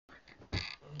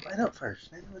Light up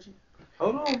first, nigga. What you?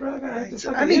 Hold on, bro.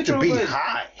 I need to be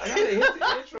high. I gotta hit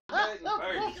the intro button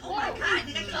first. Oh my God,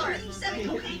 nigga, you already said it.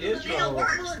 Okay, the Intro. hell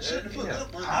works. Shut the fuck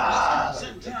up.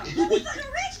 You be fucking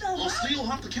rich though, bro. I'll still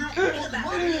have to count. It's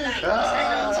about to be like,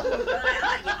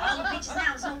 all the bitches now.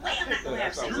 There's no way I'm not gonna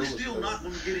have sex. You're still not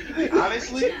gonna get any bigger.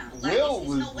 Honestly, Will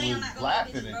was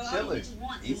laughing and chilling.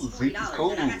 He was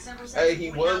cool. Hey,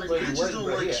 he was, but he wasn't.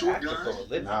 Bro. He had acted for a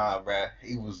living. Nah, bruh.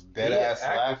 He was dead ass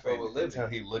acted laughing until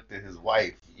he looked at his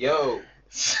wife. Yo.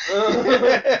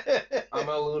 I'm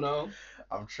El Uno.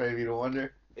 I'm Trevi the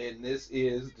Wonder. And this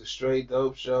is the Straight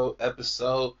Dope Show,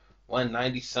 episode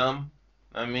 190-something.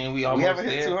 I mean, we almost haven't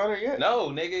hit 200 yet. No,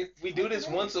 nigga. We do this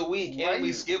once a week, and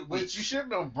we skip But weeks. you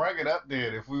shouldn't have brung it up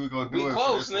then if we were going to do We it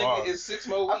close, for this nigga. long. It's 6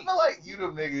 more weeks. I feel like you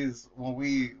them niggas, when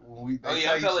we Oh, yeah, tell I'm you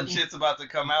telling some you. shit's about to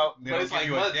come out, and they But don't it's give like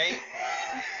you a months. date.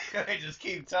 They just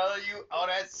keep telling you, oh,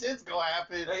 that shit's gonna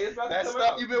happen. Hey, it's about That to come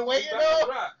stuff out. you've been waiting It's about to on?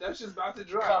 drop. That shit's about to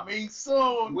drop. Coming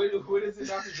soon. When is it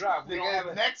about to drop? We don't Nigga, have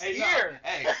a, next hey, year. No,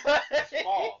 hey, it's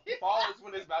fall. Fall is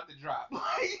when it's about to drop.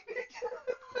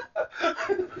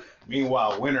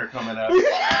 Meanwhile, winter coming up.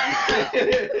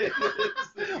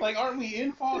 Like, aren't we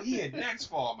in fall? Yeah, next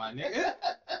fall, my nigga.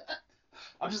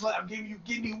 I'm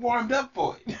getting you warmed up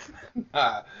for it.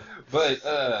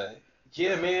 But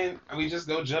yeah, man, we just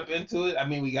go jump into it. I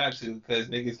mean, we got to because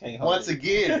niggas can't hold Once it.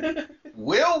 again,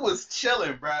 Will was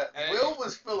chilling, bruh. Hey. Will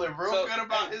was feeling real good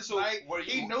about his night.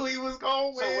 He knew he was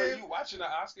going to So win. were you watching the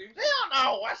Oscars?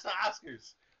 Hell no, watch the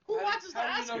Oscars. Who watches the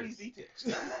How do Oscars? you know these details?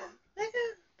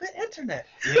 Nigga, the internet.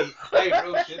 Hey,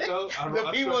 real shit though. The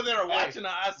people that are watching the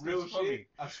real Oscars for me. shit.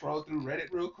 I scrolled through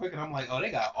Reddit real quick and I'm like, oh,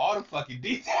 they got all the fucking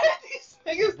details. These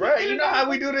niggas, Bro, you know how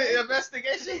we do the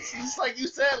investigations? Just like you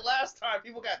said last time,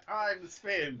 people got time to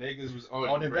spend niggas was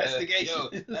on investigation.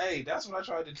 Yo, hey, that's what I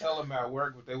tried to tell them at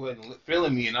work, but they wasn't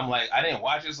feeling me. And I'm like, I didn't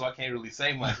watch it, so I can't really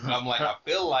say much. But I'm like, I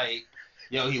feel like,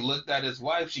 yo, he looked at his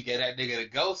wife, she gave that nigga the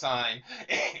go sign,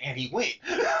 and he went.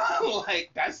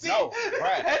 Like, that's it. No,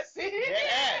 right. That's it. Dead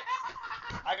ass.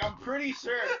 Like, I'm pretty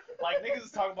sure, like, niggas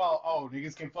is talking about, oh,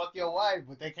 niggas can fuck your wife,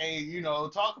 but they can't,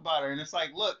 talk about her. And it's like,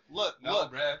 look, No,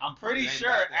 bruh. I'm pretty It ain't sure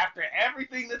about that. after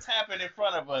everything that's happened in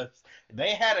front of us,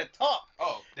 they had a talk.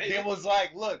 Oh, It was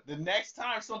like, look, the next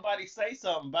time somebody say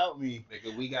something about me,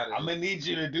 nigga, we got it. I'm gonna need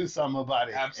you to do something about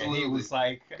it. Absolutely. And he was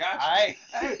like, Gotcha.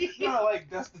 Hey, no, like,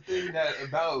 that's the thing that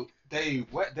about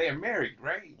they're married,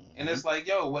 right? And it's like,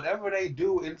 yo, whatever they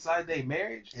do inside their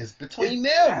marriage It's between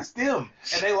them. That's them.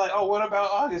 And they like, oh, what about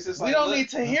August? It's like, We don't look, need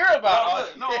to hear about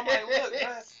August. No, I'm like, look,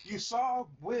 man, you saw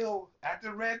Will at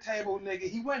the red table, nigga.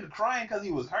 He wasn't crying because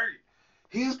he was hurt.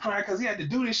 He was crying because he had to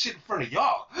do this shit in front of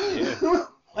y'all. Yeah.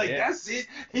 Like, Yeah. that's it.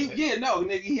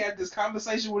 Nigga, he had this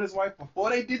conversation with his wife before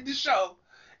they did the show,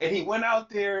 and he went out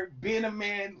there being a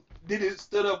man,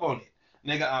 stood up on it.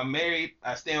 Nigga, I'm married.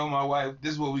 I stand with my wife.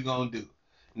 This is what we gonna do.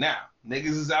 Now, niggas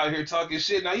is out here talking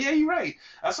shit. Now, yeah, you're right.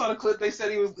 I saw the clip. They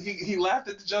said he laughed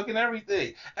at the joke and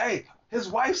everything. Hey, his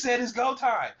wife said it's go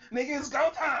time. Nigga, it's go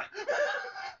time.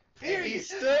 And he Period.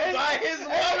 stood by his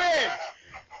woman.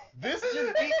 This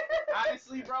should be,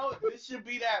 honestly, bro, this should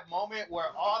be that moment where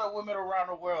all the women around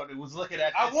the world was looking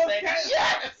at I this want thing. that.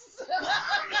 Yes!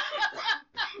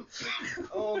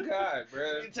 Oh, God,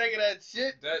 bro. You taking that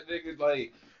shit? That nigga,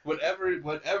 like,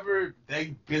 whatever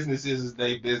they business is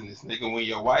they business. Nigga, when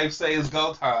your wife say it's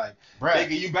go time, Bruh,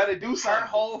 nigga, you better do her something.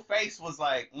 whole face was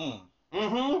like,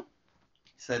 Mm-hmm.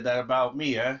 Said that about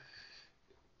me, huh?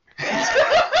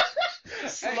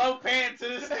 Slow pan to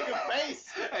this nigga face.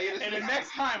 And the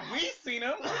next time we seen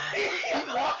him, he's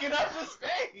walking up the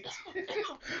stage.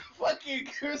 Fucking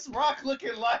Chris Rock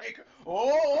looking like,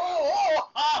 ha,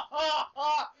 ha,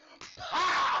 ha,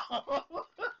 ha.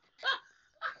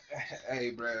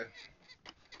 Hey, bro.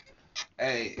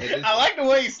 Hey, I like the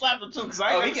way he slapped him too, because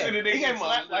I he ain't seen it. gave him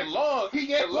a long. He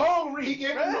gave him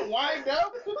the wind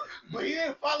up, but he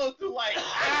didn't follow through like, He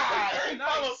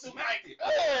followed through like,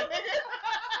 yeah, nigga.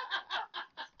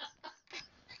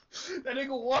 That nigga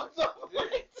walks off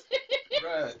like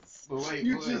Bruh, but wait,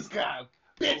 you just got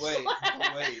bitch. Wait.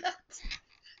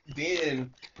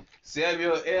 Then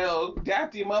Samuel L.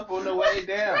 dapped him up on the way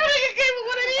down. That nigga gave him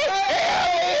one of these.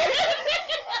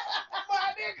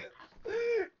 My nigga.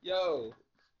 Yo,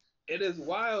 it is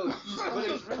wild, but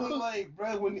it's really like,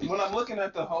 bro, when I'm looking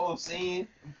at the whole scene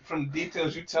from the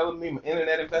details you telling me, my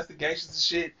internet investigations and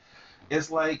shit,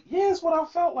 it's like, yeah, it's what I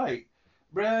felt like,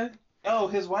 bruh. Oh,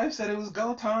 his wife said it was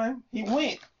go time. He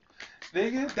went,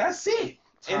 nigga. That's it.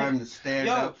 Time to stand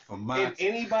up for my. And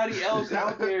anybody else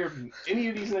out there, any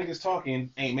of these niggas talking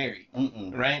ain't married,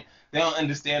 right? They don't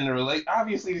understand the relate.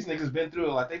 Obviously, these niggas been through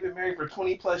it. Like, they've been married for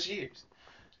 20 plus years.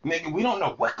 Nigga, we don't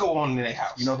know what go on in their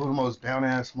house. You know who the most down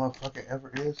ass motherfucker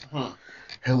ever is?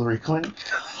 Hillary Clinton.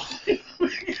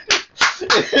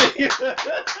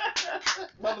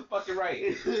 Motherfucking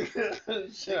right.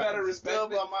 You gotta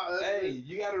respect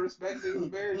you gotta respect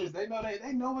these marriages. They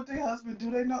know what their husband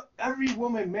do. They know every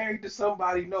woman married to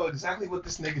somebody know exactly what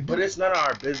this nigga do. But it's none of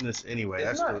our business anyway.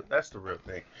 It's That's the real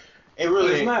thing. It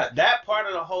really it's not. That part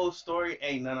of the whole story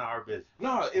ain't none of our business.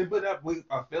 No,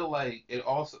 I feel like it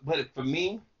also, for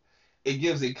me, it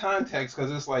gives it context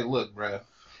because it's like, look, bruh,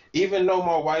 even though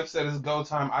my wife said it's go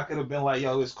time, I could have been like,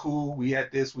 yo, it's cool, we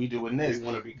at this, we doing this. We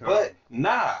want to be calm. But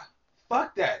nah,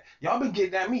 fuck that. Y'all been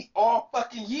getting at me all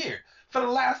fucking year. For the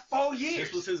last 4 years.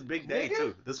 This was his big day,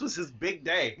 too. This was his big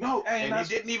day. No, and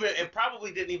it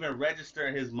probably didn't even register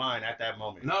in his mind at that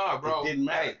moment. No, bro. It didn't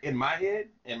matter. Hey, in my head,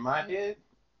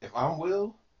 if I'm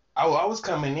Will, I was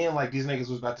coming in like these niggas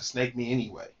was about to snake me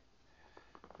anyway.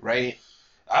 Right?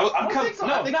 I don't think so.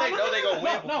 I think they know they're going to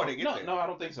win before they get there. No, I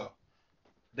don't think so.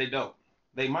 They don't.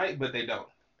 They might, but they don't.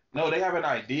 No, they have an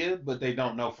idea, but they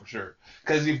don't know for sure.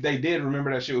 Because if they did, remember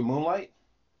that shit with Moonlight?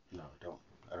 No,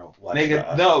 I don't.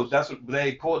 Nigga, no, that's what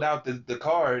they pulled out the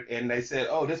card and they said,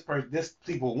 oh, this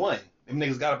people won. Them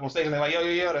niggas got up on stage and they're like,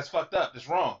 yo, that's fucked up. That's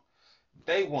wrong.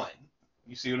 They won.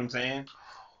 You see what I'm saying?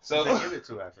 So they give it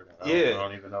to after that. I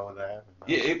don't even know when that happened.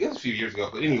 Yeah, it was a few years ago,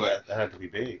 but anyway. That had to be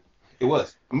big. It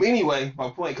was. Anyway, my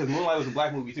point, because Moonlight was a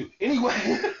black movie too. Anyway,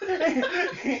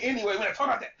 we're not talking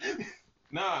about that.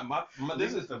 Nah,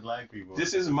 this is the black people.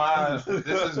 This is my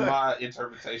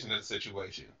interpretation of the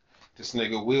situation. This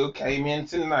nigga Will came in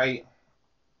tonight.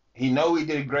 He know he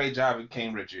did a great job at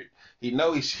King Richard. He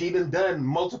know he done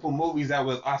multiple movies that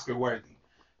was Oscar worthy,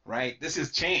 right? This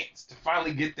is chance to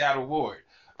finally get that award.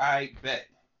 I bet.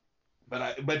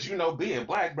 But you know, being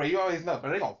black, bro, you always know, but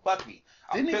they gonna fuck me.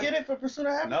 Didn't he get it for Pursuit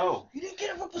of Happiness? No. He didn't get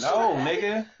it for Pursuit of Happiness? No,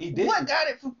 nigga. He didn't. What got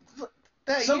it for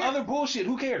that Some year? other bullshit.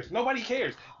 Who cares? Nobody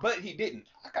cares. But he didn't.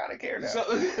 I gotta care now. So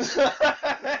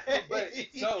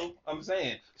I'm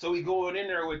saying, so he going in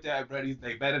there with that, bro.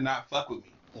 They better not fuck with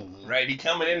me. Mm-hmm. Right? He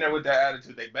coming in there with that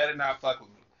attitude. They better not fuck with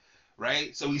me.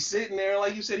 Right? So he's sitting there,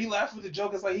 like you said, he laughing with the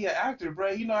joke. It's like he an actor,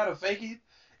 bro. He know how to fake it.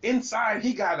 Inside,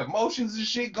 he got emotions and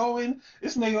shit going.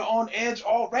 This nigga on edge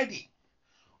already.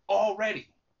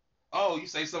 Oh, you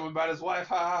say something about his wife,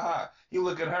 ha ha ha. You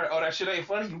look at her, oh, that shit ain't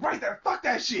funny. You right there, fuck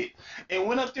that shit. And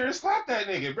went up there and slapped that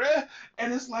nigga, bruh.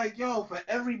 And it's like, yo, for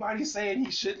everybody saying he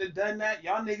shouldn't have done that,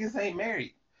 y'all niggas ain't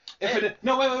married.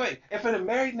 No, wait. If for the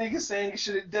married nigga saying he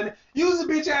should have done it, you was a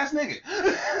bitch ass nigga.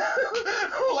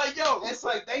 Like, yo. It's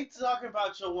like they talking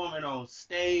about your woman on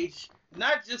stage,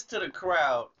 not just to the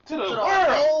crowd, to the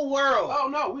whole world. Oh,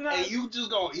 no, we not. And you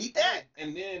just gonna eat that?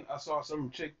 And then I saw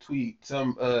some chick tweet,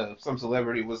 some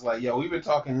celebrity was like, yo, we've been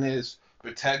talking this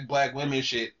protect black women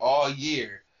shit all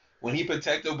year. When he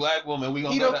protect a black woman, we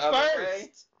gonna go the other way.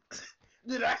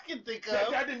 That I can think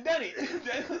of. I done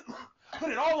it. Put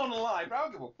it all on the line, bro. I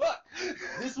don't give a fuck.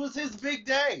 This was his big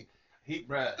day.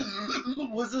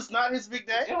 Was this not his big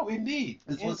day? No, indeed.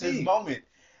 This was his moment.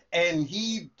 And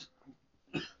he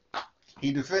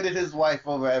defended his wife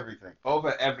over everything.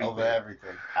 Over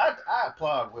everything. I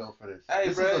applaud Will for this. Hey,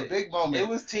 this bro, was a big moment. It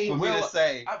was Team for Will. Me to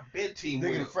say, I've been Team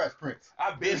nigga, Will. the Fresh Prince.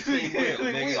 I've been Team Will.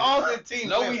 Nigga. We all been Team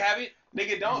Will. No, we haven't.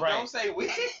 Nigga, don't say we.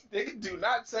 Nigga, do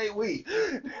not say we.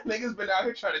 Niggas been out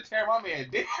here trying to tear my man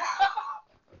down.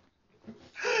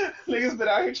 Niggas been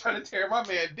out here trying to tear my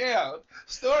man down.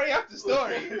 Story after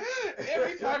story.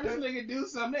 Every time this nigga do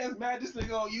something, it's mad this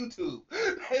nigga on YouTube.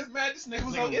 It's mad this nigga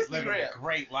was on Instagram.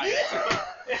 Great life.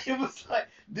 It was like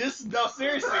this. No,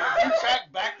 seriously. If you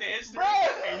track back to history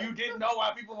and you didn't know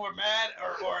why people were mad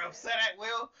or upset at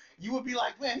Will, you would be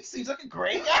like, man, he seems like a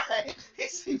great guy. He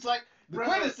seems like the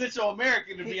quintessential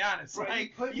American, to be honest.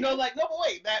 Like, you know, like, no, but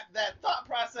wait, that thought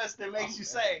process that makes you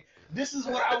say, this is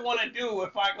what I want to do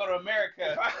if I go to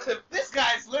America. This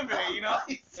guy's living it, you know?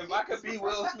 If I could be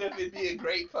Will Smith, it'd be a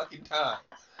great fucking time.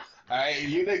 Alright,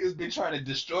 you niggas been trying to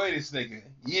destroy this nigga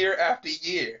year after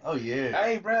year. Oh, yeah.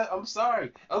 Hey, bro, I'm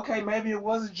sorry. Okay, maybe it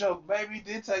was a joke. Maybe you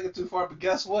did take it too far, but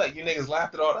guess what? You niggas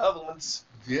laughed at all the other ones.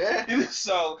 Yeah.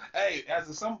 So, hey,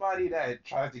 as somebody that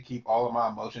tries to keep all of my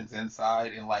emotions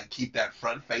inside and, like, keep that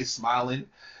front face smiling,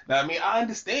 now, I mean, I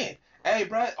understand. Hey,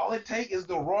 bro, all it take is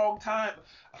the wrong time.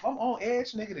 If I'm on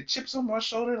edge, nigga, the chips on my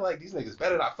shoulder, like, these niggas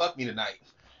better not fuck me tonight.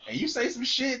 And you say some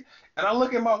shit, and I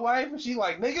look at my wife, and she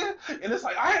like, nigga, and it's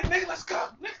like, all right, nigga, let's go.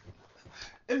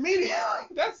 Immediately,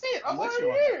 that's it. I'm already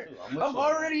there. I'm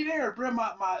already there, bro.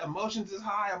 My emotions is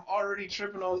high. I'm already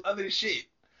tripping on other shit.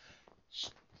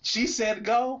 She said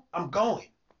go, I'm going.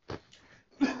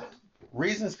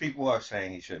 Reasons people are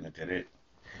saying he shouldn't have did it.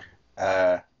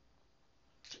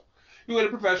 You in a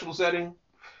professional setting.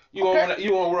 You Okay.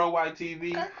 on worldwide TV.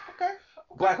 Okay.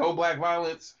 Black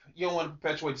violence. You don't want to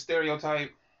perpetuate the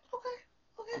stereotype.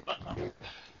 Okay.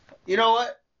 You know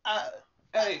what?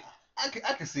 Hey,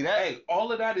 I can see that. hey,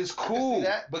 all of that is I can cool. see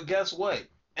that. But guess what?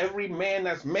 Every man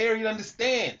that's married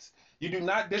understands. You do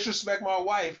not disrespect my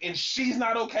wife, and she's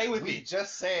not okay with We it.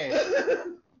 just said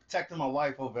protecting my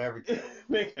wife over everything.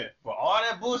 Nigga, For all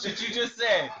that bullshit you just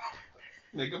said,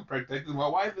 nigga, protecting my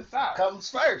wife is top. comes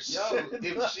first. Yo,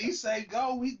 if she say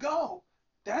go, we go.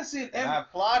 That's it. And I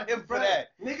applaud him for Bruh, that.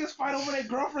 Niggas fight over their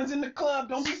girlfriends in the club.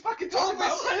 Don't be fucking talking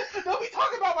about. Don't be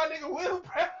talking about my nigga Will,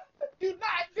 bro. Do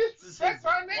not disrespect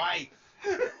my nigga.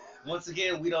 Wife. Once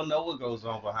again, we don't know what goes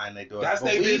on behind their door. That's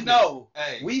but their we business. know.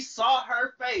 Hey, We saw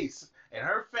her face, and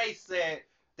her face said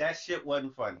that shit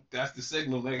wasn't funny. that's the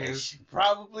signal, And nigga. she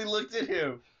probably looked at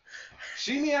him.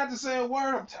 She didn't have to say a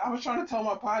word. I was trying to tell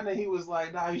my partner. He was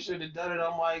like, "Nah, you shouldn't have done it."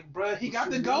 I'm like, "Bruh, he got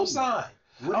the go sign."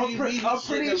 I'm pretty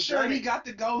sure he got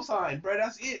the go sign, bruh.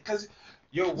 That's it. Cause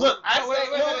yo, Look, I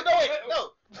wait,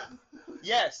 no.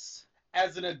 Yes,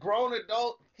 as a grown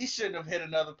adult, he shouldn't have hit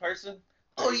another person.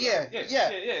 Oh yeah.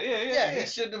 He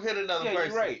shouldn't have hit another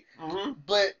person. You're right. Mm-hmm.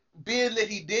 But being that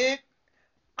he did,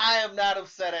 I am not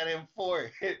upset at him for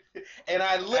it. And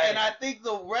I think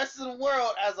the rest of the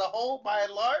world as a whole, by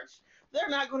and large, they're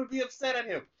not going to be upset at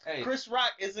him. Hey, Chris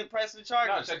Rock isn't pressing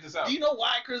charges. no, check this out. Do you know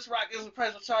why Chris Rock isn't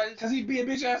pressing charges? Cause he be a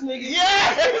bitch ass nigga.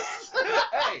 Yes.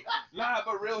 Hey, nah,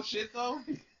 but real shit though.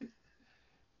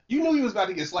 You knew he was about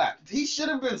to get slapped. He should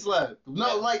have been slapped.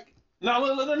 No, like No.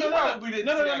 He probably didn't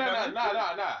see that coming.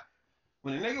 Nah.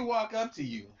 When a nigga walk up to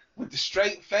you with the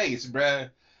straight face, bruh,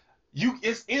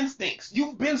 it's instincts.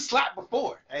 You've been slapped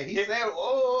before. hey, he said,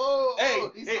 "Oh,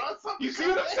 he saw something." You see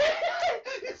what I'm saying?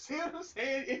 You see what I'm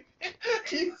saying?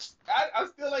 I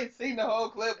still ain't seen the whole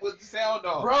clip with the sound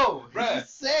on. Bro, Bruh. he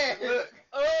said, Look.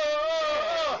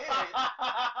 "Oh,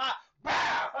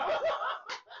 Bow.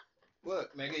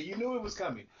 Look, nigga, you knew it was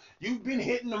coming. You've been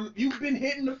hitting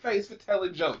the face for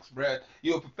telling jokes, bruh.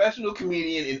 You're a professional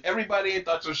comedian, and everybody ain't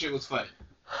thought your shit was funny.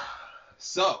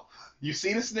 So, you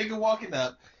see this nigga walking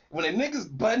up. When a nigga's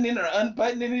buttoning or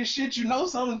unbuttoning his shit, you know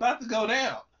something's about to go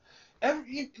down.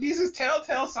 These is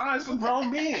telltale signs for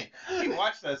grown men. He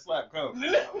watched that slap come.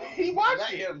 He watched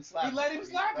Let it. him slap. He let him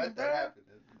slap him, Let that bruh. happen.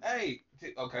 Hey,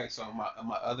 okay, so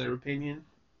my other opinion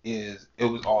is it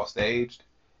was all staged.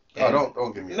 Oh,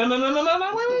 don't give me No,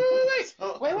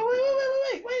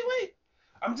 wait.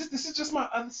 This is just my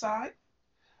other side.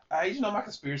 You know my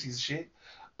conspiracies and shit.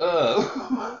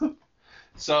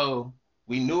 So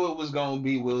we knew it was gonna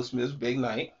be Will Smith's big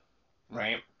night,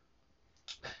 right?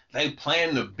 They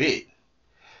planned the bit,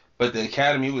 but the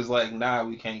Academy was like, nah,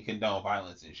 we can't condone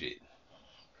violence and shit.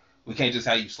 We can't just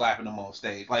have you slapping them on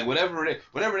stage. Like whatever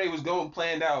they was going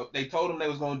planned out, they told them they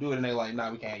was gonna do it, and they like,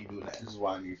 nah, we can't have you doing that. This is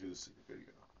why I need you to see the video.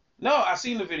 No, I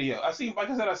seen the video. Like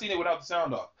I seen it without the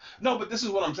sound off. No, but this is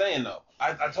what I'm saying though.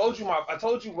 I told you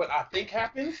what I think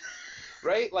happened,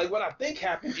 right? Like what I think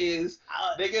happened is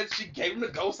she gave him the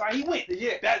go sign. He went.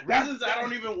 Yeah, reasons I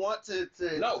don't even want to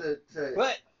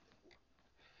but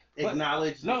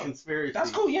acknowledge the conspiracy.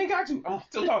 That's cool. You ain't got to. I'm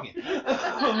still talking.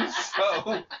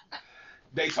 So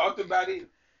they talked about it,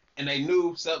 and they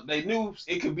knew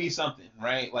it could be something,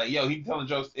 right? Like, yo, he telling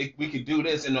jokes. We could do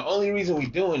this, and the only reason we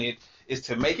doing it is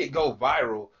to make it go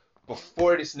viral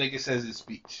before this nigga says his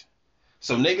speech.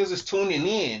 So niggas is tuning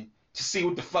in to see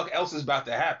what the fuck else is about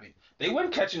to happen. They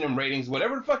weren't catching them ratings.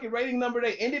 Whatever the fucking rating number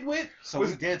they ended with. So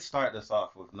we did start this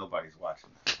off with nobody's watching.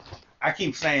 I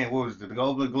keep saying, what was it, the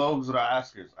Golden Globes or the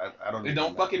Oscars? I don't. It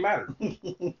don't fucking matter.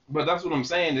 But that's what I'm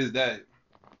saying is that,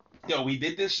 yo, we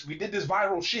did this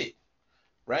viral shit,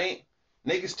 right?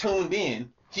 Niggas tuned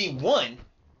in. He won.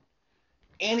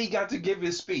 And he got to give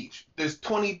his speech. This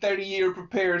 20, 30-year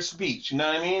prepared speech. You know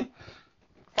what I mean?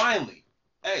 Finally.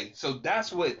 Hey, so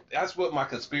that's what my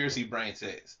conspiracy brain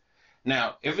says.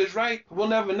 Now, if it's right, we'll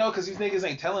never know because these niggas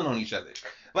ain't telling on each other.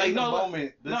 Like, in the no,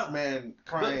 moment, this man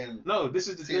crying. No, this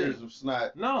is the tears thing. of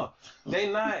snot. No,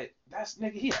 they not. That's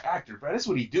nigga. He an actor, bro. That's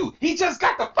what he do. He just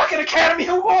got the fucking Academy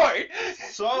Award.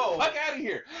 So fuck out of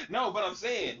here. No, but I'm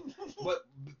saying, but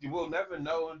we'll never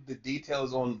know the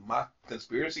details on my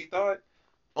conspiracy thought.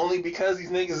 Only because these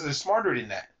niggas are smarter than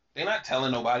that. They're not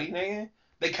telling nobody, nigga.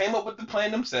 They came up with the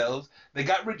plan themselves. They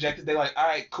got rejected. They like, all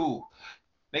right, cool.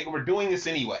 Nigga, we're doing this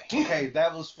anyway. Okay,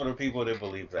 that was for the people that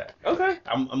believe that. Okay.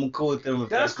 I'm cool with them. If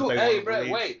that's cool. What hey, they bro,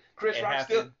 wait. Chris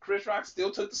Rock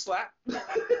still took the slap.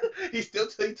 he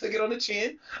took it on the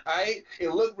chin. All right.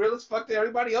 It looked real as fuck to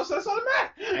everybody else. That's all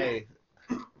that matters. Hey,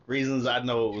 reasons I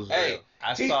know it was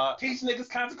real. Teach niggas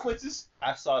consequences.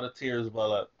 I saw the tears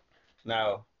well up.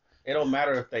 Now, It don't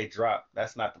matter if they drop.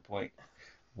 That's not the point.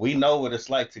 We know what it's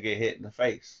like to get hit in the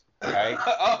face, right?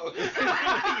 Oh.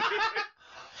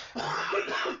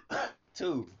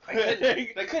 2.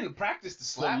 They couldn't practice the The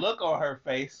slap. look on her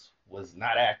face was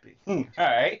not acting. All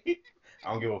right.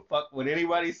 I don't give a fuck what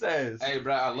anybody says. Hey,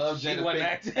 bro, I love She Jada wasn't Pinkett.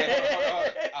 acting. Hey, hold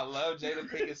on. I love Jada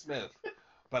Pinkett Smith,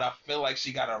 but I feel like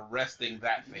she got a resting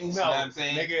that face. No, You know what I'm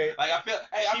saying? nigga. Like I feel.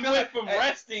 Hey, I She feel went like from hey,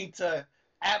 resting to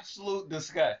absolute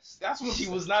disgust. That's what I'm She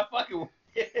saying. was not fucking with.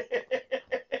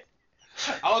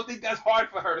 I don't think that's hard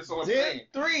for her. That's what I'm saying.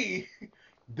 Then 3,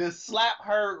 the slap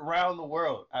heard around the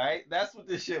world. All right, that's what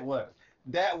this shit was.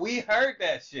 That we heard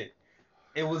that shit.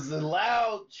 It was a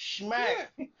loud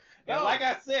smack. Yeah. And No. like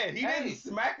I said, he Hey. didn't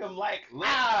smack him like Look,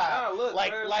 look,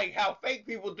 like bro. like how fake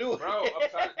people do it. Bro, I'm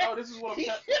trying. No, this is what I'm He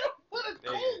trying. hit him with a Yeah.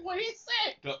 cool what he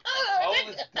said. The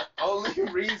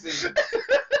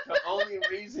only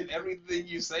reason everything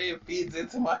you say feeds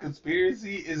into my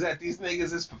conspiracy is that these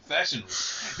niggas is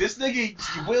professionals. This nigga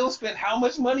Will spent how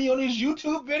much money on his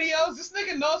YouTube videos? This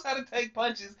nigga knows how to take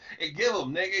punches and give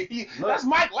them, nigga. That's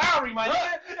Mike Lowry, my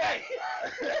nigga. Hey.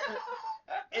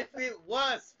 If it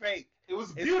was fake, It was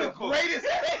it's beautiful. the greatest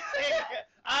thing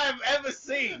I've ever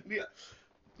seen. Yeah.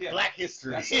 Black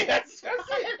history. That's it. That's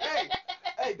it.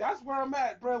 Hey, that's where I'm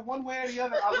at, bro. One way or the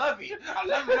other, I love it. I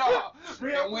love it all.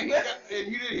 And when he got, and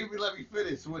you didn't even let me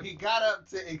finish. When he got up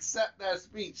to accept that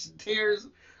speech, tears,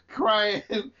 crying,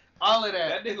 all of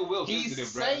That that, nigga Will he's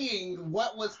sensitive, bro. saying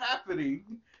what was happening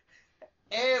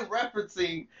and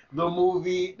referencing the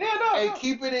movie Yeah, no, and no.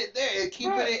 keeping it there and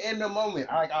keeping Bruh. it in the moment.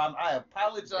 I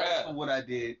apologize Bruh. for what I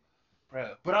did,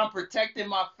 Bro. but I'm protecting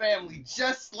my family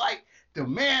just like the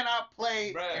man I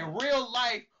played Bruh. in real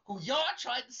life, who y'all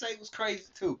tried to say was crazy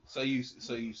too. So you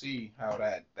see how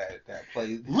that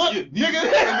plays. Look, You- nigga,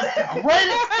 it was the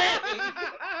greatest thing.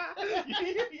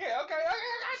 Yeah, okay, I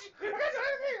got you.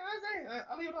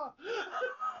 I'll leave it on.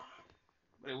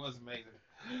 But it was amazing.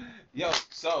 Yo,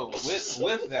 so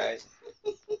with that,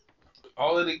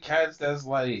 all of the cats that's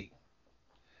like,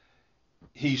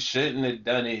 he shouldn't have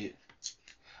done it.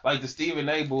 Like the Stephen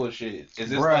A. bullshit. Is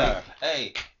this Bruh. like,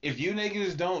 hey, if you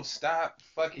niggas don't stop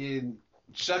fucking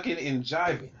shucking and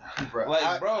jiving, Bro,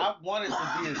 Like, bro. I wanted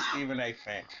to be a Stephen A.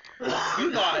 fan.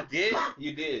 You know I did.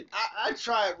 you did. I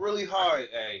tried really hard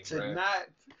Hey, to bruh. not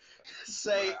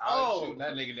say, I'll shoot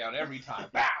that nigga down every time.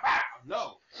 Bow, bow.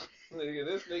 No, nigga,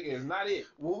 this nigga is not it.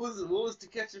 what was To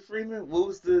Catch a Freeman? What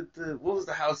was the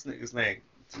house nigga's name?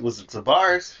 Was it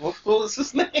Tobias? What was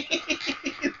his name?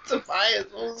 Tobias.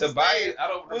 What was his Tobias, name? I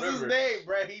don't What's remember. his name,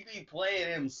 bro? He be playing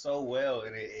him so well,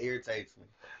 and it irritates me.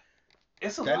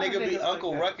 It's a That lot of nigga be niggas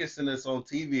Uncle like that. Ruckus in this on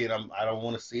TV, and I don't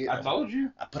want to see it. I no told more.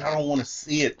 you. But I don't want to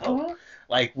see it though. Uh-huh.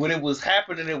 Like when it was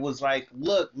happening, it was like,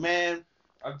 look, man.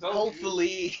 I told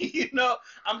Hopefully,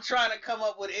 I'm trying to come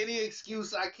up with any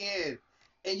excuse I can.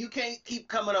 And you can't keep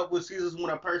coming up with excuses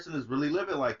when a person is really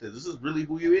living like this. This is really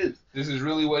who you is. This is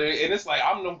really what it is. And it's like,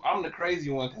 I'm the crazy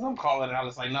one because I'm calling it out.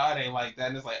 It's like, no, it ain't like that.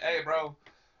 And it's like, hey, bro,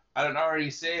 I done already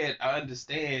said I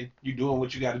understand you doing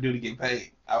what you got to do to get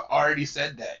paid. I already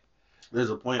said that. There's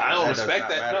a point. I don't where does respect not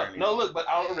that. matter No, look, but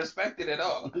I don't respect it at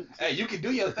all. Hey, you can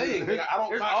do your thing. Nigga. I don't.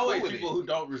 There's not always cool with people it. who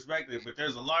don't respect it, but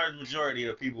there's a large majority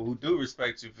of people who do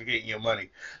respect you for getting your money.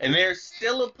 And there's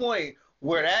still a point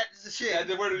where that shit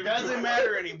doesn't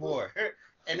matter anymore.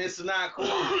 And it's not cool.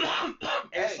 And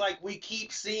it's like we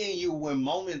keep seeing you when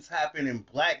moments happen in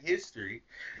Black history,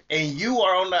 and you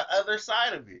are on the other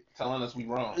side of it. Telling us we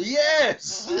wrong.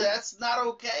 Yes, that's not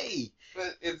okay.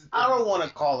 But it's I don't want to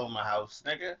call on my house,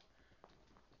 nigga.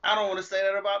 I don't want to say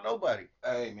that about nobody.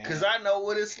 Hey, man. Because I know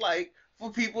what it's like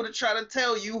for people to try to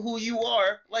tell you who you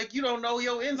are like you don't know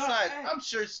your inside. hey. I'm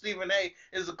sure Stephen A.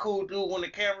 is a cool dude when the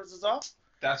cameras is off.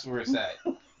 That's where it's at.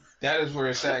 That is where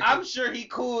it's at. I'm sure he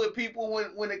cool with people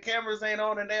when the cameras ain't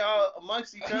on and they all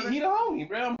amongst each other. He the homie,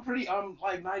 bro. I'm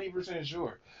like 90%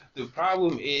 sure. The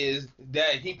problem is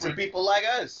that he To people like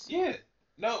us. Yeah.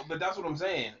 No, but that's what I'm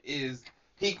saying is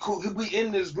he cool. We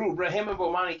in this group, bro. Him and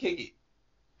Bomani kick it.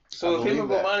 So I if him and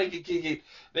believe that. Bomani can kick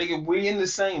it, we in the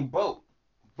same boat.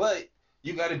 But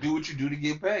you got to do what you do to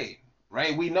get paid,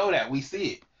 right? We know that. We see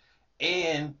it.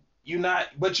 And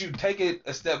but you take it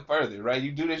a step further, right?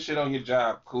 You do this shit on your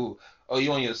job, cool. Oh,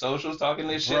 you on your socials talking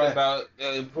this shit Right. about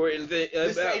important things.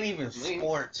 This ain't even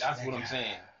sports. That's what I'm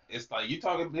saying. It's like you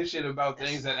talking this shit about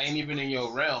things that ain't even in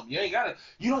your realm. You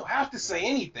don't have to say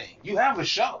anything. You have a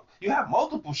show. You have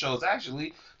multiple shows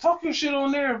actually. Talk your shit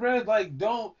on there, bro. Like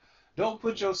don't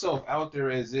put yourself out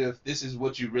there as if this is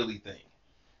what you really think.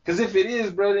 Because if it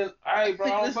is, bro, then all right, bro,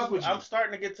 I don't fuck with you. I'm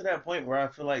starting to get to that point where I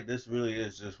feel like this really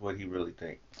is just what he really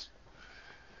thinks.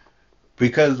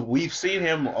 Because we've seen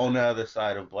him on the other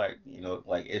side of black,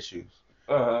 like issues.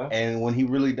 And when he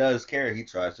really does care, he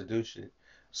tries to do shit.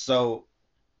 So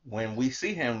when we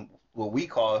see him, what we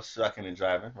call sucking and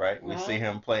driving, right? We see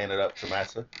him playing it up to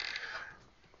massa.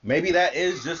 Maybe that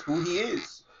is just who he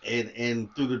is.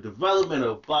 And through the development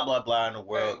of blah blah blah in the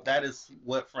world, that is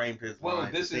what framed his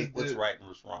mind to think what's right and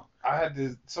what's wrong.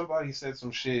 Somebody said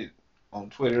some shit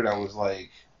on Twitter that was like,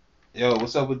 yo,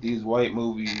 what's up with these white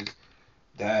movies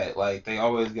that like they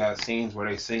always got scenes where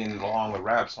they singing along with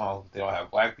rap songs, but they don't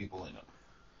have black people in them,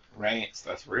 right?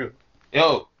 That's real.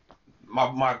 Yo,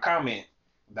 my comment,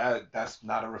 that's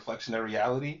not a reflection of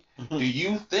reality. Do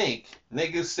you think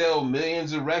niggas sell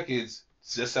millions of records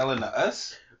just selling to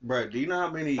us? Bro, do you know how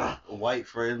many white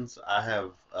friends I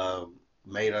have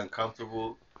made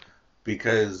uncomfortable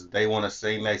because they want to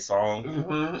sing their song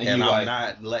and I'm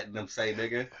not letting them say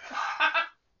nigga?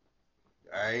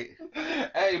 Alright?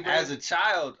 Hey, as a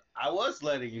child, I was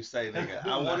letting you say nigga.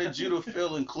 I wanted you to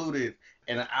feel included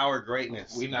in our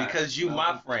greatness because you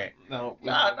my friend. No,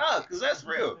 because that's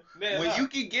real. When you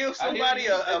can give somebody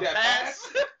a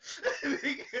pass,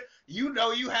 you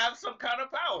know you have some kind of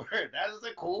power. That is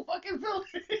a cool fucking feeling.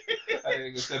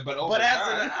 But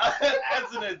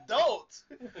as an adult,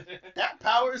 that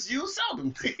power is used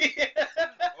seldom.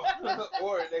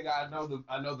 Or nigga,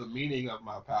 I know the meaning of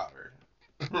my power.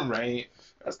 Right?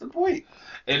 That's the point.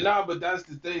 And but that's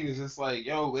the thing, is it's like,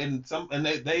 yo,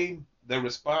 their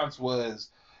response was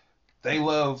they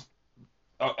love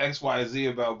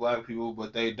XYZ about black people,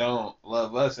 but they don't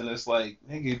love us. And it's like,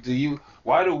 nigga,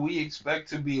 why do we expect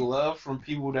to be loved from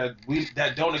people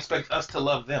that don't expect us to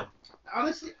love them?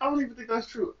 Honestly, I don't even think that's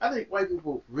true. I think white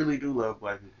people really do love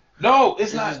black people. No,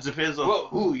 it's not. It just depends on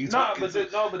who you talking to.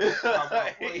 But this is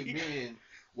my point being,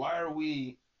 why are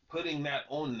we putting that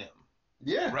on them?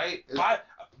 Yeah. Right?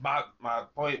 My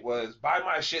point was, buy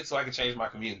my shit so I can change my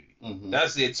community. Mm-hmm.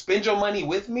 That's it. Spend your money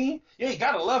with me. You ain't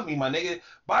gotta love me, my nigga.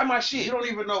 Buy my shit. You don't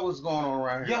even know what's going on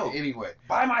around here. Yo, anyway.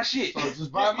 Buy my shit. So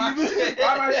just buy my shit.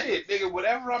 Buy my shit, nigga.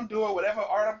 Whatever I'm doing, whatever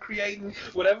art I'm creating,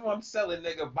 whatever I'm selling,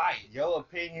 nigga, buy it. Your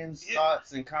opinions,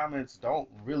 thoughts, and comments don't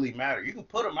really matter. You can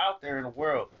put them out there in the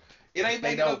world. It ain't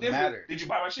making no difference. Matter. Did you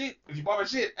buy my shit? If you bought my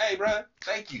shit, hey, bro,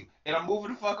 thank you. And I'm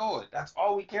moving the fuck on. That's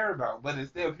all we care about. But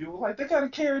instead, people like, they gotta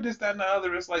care this, that, and the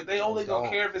other. It's like, they only don't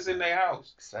care if it's in their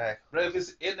house. Exactly. But if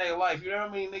it's in their life, you know what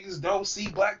I mean? Niggas don't see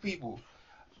black people.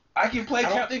 I can play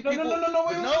count. Wait, they don't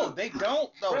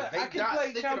though. Bruh, I can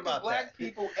play count the black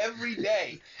people every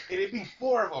day, and it'd be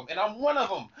 4 of them, and I'm one of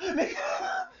them. They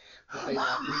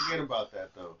not forget about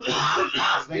that though.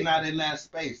 They not in that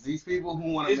space. These people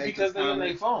who want to make because they're in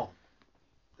their phone.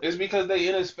 It's because they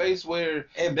in a space where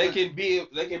they can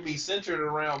be centered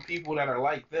around people that are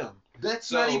like them.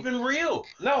 That's not even real.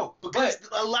 No, because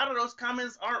a lot of those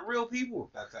comments aren't real people.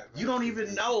 That's exactly. You don't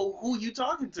even know who you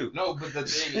talking to. No, but the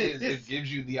thing is, it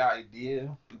gives you the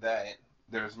idea that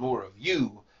there's more of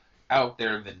you out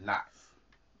there than not,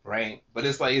 right? But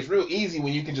it's like, it's real easy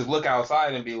when you can just look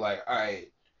outside and be like, all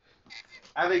right.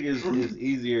 I think it's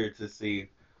easier to see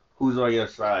who's on your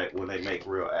side when they make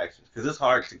real actions, because it's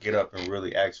hard to get up and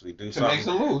really actually do something make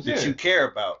some moves, that you care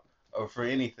about or for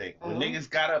anything. When niggas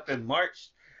got up and marched,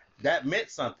 that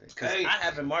meant something. Because I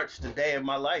haven't marched a day in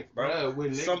my life, bro.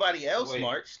 When somebody else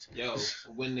marched. Yo,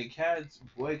 when the cats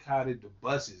boycotted the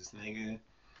buses, nigga,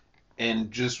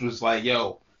 and just was like,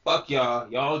 yo, fuck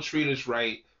y'all. Y'all don't treat us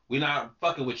right. We not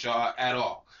fucking with y'all at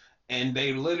all. And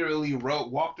they literally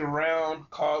walked around,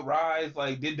 called rides,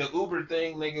 like did the Uber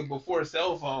thing, nigga, before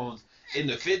cell phones in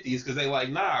the 50s, because they like,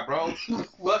 nah, bro,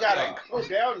 we gotta go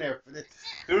down there for this.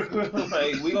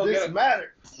 Like, we gonna this matters.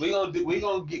 We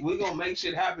gonna make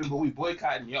shit happen, but we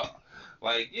boycotting y'all.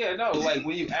 Like, yeah, no, like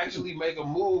when you actually make a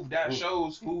move, that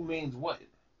shows who means what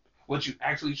you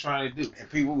actually trying to do. And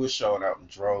people were showing out in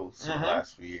droves in the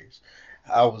last few years.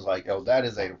 I was like, yo, that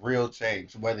is a real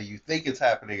change, whether you think it's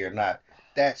happening or not.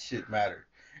 That shit mattered.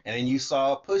 And then you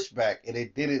saw a pushback, and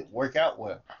it didn't work out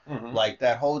well. Like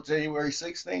that whole January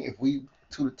 6th thing, if we,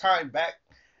 to the time back,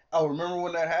 remember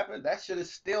when that happened? That shit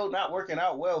is still not working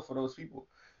out well for those people.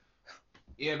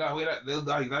 Yeah, no, we not.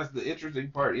 Like, that's the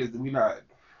interesting part, is we not.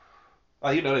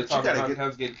 Like, you know, they talk about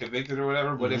sometimes getting convicted or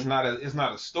whatever, but it's not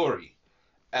a story,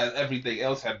 as everything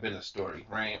else had been a story,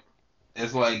 right?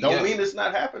 It's like, don't mean it's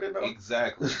not happening though.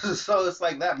 Exactly. So it's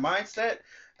like that mindset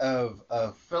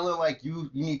of feeling like you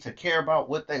need to care about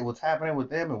what's happening with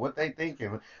them and what they think,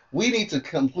 and we need to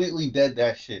completely dead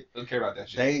that shit. Don't care about that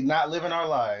shit. They not living our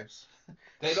lives.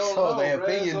 They don't so know, their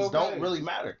opinions don't really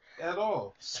matter at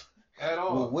all. At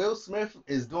all. What Will Smith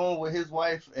is doing with his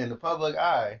wife in the public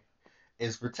eye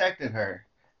is protecting her,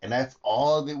 And that's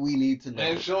all that we need to know.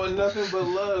 And showing nothing but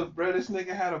love, bro. This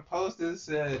nigga had a post that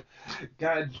said,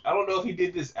 God, I don't know if he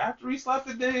did this after he slept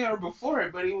the day or before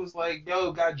it, but he was like,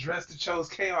 yo, got dressed to chose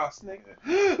chaos, nigga.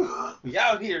 We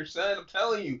out here, son. I'm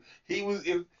telling you.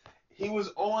 He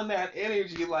was on that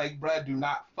energy like, bro, do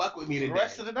not fuck with me today. For the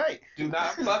rest of the night. Do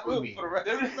not fuck with me. For the rest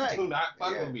of the night. Do not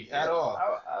fuck with me at all.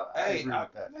 I agree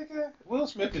with that. Nigga, Will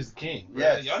Smith is the king, bro.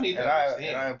 Yes, Y'all need to and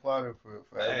understand. I applaud him for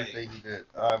everything he did.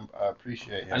 I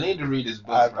appreciate him. I need to read this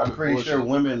book. I'm pretty sure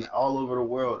women all over the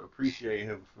world appreciate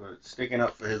him for sticking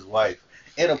up for his wife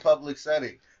in a public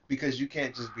setting, because you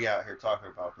can't just be out here talking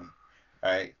about me.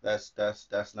 All right, that's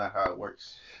not how it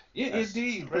works. Yeah,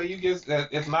 indeed, bro. You just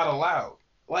it's not allowed.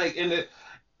 Like,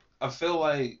 I feel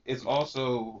like it's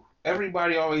also,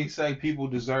 everybody always say people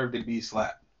deserve to be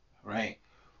slapped, right?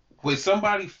 When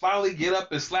somebody finally get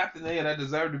up and slap the nigga that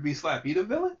deserve to be slapped, he the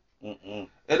villain? Mm-mm.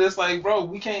 And it's like, bro,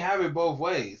 we can't have it both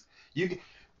ways.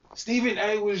 Stephen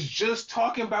A. was just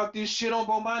talking about this shit on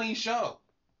Bomani's show.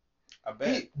 I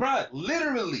bet. Bruh,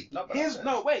 literally.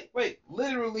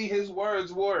 Literally his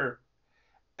words were,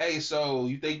 hey, so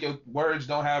you think your words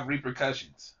don't have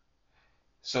repercussions?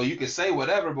 So you can say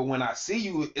whatever, but when I see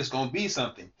you, it's going to be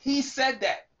something. He said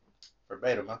that.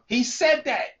 Verbatim, huh? He said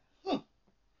that.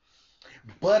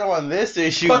 But on this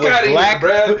issue, Fuck with out of black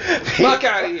here, bruh. Fuck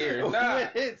out of here. Nah. When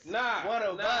it's Nah. one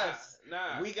of us,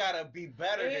 Nah. we gotta be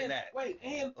better than that. Wait,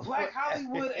 and Black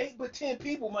Hollywood ain't but 10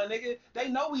 people, my nigga. They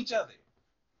know each other.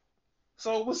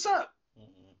 So what's up? Mm-mm.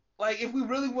 Like, if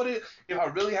I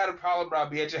really had a problem, bro, I'd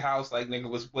be at your house, like,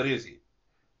 nigga, what is it?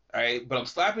 All right, but I'm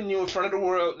slapping you in front of the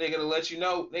world, nigga, to let you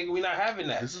know, nigga, we not having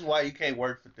that. This is why you can't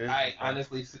work for Disney. I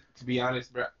honestly, to be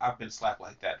honest, bro, I've been slapped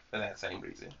like that for that same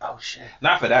reason. Oh shit.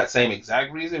 Not for that same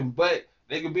exact reason, but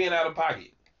nigga being out of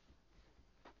pocket.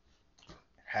 It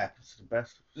happens to the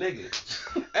best. Nigga.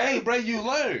 Hey, bro, you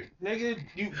learn. Nigga.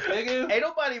 Ain't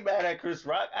nobody mad at Chris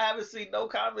Rock. I haven't seen no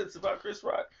comments about Chris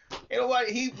Rock. Ain't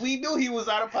nobody. We knew he was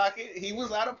out of pocket. He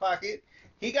was out of pocket.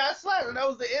 He got slapped, and that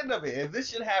was the end of it. If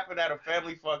this shit happened at a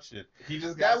family function, He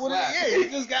just got slapped. Yeah, he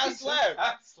just got slapped.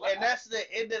 And that's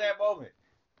the end of that moment.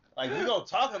 Like, we gonna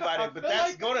talk about it, but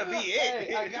that's like, gonna be it.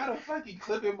 Hey, I got a fucking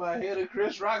clip in my head of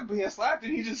Chris Rock being slapped,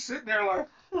 and he just sitting there like,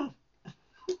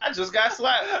 I just got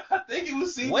slapped. I think it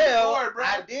was season 4, bro.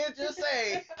 I did just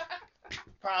say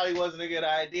probably wasn't a good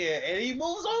idea, and he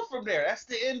moves on from there. That's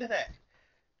the end of that.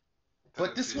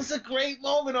 But this was a great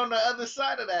moment on the other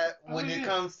side of that when it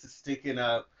comes to sticking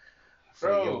up for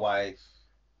your wife.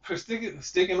 For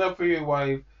sticking up for your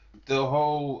wife, the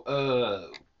whole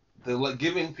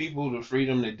giving people the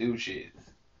freedom to do shit,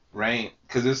 right?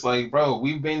 Because it's like, bro,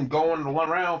 we've been going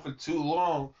around for too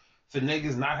long for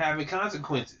niggas not having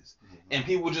consequences. And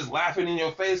people just laughing in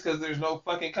your face because there's no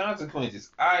fucking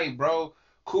consequences. All right, bro,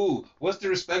 cool. What's the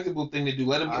respectable thing to do?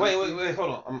 Let him. Wait,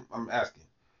 hold on. I'm asking.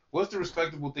 What's the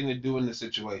respectable thing to do in this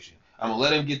situation? I'm gonna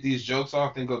let him get these jokes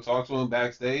off, then go talk to him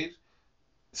backstage.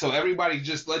 So everybody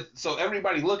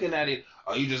looking at it,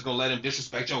 are you just gonna let him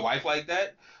disrespect your wife like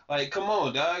that? Like, come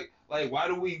on, dog. Like, why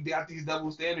do we got these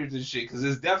double standards and shit? Because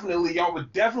y'all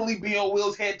would definitely be on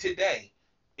Will's head today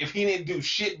if he didn't do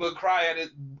shit but cry at it,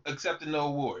 accepting no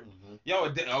award. Mm-hmm. Y'all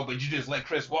would, but you just let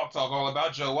Chris Walk talk all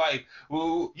about your wife.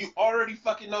 Ooh, you already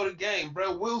fucking know the game,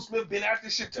 bro. Will Smith been at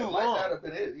this shit too long. Might not have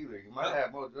been it either. You might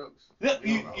have more jokes.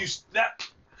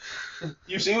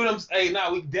 You see what I'm saying? Hey,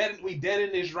 nah, we dead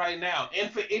in this right now.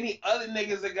 And for any other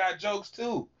niggas that got jokes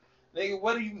too, nigga,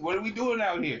 what are we doing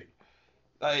out here?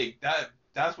 Like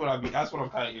that's what I'm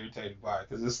kind of irritated by,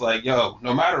 because it's like, yo,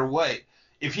 no matter what,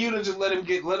 if he would have just let him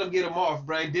get him off,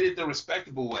 bro, and did it the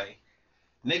respectable way,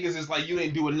 niggas is like, you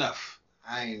didn't do enough.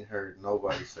 I ain't heard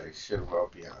nobody say shit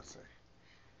about Beyonce.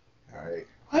 All right.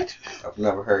 What? I've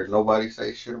never heard nobody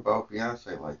say shit about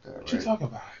Beyonce like that. What you talking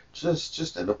about?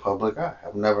 Just in the public eye.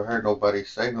 I've never heard nobody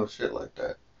say no shit like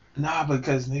that. Nah,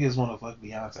 because niggas want to fuck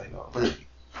Beyonce though.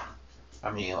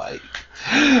 I mean, like,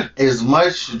 as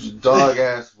much dog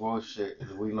ass bullshit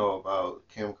as we know about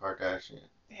Kim Kardashian,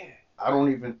 yeah, I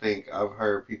don't even think I've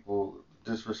heard people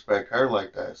disrespect her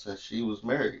like that since she was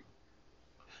married.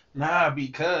 Nah,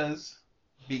 because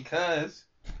that's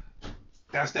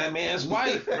that man's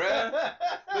wife, bruh.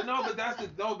 But that's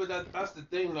the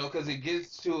thing though, because it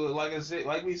gets to,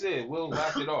 like we said, Will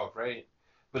laughed it off, right?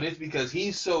 But it's because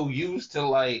he's so used to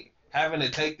like having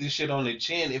to take this shit on the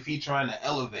chin if he's trying to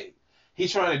elevate.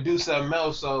 He's trying to do something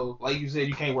else, so like you said,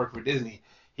 you can't work for Disney.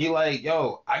 He like,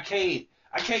 yo, I can't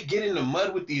get in the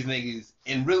mud with these niggas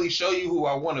and really show you who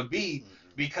I want to be,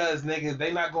 because niggas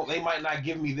they might not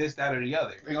give me this, that, or the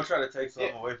other. They gonna try to take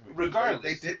something away from me. Regardless,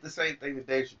 they did the same thing with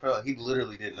Dave Chappelle. He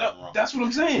literally did nothing wrong. That's what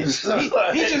I'm saying. he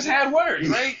just had words,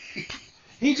 right?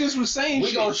 He just was saying We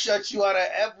shit. gonna shut you out of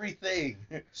everything.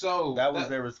 So That was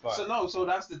their response. So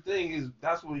that's the thing is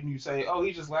that's when you say, oh,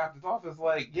 he just laughed it off. It's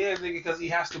like, yeah, nigga, because he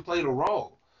has to play the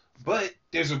role. But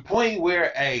there's a point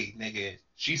where, hey, nigga,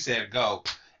 she said go,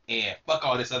 and fuck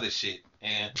all this other shit,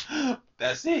 and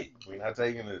that's it. We're not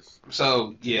taking this.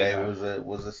 So yeah, It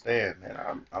was a stand, and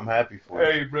I'm happy for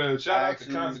it. hey, bro, shout out to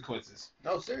Actually, Consequences.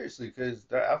 No, seriously, because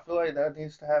I feel like that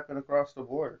needs to happen across the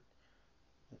board.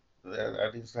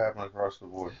 That needs to happen across the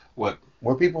board. What?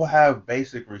 Where people have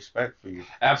basic respect for you.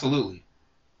 Absolutely.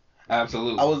 I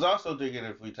was also thinking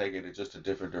if we take it in just a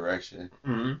different direction,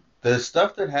 Mm-hmm. the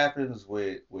stuff that happens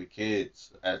with kids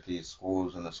at these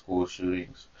schools and the school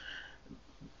shootings,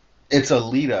 it's a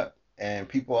lead up, and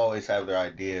people always have their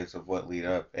ideas of what lead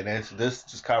up. And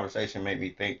this conversation made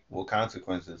me think, well,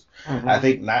 consequences. Mm-hmm. I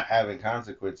think not having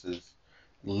consequences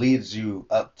leads you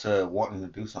up to wanting to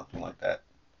do something like that.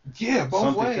 Yeah, both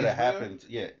something ways. Could have happened.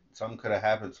 Yeah, something could have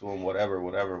happened to him. Whatever.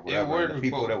 And the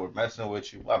people that were messing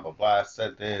with you, blah blah blah,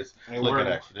 said this, looking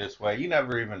at you this way. You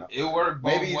never even know. It worked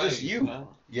both Maybe ways. Just you,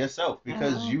 yourself,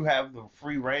 because you have the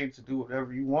free reign to do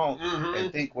whatever you want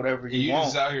and think whatever you want. You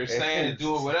just out here saying and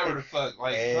doing whatever the fuck,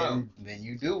 like, and then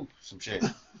you do some shit.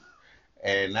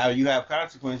 And now you have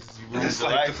consequences. You ruined your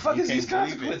like, life. The fuck you is these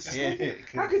consequences? Yeah.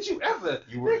 How could you ever?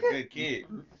 You were a good kid.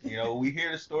 You know, we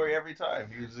hear the story every time.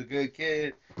 He was a good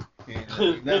kid. He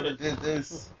never did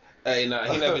this. Hey, no,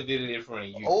 he never did it in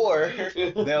front of you. Or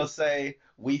they'll say,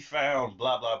 we found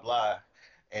blah, blah, blah.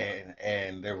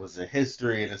 And there was a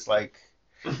history, and it's like,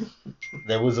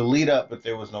 there was a lead up, but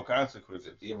there was no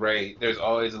consequences. Right. There's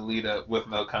always a lead up with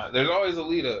no There's always a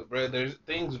lead up, bro. There's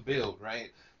things build, right?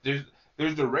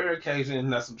 There's the rare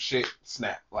occasion that some shit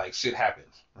snap, like shit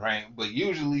happens, right? But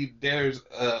usually there's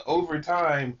over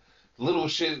time, little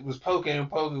shit was poking, and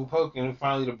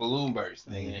finally the balloon burst,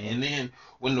 nigga. Mm-hmm. And then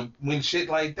when shit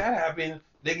like that happened,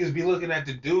 niggas be looking at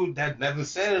the dude that never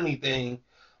said anything,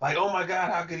 like, oh my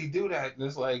god, how could he do that? And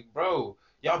it's like, bro,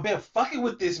 y'all been fucking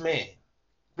with this man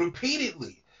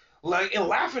repeatedly. Like, and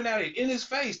laughing at it in his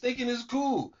face, thinking it's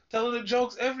cool, telling the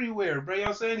jokes everywhere, bro.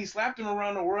 Y'all saying he slapped him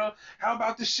around the world. How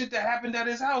about the shit that happened at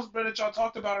his house, bro, that y'all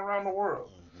talked about around the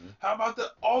world? Mm-hmm. How about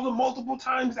all the multiple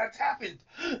times that's happened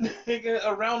nigga,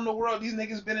 around the world? These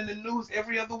niggas been in the news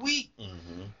every other week.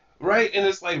 Mm-hmm. Right? And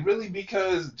it's like, really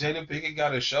because Jada Pinkett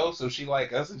got a show, so she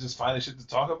like us and just finding shit to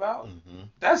talk about? Mm-hmm.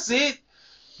 That's it.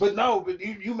 But no, but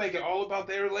you make it all about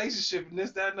their relationship and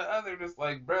this, that, and the other. And it's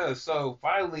like, bruh, so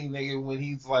finally, nigga, when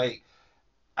he's like,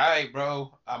 all right,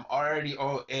 bro, I'm already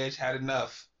on edge, had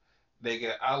enough.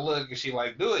 Nigga, I look and she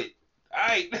like, do it. All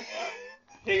right.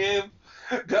 Him,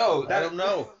 go. Let him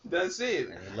know. That's it.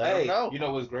 Let him know. You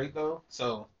know what's great, though?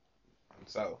 So,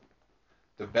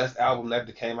 the best album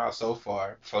that came out so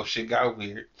far, before shit got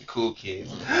weird, The Cool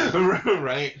Kids.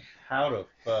 Right? How the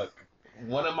fuck?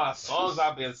 One of my songs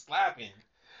I've been slapping.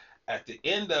 At the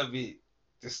end of it,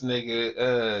 this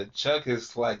nigga Chuck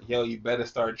is like, yo, you better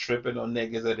start tripping on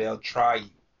niggas or they'll try you.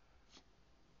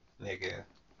 Nigga.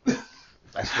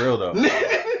 That's real though.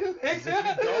 If you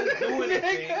don't do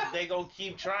anything, they gonna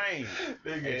keep trying.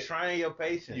 They're trying your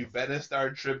patience. You better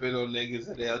start tripping on niggas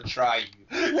or they'll try you.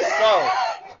 So,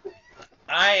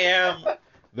 I am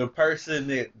the person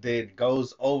that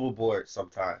goes overboard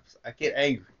sometimes. I get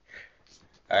angry.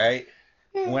 Alright?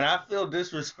 When I feel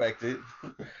disrespected,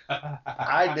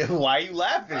 I do. Why you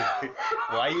laughing?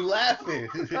 Why you laughing?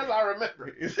 Because I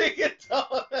remember. That's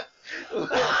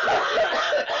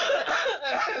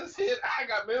it. I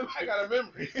got a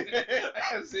memory.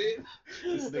 That's it.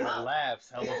 This nigga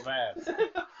laughs hella fast.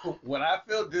 When I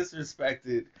feel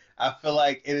disrespected, I feel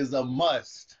like it is a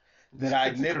must that I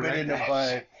nip it in the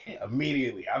bud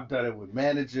immediately. I've done it with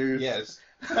managers. Yes.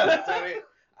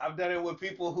 I've done it with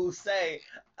people who say,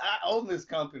 I own this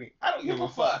company. I don't give a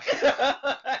fuck.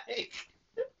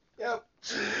 Yep.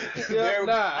 There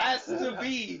has to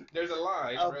be there's a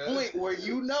line, point where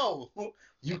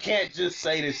you can't just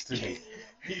say this to me.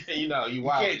 You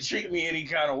can't treat me any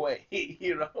kind of way.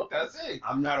 You know? That's it.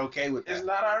 I'm not okay with that. It's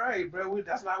not all right, bro.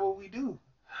 That's not what we do.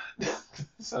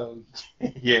 So,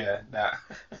 yeah, nah.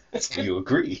 You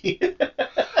agree?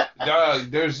 Dog,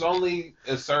 there's only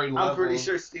a certain level. I'm pretty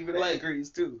sure Stephen A. agrees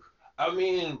too. I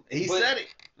mean, he said it.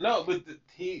 No, but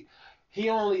he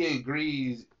only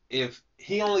agrees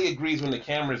when the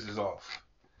cameras is off,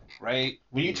 right?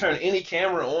 When you turn any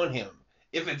camera on him,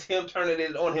 if it's him turning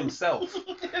it on himself.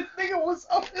 That nigga was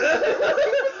on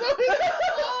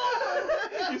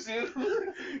You see it?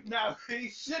 No, he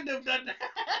shouldn't have done that.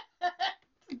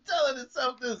 Telling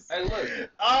himself this. Hey, look.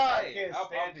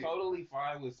 I'm totally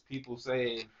fine with people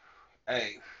saying,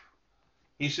 hey,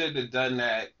 he shouldn't have done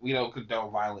that. We don't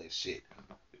condone violent shit.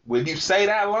 when you say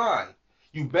that line,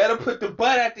 you better put the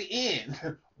but at the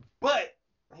end. But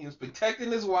he was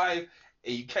protecting his wife,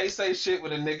 and you can't say shit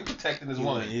with a nigga protecting his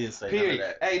woman. He didn't say Period. none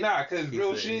of that. Hey, nah, cause He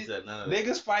real said- he shit, said none of that.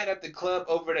 niggas fight at the club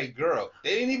over their girl.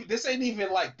 They didn't even. This ain't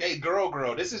even like they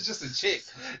girl. This is just a chick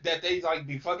that they like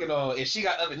be fucking on, and she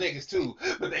got other niggas too.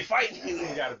 But they fighting. It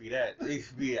ain't gotta be that. It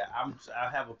could be, I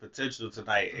have a potential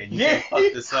tonight, and you Yeah. can't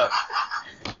fuck this up.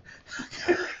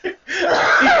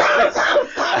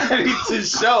 I need to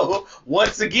show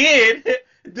once again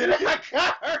that I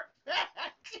got her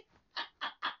back.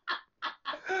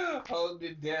 Hold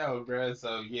it down, bruh.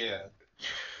 So yeah.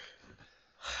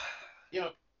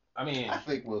 I mean, I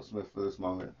think Will Smith for this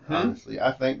moment. Hmm? Honestly,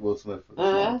 I thank Will Smith for this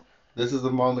moment. This is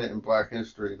a moment in Black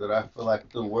history that I feel like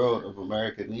the world of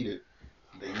America needed.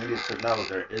 They needed to know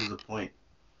there is a point.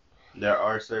 There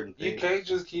are certain you things. can't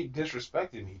just keep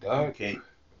disrespecting me, dog. You can't.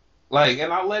 Like,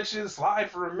 and I'll let you slide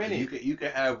for a minute. You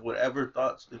can have whatever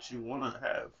thoughts that you want to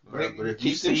have, bro. Nigga, But if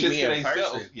keep you them see shits me to in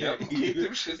theyself. person, Yep. Keep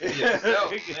them shits to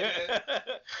yourself. nigga.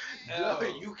 No,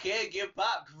 you can't get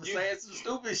popped for You- saying some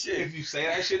stupid shit. If you say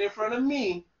that shit in front of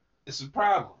me, it's a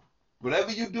problem.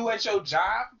 Whatever you do at your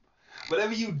job,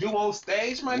 whatever you do on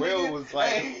stage, my Will nigga, was like,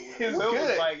 hey, it's Will good.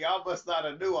 was like, y'all must not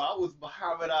have knew I was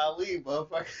Muhammad Ali,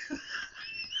 motherfucker.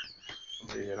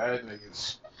 Yeah, that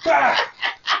nigga's son.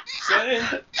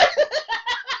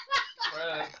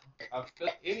 Bruh, I feel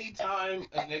anytime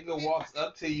a nigga walks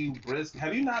up to you brisk,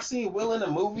 have you not seen Will in a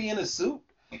movie in a suit?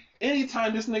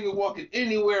 Anytime this nigga walking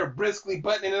anywhere briskly,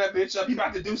 buttoning that bitch up, he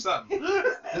about to do something.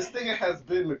 This nigga has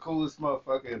been the coolest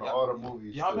motherfucker in all the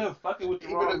movies. Y'all too. been fucking with the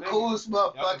He wrong been the nigga. coolest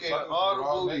Y'all been motherfucker in fucking with all the the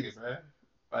wrong movies. nigga, man.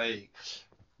 Like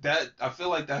that, I feel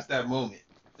like that's that moment.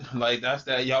 Like that's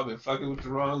that y'all been fucking with the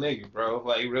wrong nigga, bro.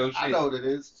 Like real shit. I know what it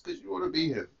is. It's because you want to be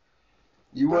him.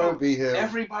 You Bro, want to be him.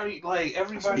 Everybody, like So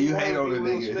everybody, you wanna hate on be the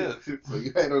Will nigga. Smith. So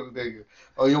you hate on the nigga.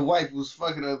 Oh, your wife was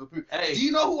fucking other people. Hey. Do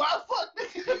you know who I fucked,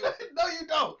 nigga? No, you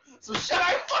don't. So shut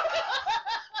up.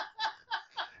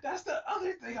 That's the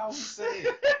other thing I was saying.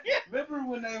 Remember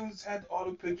when they had all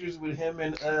the pictures with him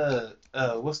and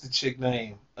what's the chick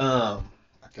name? I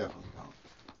definitely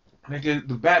don't. Nigga,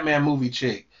 the Batman movie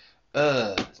chick.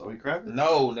 Zoe Kravitz?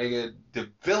 No, nigga, the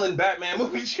villain Batman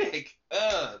movie chick.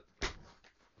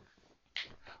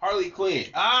 Harley Quinn.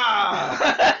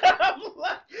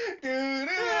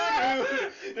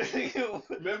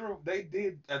 Remember they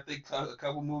did, I think, a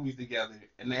couple movies together,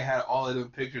 and they had all of them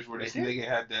pictures where this nigga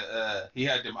had he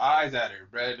had them eyes at her,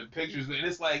 bruh. The pictures, and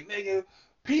it's like, nigga,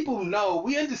 people know,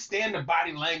 we understand the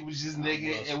body languages,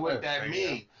 nigga, and what that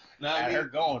means. Know what I Had mean? her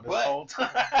going this But- whole time.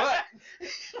 But,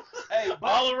 hey, but,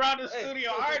 All around the Hey. studio,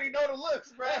 I already know the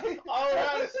looks, bro. All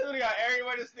around the studio,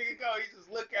 everywhere this nigga go, he just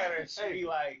look at her and she be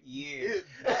like, yeah.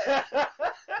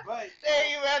 but They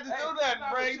ain't even have to Hey, do nothing,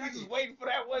 nah, bro. but You check just it. waiting for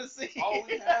that one scene. all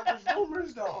we had was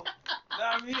rumors, though. Know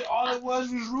what I mean? All it was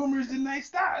rumors, and they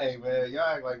stopped. Hey, man, y'all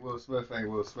act like Will Smith ain't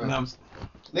Will Smith. No,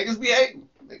 Niggas be hating.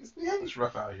 Niggas be hating. it's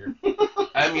rough out here.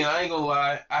 I mean, I ain't gonna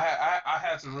lie. I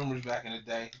had some rumors back in the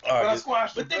day, but I August.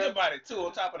 squashed But them. think about it, too,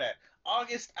 on top of that.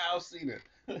 August Alsina.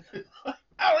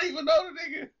 I don't even know the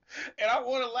nigga. And I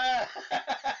want to laugh.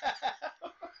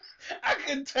 I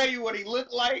couldn't tell you what he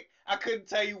looked like. I couldn't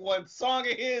tell you one song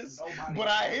of his. Nobody- But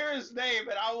I hear his name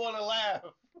and I want to laugh.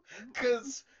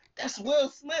 Because that's Will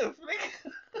Smith,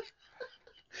 nigga.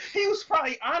 He was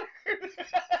probably honored.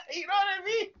 You know what I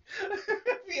mean?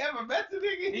 If he ever met the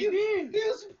nigga, He did. he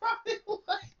was probably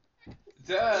like,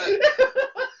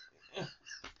 Duh.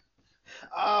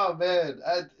 Oh, man.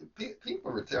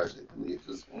 People retarded. I mean, it's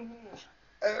just...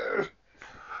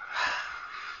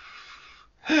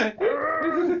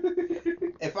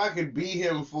 If I could be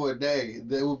him for a day,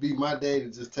 that would be my day to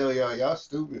just tell y'all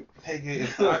stupid. Nigga,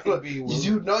 if I could be Will.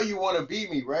 You know you want to be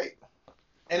me, right?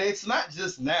 And it's not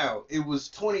just now. It was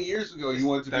 20 years ago you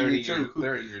wanted to be 30 me years, too.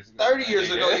 30 years ago. 30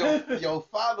 years ago, nigga. your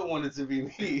father wanted to be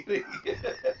me.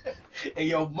 And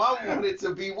your mom wanted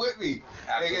to be with me.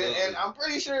 Absolutely. And I'm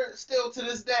pretty sure still to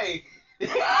this day.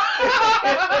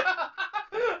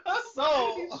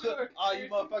 so, Sure. all you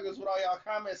motherfuckers with all y'all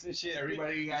comments and shit.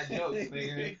 Everybody got jokes,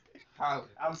 nigga. Holla.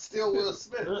 I'm still Will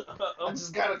Smith. I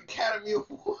just got an Academy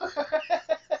Award.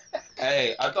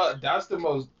 Hey, I thought that's the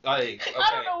most like. Okay,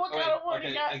 I don't know what kind of award okay,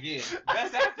 he got. Again,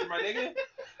 best actor, my nigga.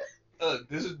 Look,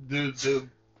 this is the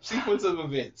sequence of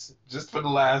events just for the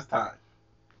last time.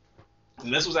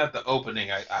 And this was at the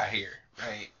opening, I hear,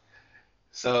 right?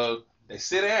 So they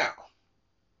sit down.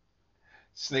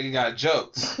 This nigga got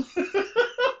jokes.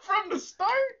 From the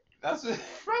start? That's what.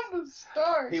 From the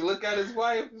start. He look at his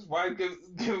wife give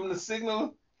him the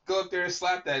signal, go up there and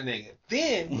slap that nigga.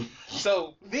 Then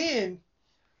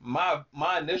my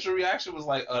initial reaction was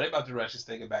like, oh, they about to rush this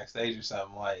nigga backstage or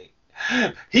something. Like,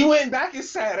 he went back and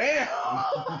sat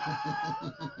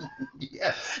down.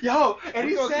 Yes. Yo, and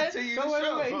We he gonna said, continue no, the wait,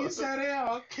 show. wait, he sat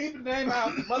down, keep the name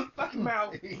out, motherfucking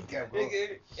mouth, He kept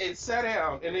nigga, and sat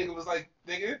down, and nigga was like,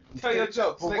 nigga, tell your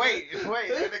jokes, But nigga. wait,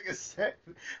 that nigga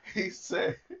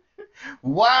said,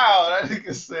 wow, that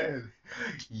nigga said,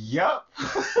 yup.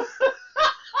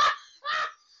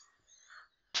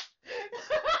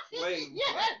 Wait,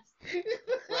 yes.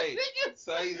 Wait,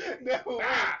 so he, No, wait,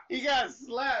 he got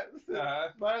slapped. uh,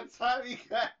 By the time he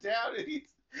got down, and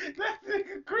that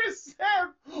nigga Chris said,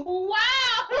 wow.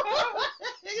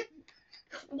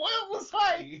 What was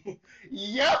like,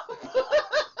 yup.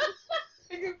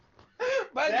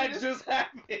 but That just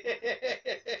happened.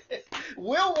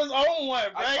 Will was on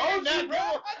one, bro. I told Not you, bro.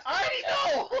 doing- I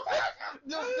already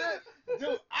know.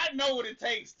 Dude, I know what it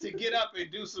takes to get up and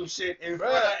do some shit in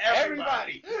front of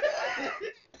everybody.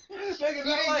 Nigga, He not didn't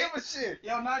like, give a shit.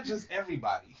 yo, not just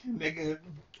everybody, nigga,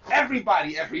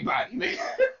 everybody, nigga.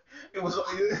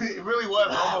 It really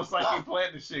was almost like he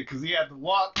planned the shit because he had to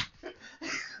walk.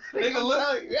 Nigga,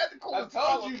 look, you, he had to call I his told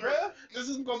follow you, through. bruh. This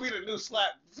is gonna be the new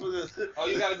slap for this. Oh,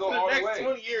 you gotta go for the all the next way.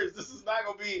 20 years. This is not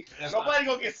gonna be. That's Nobody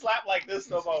gonna get slapped like this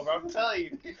no more, bro. I'm telling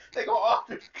you, they gonna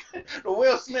offer the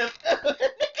Will Smith.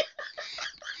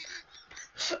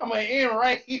 I'm gonna end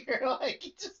right here. Like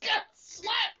he just got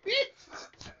slapped,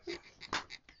 bitch.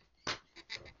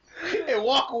 And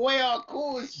walk away all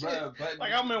cool and shit. Bruh, but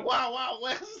Like I'm in Wild Wild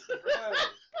West. bruh,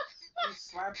 he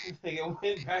slapped the nigga,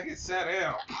 went back and sat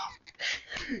down.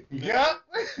 Yup.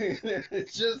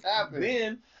 It just happened.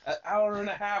 Then, an hour and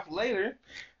a half later,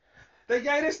 they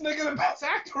gave this nigga the best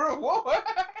actor award.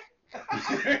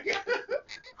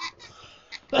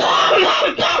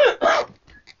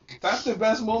 That's the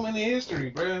best moment in history,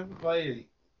 bro. Like,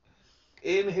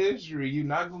 in history, you're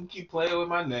not gonna keep playing with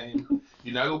my name.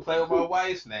 You're not gonna play with my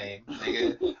wife's name,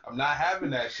 nigga. I'm not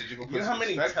having that shit. You're gonna put You know how some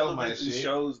many respect on my television shit.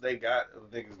 shows they got of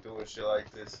niggas doing shit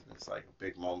like this? It's like a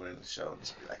big moment in the show.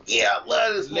 Just be like, yeah, I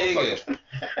love this Nigga.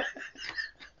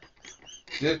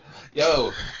 motherfucker.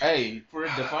 Yo, hey, for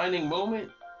a defining moment,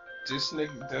 this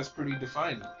nigga, that's pretty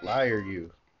defining. Liar,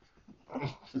 you.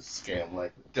 Scam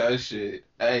like That shit.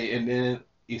 Hey, and then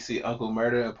you see Uncle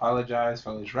Murder apologize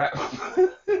for his rap.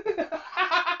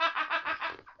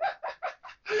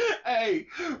 Hey,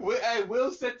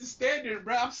 Will set the standard,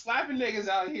 bro. I'm slapping niggas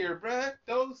out here, bro.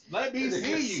 Don't let me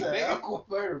see you, nigga. Uncle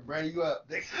Murder, bring you up.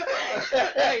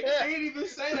 Hey, he didn't even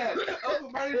say that. Uncle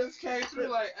Murder just came through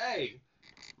like, hey,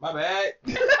 my bad.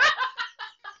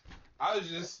 I was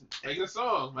just making a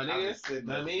song, my nigga. You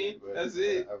know what I mean? That's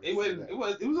it. It was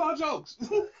all jokes.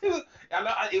 I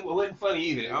know it wasn't funny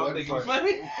either. I don't think it was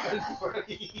funny.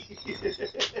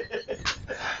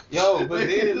 Yo, but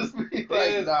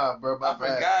then nah, bro, I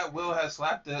forgot Will had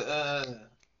slapped a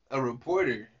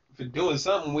reporter for doing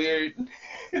something weird.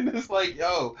 And it's like,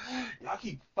 yo, y'all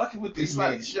keep fucking with this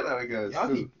man. Shit out of guys. Y'all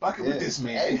keep fucking with this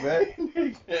man.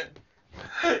 Hey, man.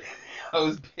 That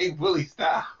was Big Willie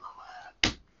style.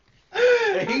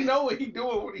 And he know what he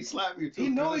doing when he slap you too. He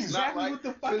know 'cause it's not exactly what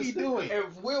the fuck he doing.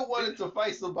 If Will wanted to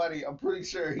fight somebody, I'm pretty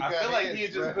sure he I got feel like hands, he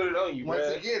just bro. put it on you, Once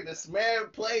bro. again, this man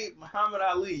played Muhammad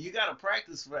Ali. You gotta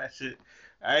practice for that shit.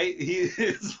 Alright? He is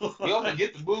You don't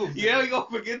forget the moves. Yeah, you gonna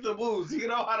forget the moves. You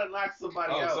know how to knock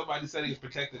somebody Oh, out. somebody said he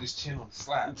protected his chin on the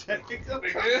slap. It's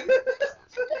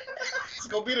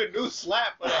gonna be the new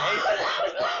slap for the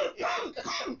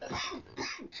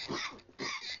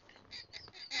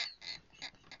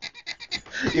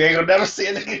You ain't gonna never see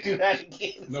a nigga do that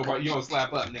again. Nobody, you don't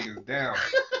slap up niggas down.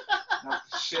 Knock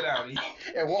the shit out of you.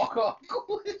 And walk off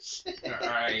cool and shit.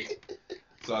 Alright.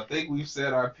 So I think we've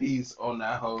said our piece on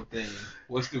that whole thing.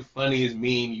 What's the funniest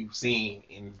meme you've seen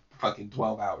in fucking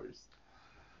 12 hours?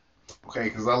 Okay,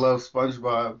 because I love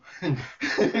SpongeBob.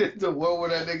 The one where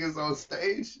that nigga's on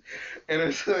stage, and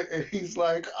it's like, and he's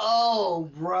like, "Oh,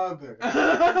 brother,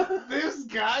 This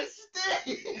guy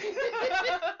stayed.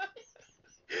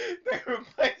 They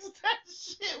replaced that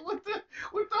shit with the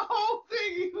whole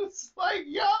thing. He was like,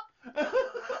 yup.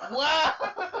 Wow.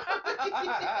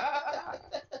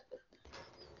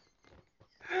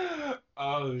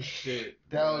 Oh shit.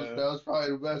 that was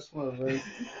probably the best one, man."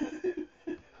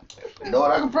 You know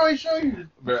what? I can probably show you.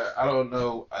 Bruh, I don't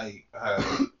know.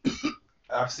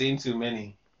 I've seen too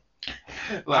many.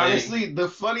 Honestly, the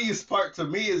funniest part to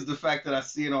me is the fact that I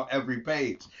see it on every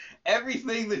page.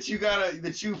 Everything that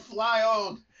you fly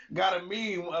on got a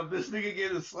meme of this nigga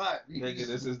getting slapped. Nigga,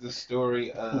 this is the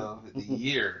story of the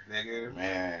year, nigga.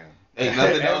 Man. Ain't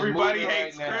nothing else Everybody moving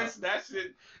hates right now. Chris.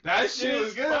 That shit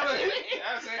was good. funny.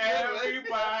 That's a good one.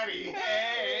 Everybody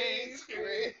hates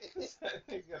Chris.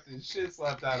 Nigga, the shit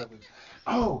slapped out of him.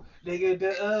 Oh, nigga,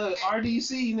 the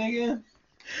RDC, nigga.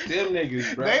 Them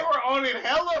niggas, bro. They were on it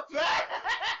hella fast.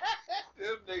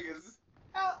 Them niggas,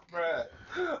 bruh.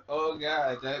 Oh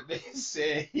god, that nigga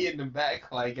said he in the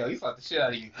back like, yo, he slapped the shit out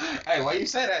of you. Hey, why you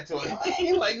say that to him?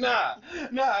 He like, nah,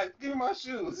 give me my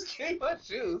shoes. Give me my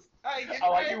shoes.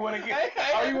 Oh, you want to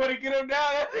get him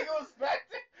down? That nigga was back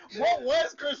there. What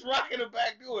was Chris Rock in the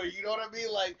back doing? You know what I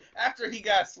mean? Like after he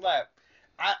got slapped,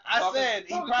 I said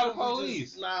he talking probably to the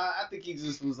police. just, I think he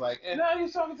just was like, Nah, he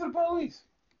was talking to the police.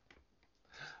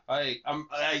 I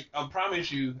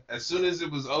promise you, as soon as it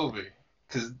was over,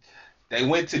 because they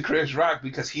went to Chris Rock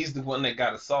because he's the one that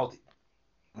got assaulted,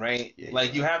 right? Yeah,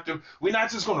 like you have to. We're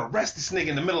not just gonna arrest this nigga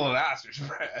in the middle of the Oscars,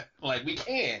 bruh. Like we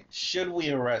can't. Should we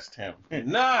arrest him?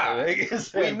 Nah,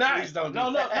 we not. Please don't. No.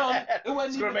 It wasn't.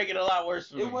 It's gonna make it a lot worse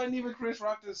for me. It wasn't even Chris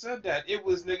Rock that said that. It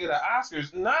was nigga the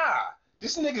Oscars. Nah,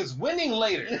 this nigga's winning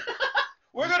later.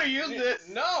 We're gonna use this.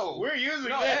 No, we're using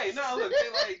this. Hey, no, look, they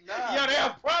like, nah. Yo, they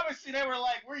promised you they were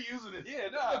like, we're using it. Yeah,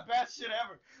 This no. is the best shit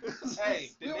ever.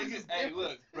 Hey, the niggas, hey,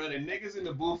 look, bro, the niggas in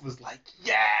the booth was like,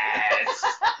 yes!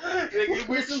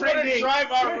 We're just gonna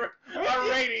drive our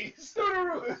ratings through the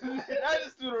roof. Not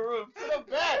just through the roof, to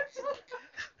the back.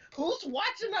 Who's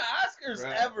watching the Oscars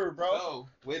ever, bro? So,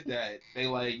 with that, they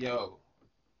like, yo,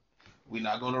 we're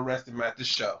not gonna arrest him at the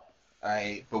show.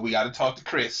 Alright, but we gotta talk to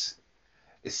Chris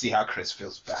and see how Chris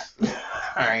feels back.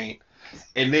 Alright.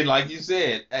 And then like you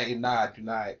said, hey, nah, do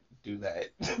not do that.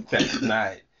 That's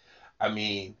not. I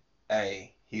mean,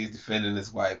 hey, he's defending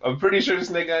his wife. I'm pretty sure this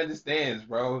nigga understands,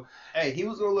 bro. Hey, he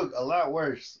was gonna look a lot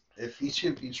worse if he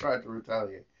tried to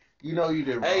retaliate. You know you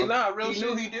did wrong. Hey, nah, real He shit.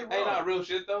 knew he did wrong. Hey, nah, real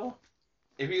shit though.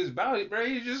 If he was about it, bro,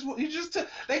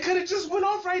 they could have just went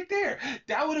off right there.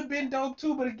 That would have been dope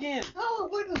too. But again, No,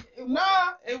 it wouldn't.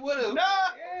 it would have. Nah.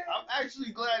 Yeah. I'm actually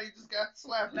glad he just got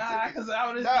slapped. Nah, because I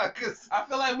would have. Nah, cause I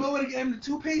feel like Will would have given him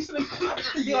the 2-piece and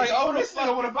be Yeah, like, you oh, would've this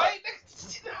nigga want to fight.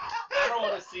 I don't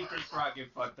want to see Chris Rock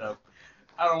get fucked up.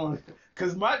 I don't want to.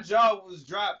 Because my jaw was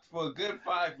dropped for a good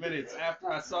 5 minutes after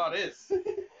I saw this.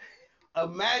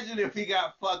 Imagine if he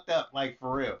got fucked up, like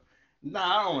for real.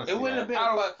 Nah, I don't want to see It wouldn't have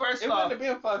been. First it off, wouldn't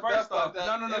have been fucked first up. off,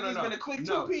 no. It's been a quick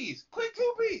No. 2-piece. Quick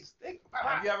 2-piece.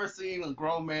 have you ever seen a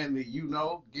grown man that you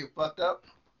know get fucked up?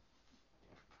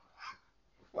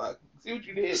 Fuck. See what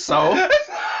you did. So?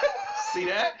 See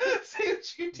that? See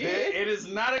what you did. It is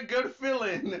not a good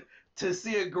feeling to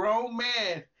see a grown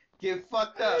man get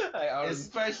fucked up,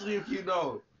 especially if you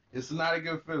know. It's not a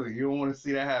good feeling. You don't want to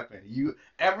see that happen. You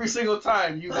every single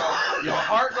time you go, your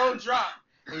heart gonna drop,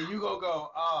 and you gonna go,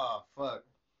 oh fuck,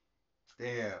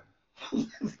 damn,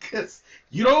 because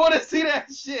you don't want to see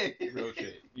that shit. Real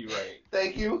shit. You right.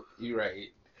 Thank you. You right.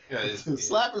 Yeah,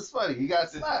 Slap is funny. You got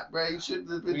slapped, bro. You shouldn't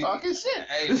have been talking shit.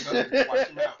 Hey, watch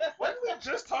him out. Wasn't we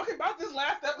just talking about this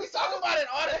last episode? We talk about it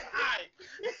all the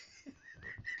time.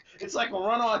 It's like a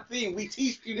run-on theme. We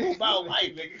teach people about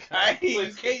life, nigga.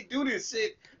 You can't do this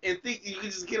shit and think you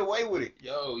can just get away with it.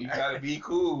 Yo, you gotta be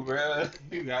cool, bro.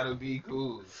 You gotta be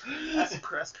cool. That's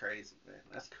crazy, man.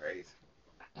 That's crazy.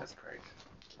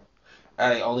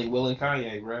 Hey, only Will and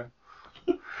Kanye, bro.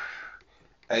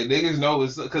 Hey, niggas know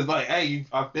it's because like, hey,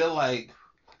 I feel like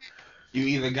you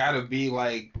either gotta be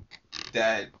like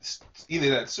that, either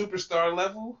that superstar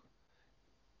level,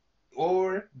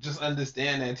 or just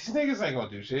understand that these niggas ain't gonna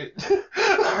do shit.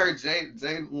 I heard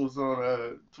Jane was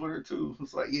on Twitter too.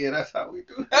 It's like, yeah, that's how we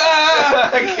do it. I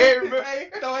can't remember. Hey,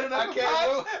 throwing it up I for can't Pops.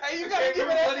 remember. Hey, you I gotta can't give it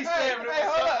remember up. what he said, but it was Hey,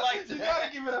 hold something up. like You that.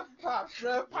 gotta give it up for Pops,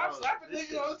 bro. Pops slapping This niggas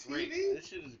shit on is great. TV. This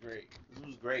shit is great. This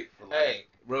was great for life. Hey,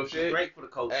 real shit. Great for the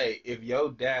culture. Hey, if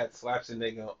your dad slaps a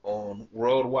nigga on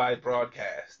worldwide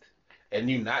broadcast and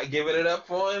you not giving it up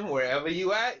for him wherever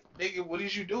you at, nigga, what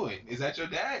is you doing? Is that your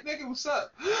dad? Nigga, what's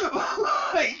up?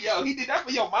 Like, yo, he did that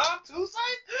for your mom too,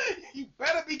 son? You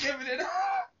better be giving it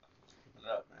up. Give it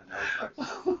up, man. That was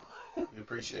nice. We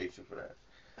appreciate you for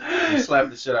that. You slap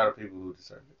the shit out of people who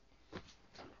deserve it.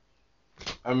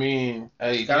 I mean,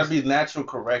 hey, Gotta be natural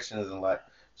corrections in life.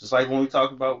 Just like when we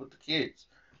talk about with the kids,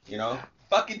 you know?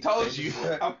 fucking told you.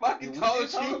 I fucking told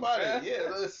Talk you about man. it.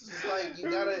 Yeah, it's just like you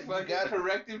gotta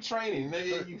corrective training,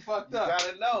 nigga. You fucked up.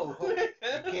 Gotta know.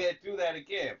 You can't do that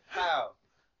again. How?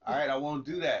 All right, I won't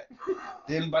do that.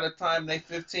 Then by the time they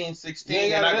 15, 16, You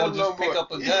ain't they're gotta not hit gonna them just no pick more.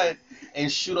 up a gun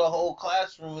and shoot a whole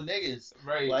classroom of niggas.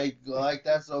 Right. Like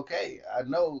that's okay. I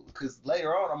know, because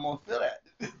later on I'm gonna feel that.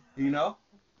 You know?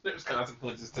 There's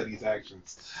consequences to these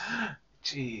actions.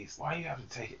 Jeez, why you have to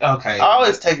take it? Okay. I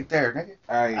always take it there, nigga.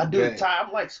 Alright, I do the bet. time.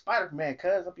 I'm like Spider-Man,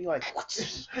 cuz I'll be like,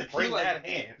 bring You like- that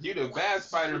hand. You the bad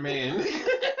Spider-Man.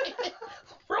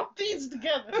 Throw these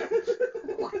together.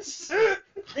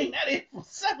 Bring that in from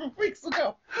 7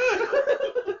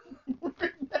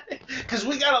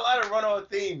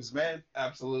 choose, man.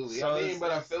 Absolutely. So I mean,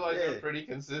 but I feel like they're yeah. pretty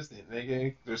consistent,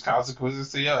 nigga. There's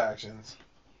consequences to your actions.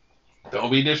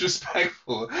 Don't be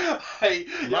disrespectful. Hey,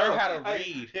 Learn yo, how to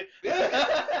hey, read.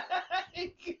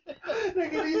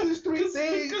 nigga, these is three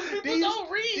things. Because people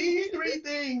don't read. These three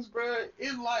things, bro,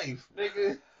 in life,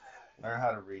 nigga. Learn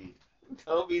how to read.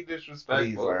 Don't be Please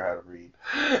disrespectful. learn how to read.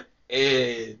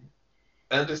 And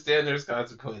understand there's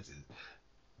consequences.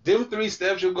 Them 3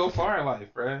 steps, you'll go far in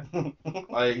life, bro.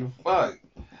 Like, fuck.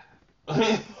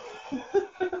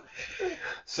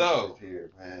 So, here,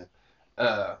 man.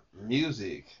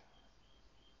 music.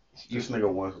 This nigga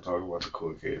wants to talk about the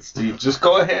cool kids. Steve, just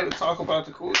go ahead and talk about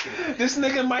the cool kids. This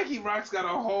nigga Mikey Rock's got a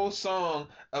whole song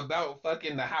about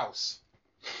fucking the house.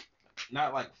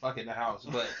 Not like fucking the house,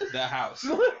 but the house.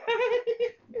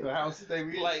 The house that they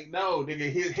be Like, no, nigga,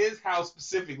 his house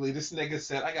specifically, this nigga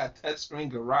said, I got touchscreen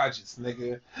garages,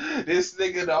 nigga. This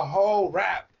nigga, the whole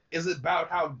rap is about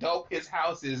how dope his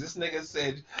house is. This nigga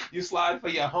said, you slide for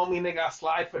your homie, nigga, I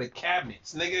slide for the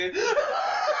cabinets, nigga.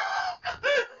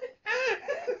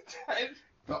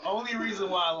 The only reason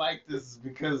why I like this is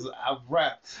because I've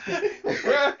rapped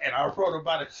and I wrote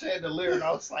about a chandelier and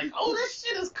I was like, oh, this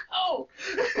shit is cold.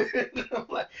 And I'm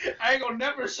like, I ain't gonna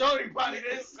never show anybody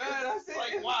this. Man, that's it.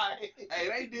 Like, why? Hey,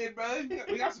 they did, bro.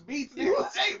 We got some beats, You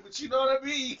nigga. hey, but you know what I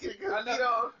mean? I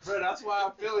know. Bro, that's why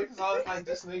I feel it, because I was like,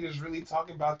 this nigga's really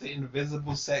talking about the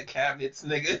invisible set cabinets,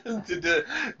 nigga.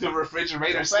 the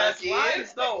refrigerator Dope stuck ass in.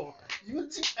 lines though. You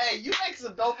make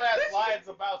some dope ass lines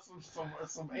about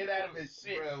some inanimate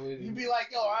shit. Bro, You be like,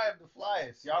 yo, I am the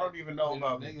flyest. Y'all don't even know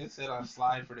about me. Nigga said I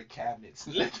slide for the cabinets.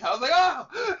 I was like, oh,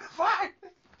 fine.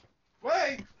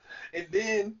 Wait. And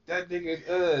then that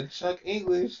nigga Chuck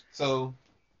English. So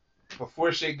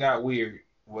before shit got weird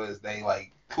was they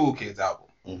like Cool Kids album.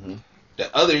 Mm-hmm.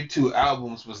 The other 2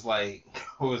 albums was like,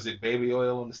 what was it, Baby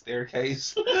Oil on the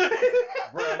Staircase?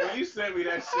 Bro, when you sent me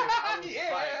that shit, I was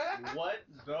Yeah. like, what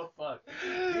the fuck?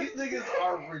 These niggas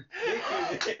are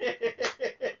ridiculous.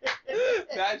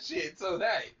 That shit. So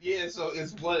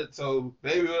it's what. So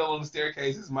Baby Oil on the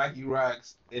Staircase is Mikey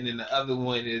Rocks, and then the other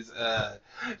one is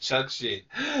Chuck shit.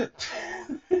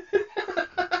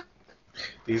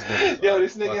 These niggas Yo, are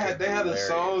this nigga fucking they had a hilarious,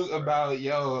 song bro.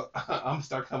 about I'm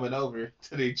start coming over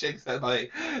to the chicks that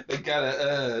like they got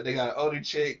an older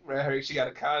chick, right? She got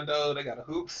a condo, they got a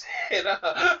hoops, and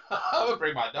I'm gonna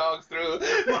bring my dogs through.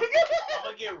 I'm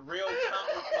gonna get real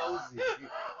cozy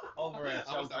over at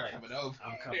I'm your gonna start place. coming over.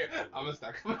 I'm coming over. I'm gonna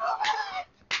start coming over.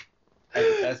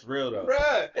 Hey, that's real though.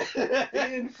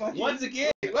 Bruh. Once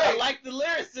again, I Wait. like the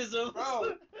lyricism.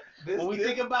 Bro. When we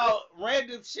think about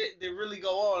random shit that really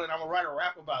go on, and I'm gonna write a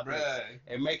rap about this Bruh.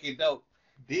 and make it dope.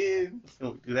 Then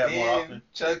Do that more often.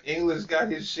 Chuck English got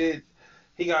his shit.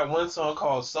 He got one song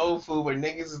called Soul Food where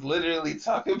niggas is literally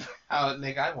talking about,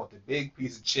 nigga, I want the big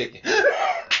piece of chicken.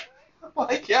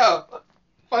 Like, yo,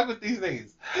 fuck with these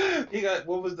niggas. He got,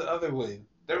 what was the other one?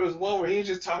 There was one where he was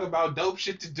just talking about dope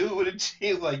shit to do with it.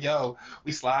 He was like, yo,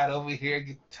 we slide over here,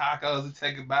 get tacos, and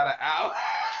take about an hour.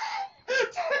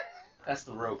 That's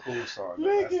the real cool song.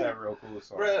 Though. That's that real cool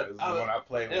song. Bruh, It's the one I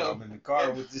play when yo. I'm in the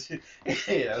car with this shit.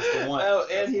 Yeah, that's the one. Oh, and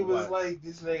That's he the was one. like,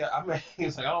 this nigga, he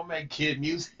was like, I don't make kid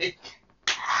music.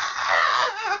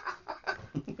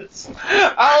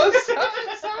 I was so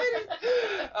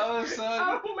excited. I was so.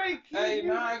 I don't make kids. Hey,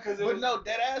 nah, because it But was. no,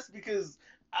 dead ass, because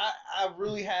I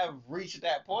really have reached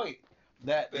that point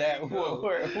that There you go.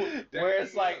 where There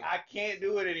it's you like go. I can't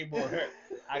do it anymore.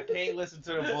 I can't listen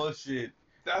to the bullshit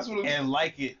That's what. and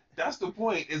like it. That's the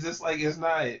point. Is it's like it's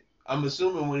not. I'm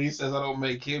assuming when he says I don't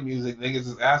make kid music, niggas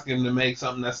is asking him to make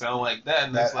something that sound like that,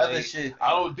 and That it's like other shit,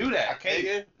 I don't do that. I can't.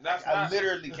 Nigga. That's I not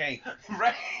literally can't.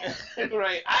 right.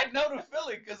 Right. I know the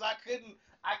feeling because I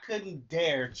couldn't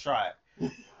dare try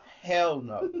it. Hell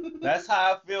no. That's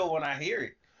how I feel when I hear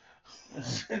it.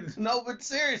 No, but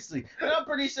seriously, and I'm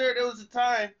pretty sure there was a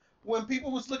time when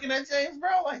people was looking at James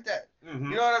Brown like that. Mhm.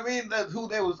 You know what I mean? Who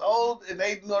they was old and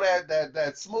they know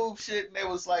that smooth shit, and they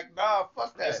was like, nah,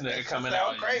 fuck that. This nigga That coming sound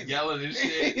out and crazy. yelling and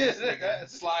shit. This nigga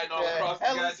sliding all across the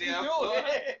hell is he goddamn doing? floor.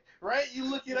 Right? You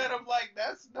looking at him like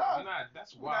that's We're not. not.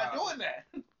 That's We're wild. not doing that.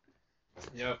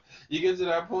 Yep. You get to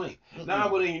that point. Now,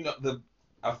 but you know,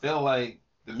 I feel like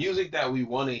the music that we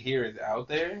want to hear is out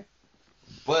there,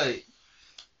 but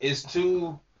it's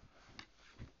too.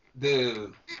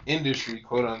 The industry,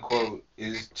 quote unquote,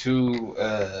 is too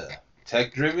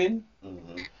tech driven.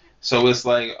 Mm-hmm. So it's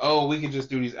like, oh, we can just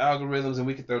do these algorithms and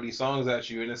we can throw these songs at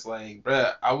you, and it's like,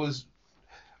 bruh,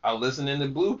 I listened in the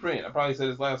Blueprint. I probably said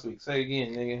this last week. Say it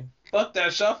again, nigga. Fuck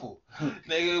that shuffle.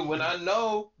 Nigga, when I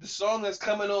know the song that's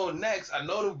coming on next, I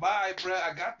know the vibe, bruh.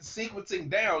 I got the sequencing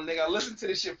down, nigga. I listened to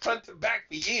this shit front to back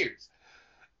for years.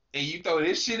 and you throw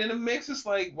this shit in the mix, it's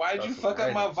like, why'd Throw you some fuck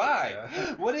up my random shit, vibe?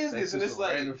 yeah. What is They this? threw And it's some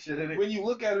like, random shit in it. when you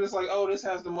look at it, it's like, oh, this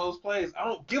has the most plays. I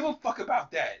don't give a fuck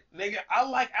about that, nigga. I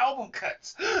like album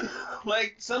cuts.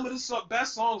 Like, some of the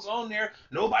best songs on there,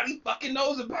 nobody fucking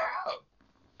knows about.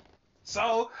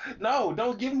 So, no,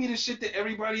 don't give me the shit that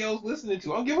everybody else listening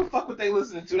to. I don't give a fuck what they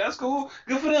listening to. That's cool.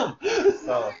 Good for them.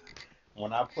 So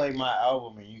when I play my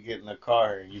album and you get in the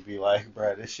car and you be like,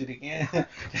 bruh, this shit again.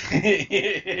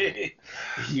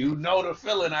 You know the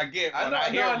feeling I get when I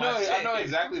hear my shit. I know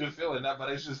exactly the feeling, but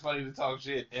it's just funny to talk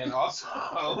shit. And also,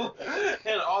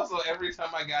 every time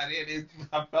I got in,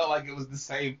 I felt like it was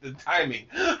the timing,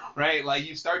 right? Like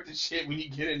you start the shit when you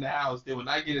get in the house. Then when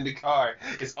I get in the car,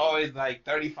 it's always like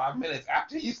 35 minutes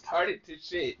after you started to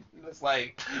shit. And it's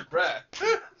like, bruh.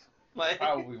 Like,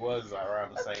 Probably was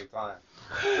around the same time.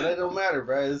 But that don't matter,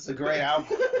 bruh. It's a great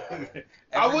album. I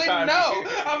Every wouldn't time know. you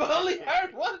hear it- I've only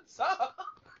heard one song.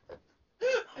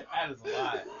 That is a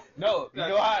lie. No, you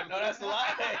know how I know that's a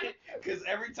lie? Because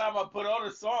every time I put on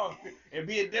a song, it'd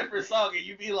be a different song, and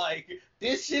you'd be like,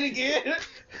 this shit again?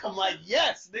 I'm like,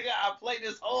 yes, nigga, I played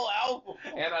this whole album.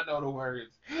 And I know the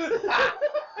words.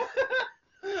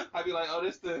 I'd be like, oh,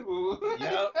 this the who?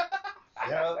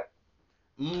 Yep.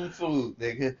 Food,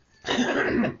 nigga.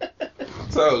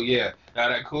 So, yeah. Now,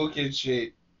 that Cool Kid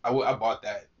shit, I bought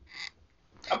that.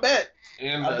 I bet.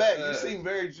 And, I bet. You seem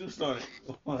very juiced on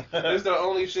it. It's the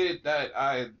only shit that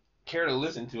I care to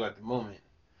listen to at the moment.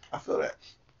 I feel that.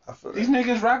 These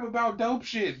niggas rap about dope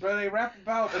shit, bro. They rap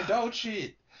about adult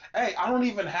shit. Hey, I don't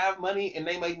even have money, and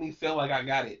they make me feel like I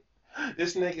got it.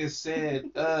 This nigga said,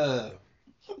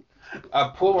 I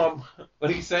pull my,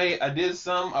 what he say? I did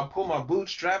some. I pull my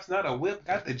bootstraps, not a whip.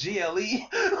 Got the GLE.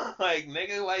 Like,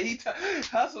 nigga, like, he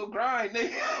hustle grind,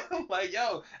 nigga. Like,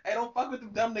 yo, hey, don't fuck with them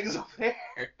dumb niggas over there.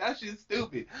 That shit's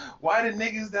stupid. Why the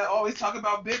niggas that always talk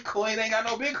about Bitcoin ain't got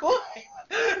no Bitcoin?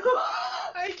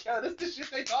 Like, yo, this the shit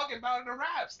they talking about in the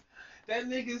raps. That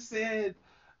nigga said,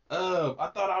 I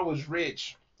thought I was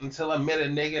rich until I met a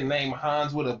nigga named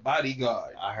Hans with a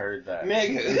bodyguard. I heard that.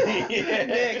 Nigga.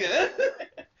 Nigga.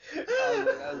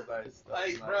 Oh, that's nice.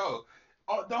 Like, bro,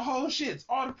 the whole shits,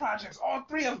 all the projects, all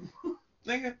three of them,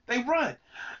 nigga, they run.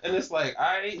 And it's like,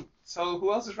 so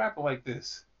who else is rapping like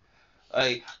this?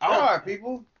 Like, There are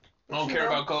people. I don't care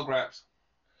about coke raps.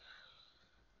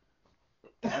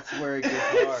 That's where it gets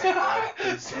hard, bro.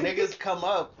 'Cause niggas come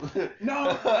up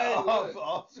No, hey, look.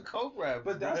 off the coke rap.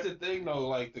 But that's the thing, though.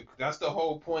 Like, that's the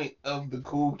whole point of the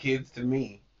cool kids to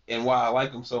me, and why I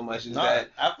like them so much is that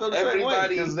I feel the same way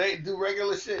everybody- because they do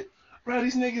regular shit. bro,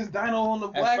 these niggas dino on the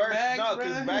At black first, bags, no, bro.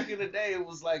 because back in the day it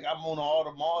was like I'm on all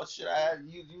the mall shit I had.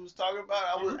 You was talking about.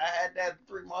 I had that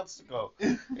 3 months ago.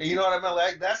 And you know what I mean?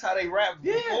 Like that's how they rapped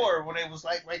before when they was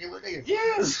like regular niggas.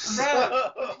 Yes, bro.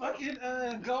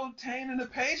 Fucking gold chain in the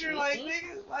pager, like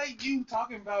nigga, like you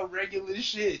talking about regular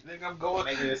shit. Nigga, I'm going.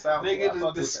 Making it sound Nigga, cool. I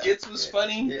fuck the with skits that. was Yeah.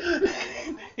 funny. Yeah.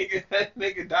 Nigga, that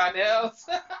nigga Donnell's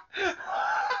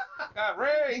got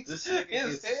raised. This nigga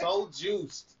gets so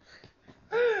juiced.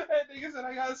 That nigga said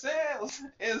I got sales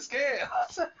and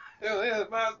scales.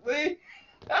 It my thing.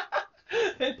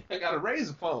 I got a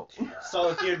razor phone. So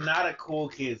if you're not a Cool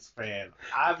Kids fan,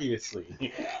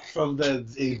 obviously, from the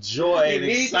joy and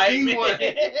excitement,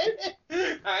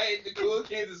 The Cool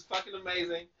Kids is fucking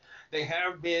amazing. They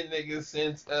have been niggas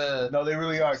since no, they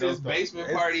really are. since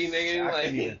Basement Party, nigga.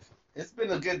 Like It's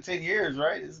been a good 10 years,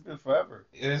 right? It's been forever.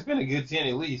 it's been a good 10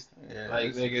 at least. Yeah, Like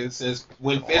it's nigga, since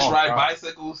when fish long ride time.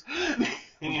 bicycles.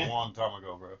 a long time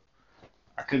ago, bro.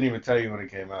 I couldn't even tell you when it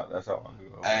came out. That's how long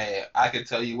ago. I could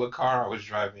tell you what car I was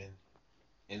driving,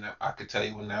 and I could tell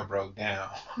you when that broke down.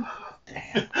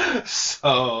 Damn.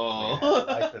 So, Man,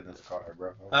 life in this car,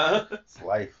 bro. huh? It's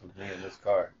life of me in this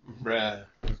car. Bruh,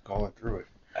 Just going through it.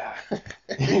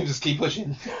 you just keep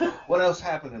pushing. What else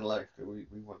happened in life that we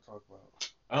want to talk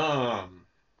about?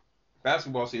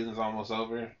 Basketball season's almost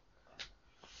over.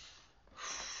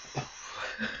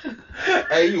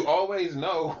 Hey, you always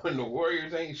know when the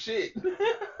Warriors ain't shit.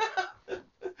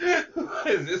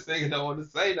 This nigga don't want to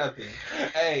say nothing.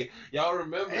 Hey, y'all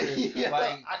remember Yeah,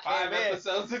 like I 5 came in.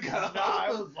 episodes ago? Nah,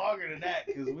 it was longer than that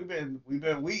because we've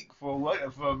been weak for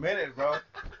a minute, bro.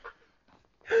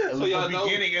 It So was y'all the know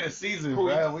beginning of the season, who-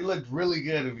 bro. We looked really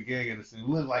good at the beginning of the season.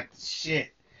 We looked like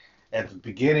shit at the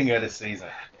beginning of the season.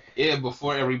 Yeah,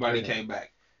 before everybody came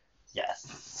back.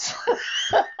 Yes.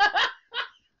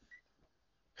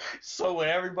 So when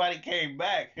everybody came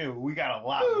back, we got a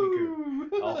lot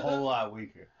weaker, a whole lot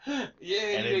weaker. Yeah,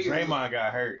 And then you niggas- Draymond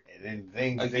got hurt, and then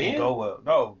things Again? didn't go well.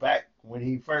 No, back when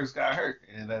he first got hurt,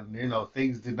 and then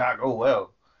things did not go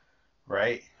well,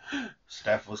 right?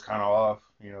 Steph was kind of off,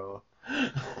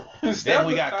 Then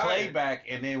we got Clay back,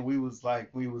 and then we was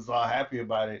all happy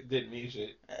about it. Didn't mean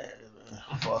shit.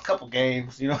 For a couple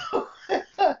games, you know.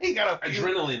 He got a few,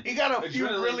 Adrenaline. He got a few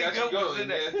Adrenaline really got you good ones going, in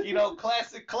there. man. You know,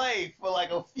 classic Clay for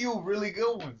like a few really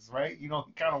good ones, right? You know,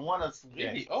 he kind of won us some Yeah,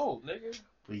 games. he old, nigga.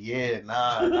 But yeah,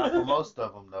 not for most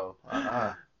of them though.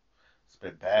 It's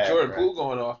been bad. Jordan bruh. Poole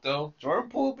going off though. Jordan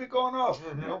Poole been going off.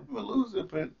 Mhm. You know, we're losing,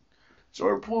 but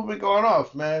Jordan Poole been going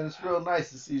off, man. It's real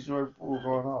nice to see Jordan Poole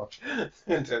going off.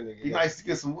 Be nice to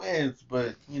get some wins,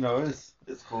 but you know, it's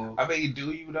cool. I mean,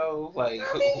 do you though? Like,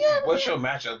 yeah, what's your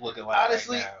matchup looking like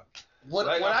honestly, right now? When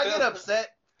Like, I I get feel-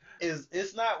 upset is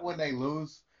it's not when they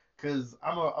lose, cause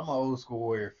I'm a old school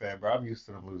Warrior fan, bro. I'm used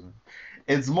to them losing.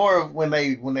 It's more of when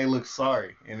they look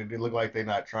sorry and they look like they're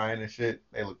not trying and shit.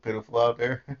 They look pitiful out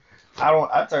there.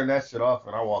 I turn that shit off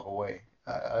and I walk away.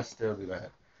 I still do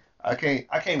that. I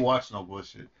can't watch no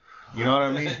bullshit. You know what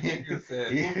I mean? Nigga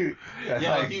said, Yeah,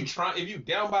 yeah, like, if you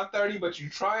down by 30, but you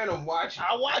trying to watch.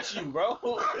 I watch you, bro.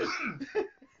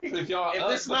 If y'all If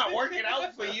up, it's not working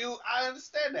out for you, I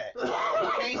understand that.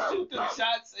 You can't shoot them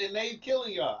shots and they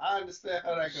killing y'all. I understand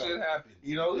how that shit goes. happens.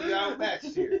 You know, you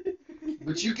outmatched here.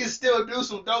 But you can still do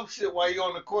some dope shit while you're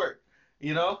on the court.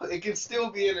 You know, it can still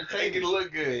be It entertaining. can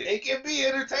look good. It can be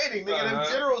entertaining. Nigga, them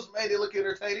Uh-huh. generals made it look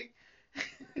entertaining.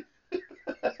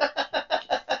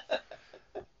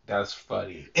 That's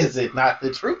funny. Is it not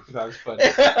the truth? That's funny.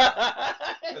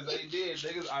 Cause they did,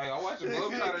 niggas. I watched the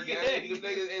Globetrotter game. And them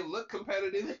niggas, it look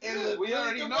competitive. It We look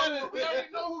already know. competitive. We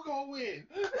already know who's gonna win.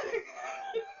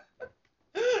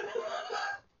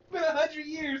 Been 100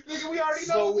 years, nigga. We already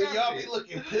know. So what's when y'all happening. be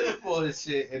looking pitiful and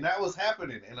shit, and that was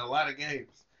happening in a lot of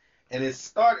games. And it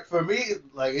started, for me,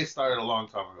 like it started a long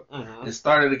time ago. Mhm. It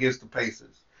started against the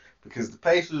Pacers. Because the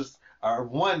Pacers are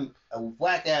a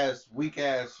whack-ass,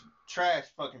 weak-ass, trash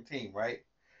fucking team, right?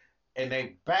 And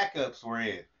they backups were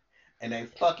in. And they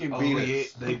fucking Oh, beat yeah,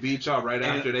 us. they beat y'all right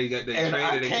And- after they traded. And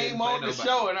I They came couldn't play on the nobody.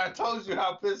 show and I told you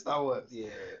how pissed I was. Yeah.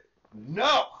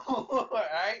 No!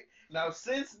 Alright? Now,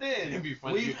 since then, It'd be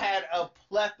funny. we've had a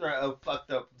plethora of fucked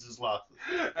up just losses.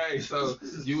 Hey, so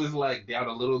you was like down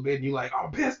a little bit, and you like, I'm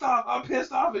pissed off,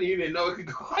 and you didn't know it could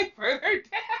go like further down.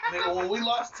 Nigga, when we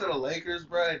lost to the Lakers,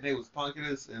 bro, and they was punking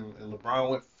us, and LeBron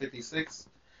went for 56,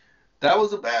 that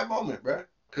was a bad moment, bro.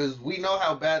 Because we know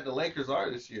how bad the Lakers are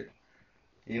this year.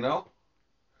 You know?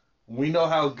 We know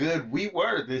how good we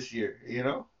were this year, you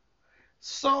know?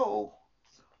 So,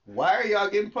 why are y'all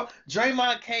getting punked?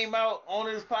 Draymond came out on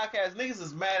his podcast. Niggas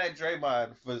is mad at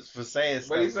Draymond for saying stuff.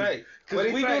 What do you say?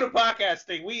 Because we do the podcast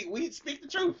thing. We speak the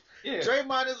truth. Yeah.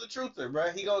 Draymond is a truther, bro.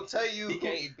 He gonna tell you He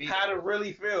can't beat how to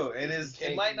really feel, and it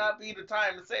can't might beat not be the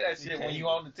time to say that He shit when can't you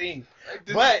on the team.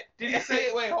 Did, But did he say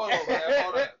it? Wait, hold on, man.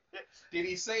 Hold on. Did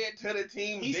he say it to the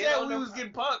team? he then said on we the- was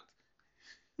getting punked,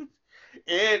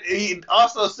 and he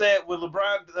also said when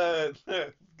LeBron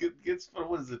gets for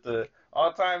what is it, the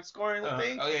all-time scoring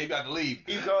thing? Oh yeah, he about to leave.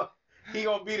 He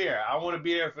gonna be there. I want to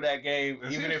be there for that game,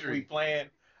 That's even if history. we playing.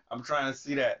 I'm trying to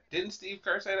see that. Didn't Steve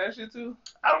Kerr say that shit too?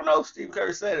 I don't know if Steve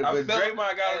Kerr said it, I but feel- Draymond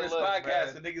got Hey, on his look, podcast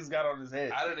man. and niggas got on his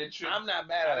head. I didn't. I'm not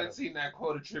mad I at him. didn't seen that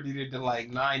quote attributed to like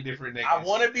 9 different niggas. I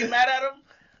want to be mad at him.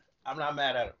 I'm not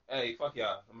mad at him. Hey, fuck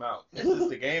y'all. I'm out. This is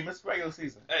the game. It's regular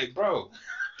season. Hey, bro.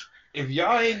 If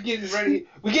y'all ain't getting ready,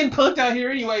 we getting punked out here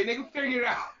anyway, nigga. Figure it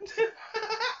out.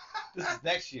 This is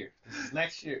next year. This is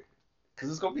next year. Because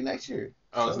it's going to be next year.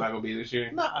 Oh, it's not gonna be this year.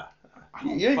 Nah. I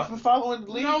don't You ain't fuck- been following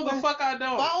the league? No, the man? fuck I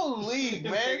don't. Follow the league,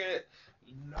 man. Nigga,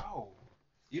 no.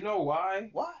 You know why?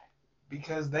 Why?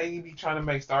 Because they be trying to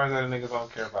make stars out of niggas I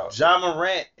don't care about. Ja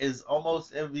Morant is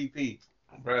almost MVP.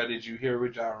 Bro, did you hear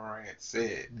what John Morant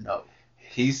said? No.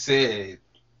 He said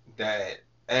that,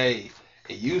 hey,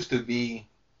 it used to be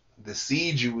the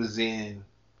seed you was in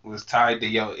was tied to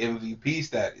your MVP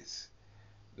status.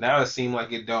 Now it seems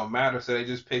like it don't matter, so they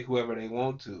just pick whoever they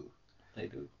want to. They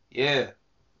do. Yeah,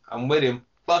 I'm with him.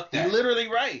 Fuck You're that. literally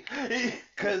right.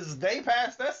 Because they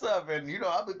passed us up, and, you know,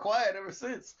 I've been quiet ever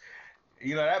since.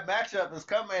 You know, that matchup is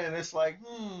coming, and it's like,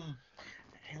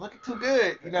 ain't looking too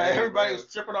good. You know, Hey, everybody bro.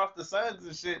 was tripping off the Suns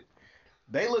and shit.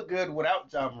 They look good without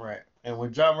John Morant. And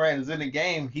when John Morant is in the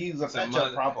game, he's a It's a matchup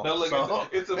mon- problem. No, look, So-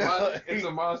 it's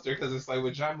a monster because it's like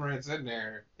when John Morant's in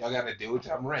there, y'all got to deal with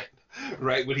John Morant,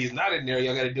 right? When he's not in there,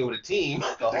 y'all got to deal with a team the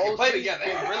that can whole play team together.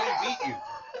 can really beat you.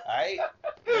 Alright?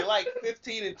 They're like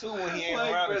 15-2 when he ain't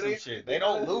Like, around bro, or some they- shit. They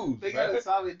don't lose. They bro. got a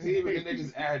solid team, and then they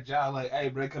just add John like, hey,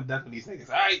 bro, come dunk with these niggas.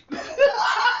 All right.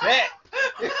 Bet.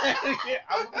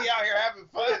 I'm gonna be out here having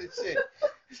fun and shit.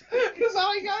 That's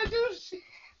all you got to do. Shit.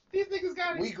 These niggas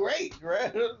got it. We great, bro.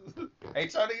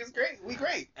 HR niggas great. We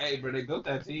great. Hey, bro, they built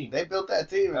that team. They built that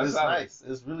team, and That's it's solid. nice.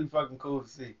 It's really fucking cool to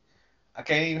see. I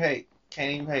can't even hate.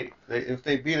 Can't even hate. If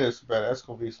they beat us, bro, that's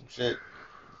gonna be some shit.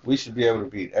 We should be able to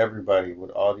beat everybody with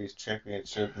all these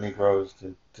championship Negroes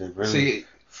to really See,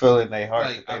 feel in their heart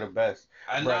like, that they the best.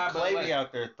 I Bro, know, but Clay like, be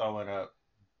out there throwing up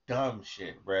dumb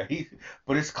shit, bro.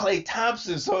 But it's Clay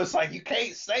Thompson, so it's like you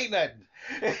can't say nothing.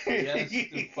 yes,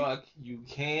 the fuck you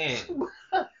can.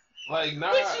 Like,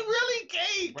 nah. But you really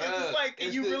can't. 'Cause Bruh, it's like,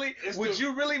 it's you the- really it's would the-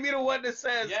 you really be the one that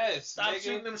says, Yes, stop nigga.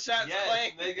 shooting them shots,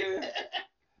 Yes, Clay? nigga.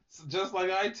 So just like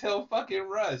I tell fucking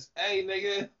Russ, hey,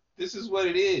 nigga, this is what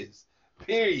it is.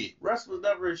 Period. Russ was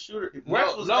never a shooter.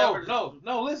 Russ was never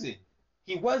No, listen.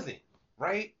 He wasn't,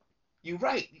 right? You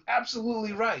right. You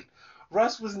absolutely right.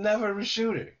 Russ was never a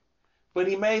shooter. But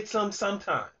he made some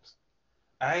sometimes.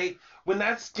 Alright? When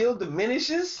that skill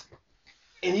diminishes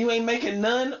and you ain't making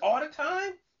none all the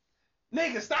time,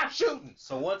 nigga, stop shooting.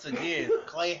 So once again,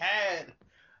 Clay had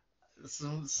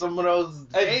some of those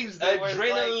games that were like,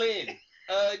 Adrenaline.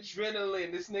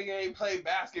 Adrenaline. This nigga ain't played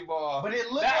basketball. but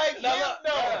it looked like him though.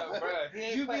 Yeah, bruh, he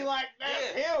ain't You play- be like,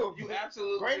 that's Yeah, him. You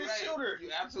absolutely Greatest right. shooter. You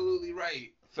absolutely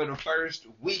right. For the first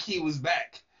week he was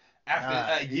back.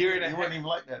 After a year and a You half. weren't even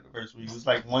like that the first week. It was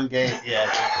like one game. Yeah.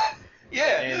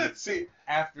 Yeah. And See,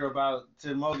 after about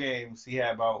 10 more games, he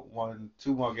had about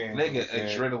 2 more games. nigga, And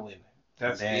adrenaline.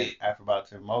 That's then it. after about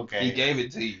 10 more games, He gave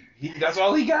it to you. That's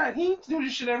all he got. He ain't do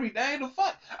this shit every day. The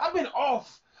fuck? I've been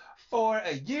off for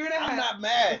a year and a half. I'm not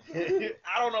mad.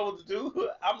 I don't know what to do.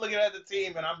 I'm looking at the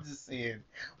team and I'm just saying,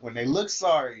 when they look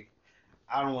sorry,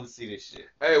 I don't want to see this shit.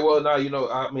 Hey, well, now,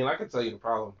 I mean, I can tell you the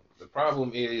problem. The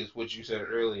problem is what you said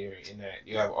earlier in that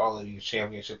you have all of these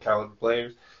championship caliber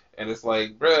players, and it's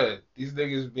like, bruh, these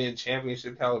niggas been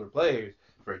championship caliber players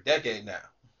for a decade now.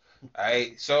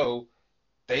 Alright? So,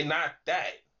 they not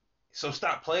that. So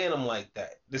stop playing them like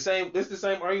that. This the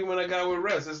same argument I got with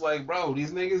Russ. It's like, bro,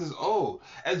 these niggas is old.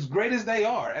 As great as they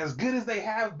are, as good as they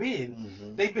have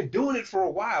been, they've been doing it for a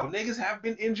while. Niggas have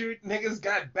been injured. Niggas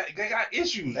they got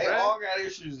issues. They bruh. all got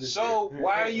issues this So year.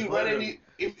 why are you running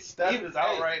if Steph is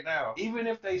out right now. Even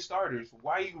if they starters,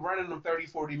 why are you running them 30,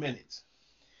 40 minutes?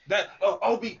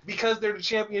 Because they're the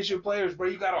championship players, bro.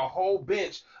 You got a whole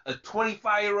bench of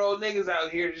 25-year-old niggas out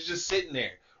here that's just sitting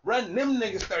there. Run them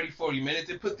niggas 30, 40 minutes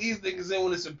and put these niggas in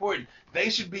when it's important. They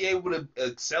should be able to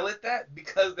excel at that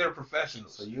because they're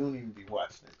professionals. So you don't even be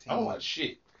watching the team. I don't watch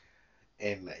shit.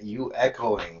 And you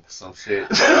echoing some shit.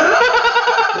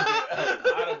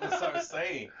 I don't start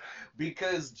saying.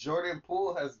 Because Jordan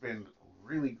Poole has been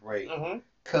really great. Mm-hmm.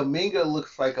 Kuminga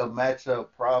looks like a matchup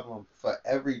problem for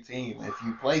every team if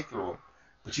you play through him.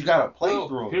 But you gotta play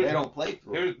through them. They don't play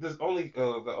through them. The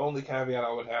only caveat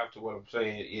I would have to what I'm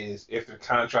saying is if the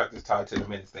contract is tied to the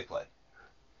minutes they play,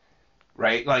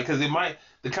 right? Like, because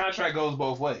the contract goes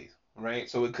both ways, right?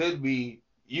 So it could be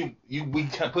we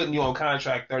putting you on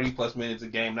contract 30 plus minutes a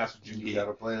game. That's what you You get.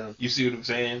 gotta play them. You see what I'm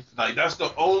saying? Like, that's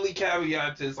the only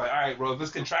caveat to it's like, all right, bro, if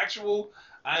it's contractual,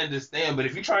 I understand. But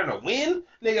if you're trying to win,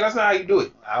 nigga, that's not how you do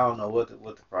it. I don't know what the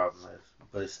problem is,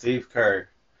 but Steve Kerr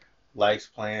likes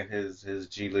playing his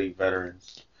G League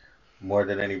veterans more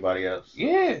than anybody else.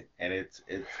 Yeah. And it's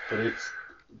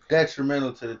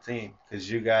detrimental to the team because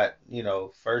you got,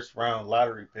 first round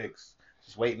lottery picks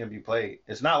just waiting to be played.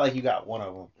 It's not like you got one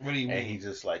of them. What do you mean? And he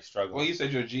just like struggling. Well, you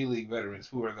said your G League veterans.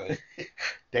 Who are they?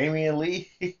 Damian Lee.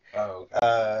 Oh,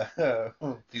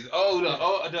 It's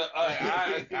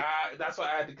that's why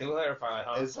I had to clarify,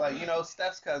 huh? like,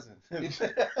 Steph's cousin.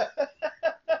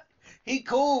 He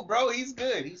cool, bro. He's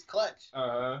good. He's clutch.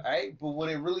 Uh-huh. Right? But when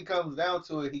it really comes down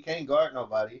to it, he can't guard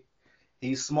nobody.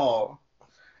 He's small.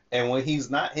 And when he's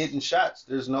not hitting shots,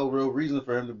 there's no real reason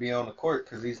for him to be on the court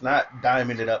because he's not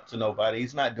diming it up to nobody.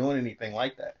 He's not doing anything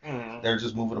like that. Mm-hmm. They're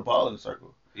just moving the ball in a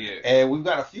circle. Yeah. And we've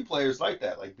got a few players like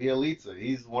that, like Bielitsa.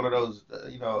 He's one of those,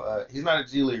 he's not a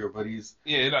G Leaguer, but he's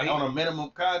on a minimum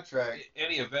contract.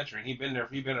 And he's a veteran. He's been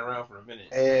around for a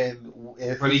minute. And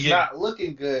if he's not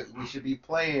looking good, we should be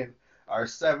playing our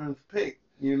 7th pick,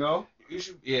 You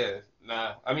should, yeah.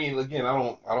 Nah. I mean, again, I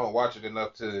don't watch it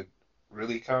enough to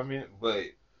really comment, but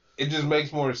it just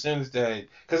makes more sense that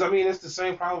because I mean it's the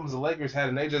same problems the Lakers had,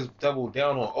 and they just doubled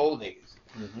down on old niggas.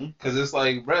 Because it's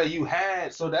like, bro, you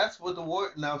had so that's what the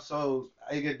war now. So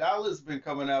Iguodala's been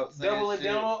coming out saying doubling shit.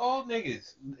 down on old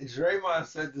niggas. Draymond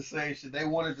said the same shit. They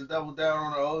wanted to double down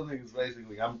on the old niggas.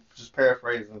 Basically, I'm just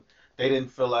paraphrasing. They didn't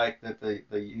feel like that the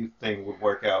youth thing would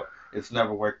work out. It's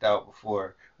never worked out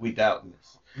before. We doubting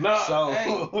this. No,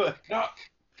 So no.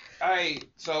 Hey,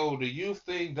 so the youth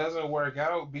thing doesn't work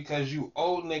out because you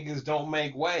old niggas don't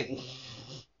make way.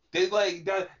 They like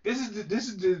this is the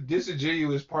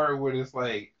disingenuous part where it's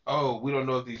like, oh, we don't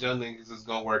know if these young niggas is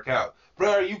gonna work out.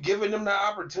 Bro, are you giving them the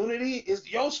opportunity? It's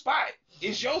your spot.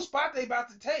 It's your spot they about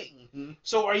to take. Mm-hmm.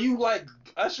 So are you like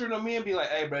ushering them in, be like,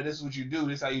 hey, bro, this is what you do.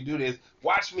 This is how you do this.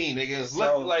 Watch me, nigga.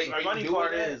 So Look, like, the are funny you doing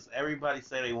part that? is everybody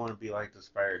say they want to be like the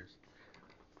Spurs,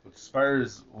 but the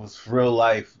Spurs was real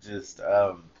life just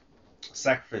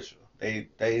sacrificial.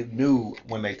 They knew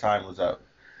when their time was up.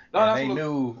 No, And that's they what,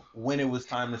 knew when it was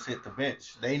time to sit the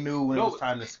bench. They knew when it was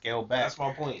time to scale back. that's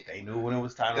my point. They knew when it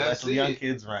was time to let That's some young it.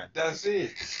 kids run. That's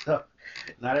it. So,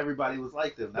 not everybody was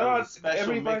like them. That No, was a special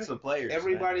everybody- mix of players.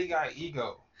 Everybody got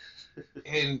ego.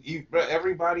 And bro,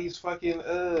 everybody's fucking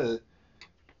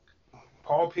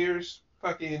Paul Pierce,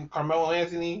 fucking Carmelo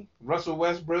Anthony, Russell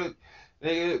Westbrook,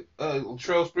 nigga,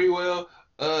 Trell Sprewell.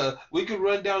 We could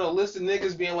run down a list of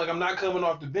niggas being like, I'm not coming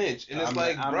off the bench, and it's I'm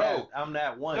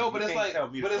that one. no, You but it's can't like, tell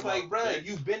me to come off the bro, bench.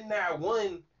 you've been that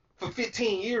one for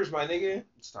 15 years, my nigga.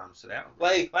 It's time to sit down.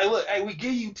 Like, look, hey, we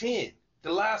give you 10.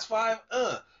 The last 5,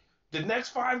 the next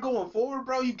 5 going forward,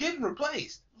 bro, you getting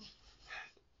replaced.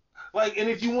 Like, and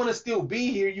if you want to still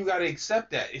be here, you got to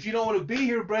accept that. If you don't want to be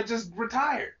here, bro, just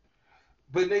retire.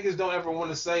 But niggas don't ever want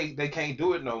to say they can't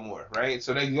do it no more, right?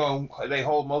 So they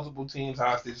hold multiple teams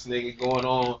hostage, nigga, going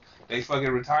on they fucking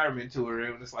retirement tour.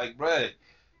 And it's like, bro,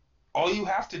 all you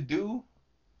have to do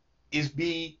is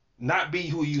not be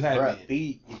who you have Bruh, been.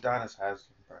 be Udonis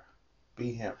Haslem, bro.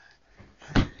 Be him.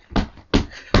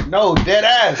 No, dead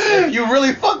ass. If you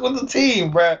really fuck with the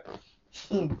team, bro,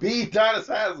 be Udonis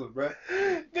Haslem, bro.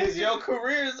 Because your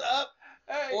career's up.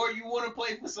 Hey, Or you want to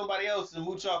play for somebody else and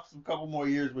mooch off a couple more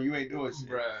years where you ain't doing shit.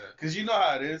 bruh. Because you know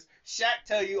how it is. Shaq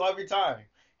tell you every time.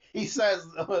 He says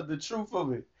the truth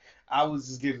of it. I was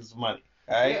just getting some money.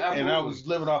 All right? Yeah, and I was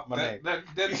living off my name. That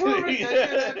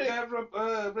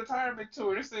retirement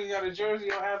tour, this thing got a jersey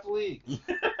on half the league.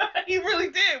 He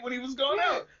really did when he was going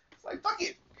out. It's like, fuck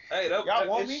it. Hey, Y'all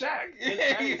want it's me? Shaq. And,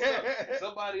 Yeah. hey,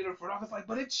 somebody in the front office like,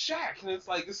 but it's Shaq. And it's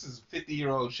like, this is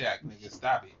 50-year-old Shaq, nigga.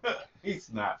 Stop it.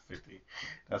 He's not 50.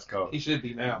 That's cold. He should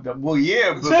be now. Well,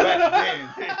 yeah, but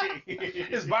back then.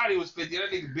 His body was 50.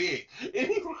 That nigga big.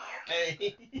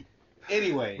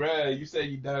 Anyway. Bruh, you said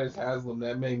you died as Haslam.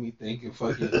 That made me think of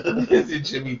fucking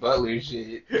Jimmy Butler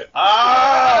shit.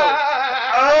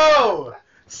 Oh!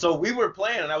 So we were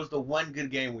playing, and that was the one good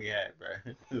game we had, bro.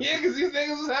 Yeah, because these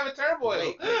niggas was having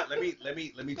turmoil. Wait, let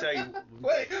me tell you.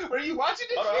 Wait, were you watching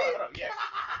this Hold shit? on, yeah.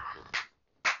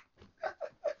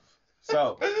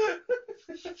 So,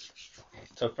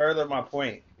 to further my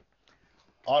point,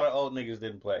 all the old niggas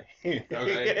didn't play.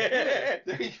 Okay.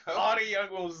 There you go. All the young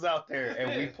ones was out there,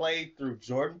 and we played through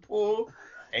Jordan Poole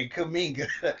and Kuminga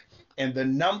in the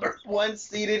number 1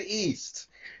 seeded East.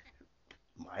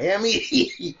 Miami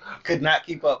could not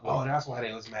keep up with Oh, them. that's why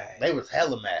they was mad. They was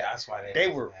hella mad. That's why They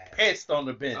was were mad. pissed on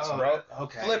the bench, Oh, bro.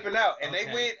 okay. Flipping out. And Okay.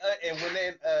 they went, and when they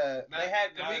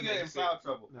had Now it Kuminga in makes foul sense.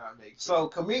 trouble. No, it makes So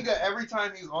Kuminga, every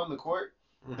time he's on the court,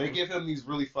 sense. they give him these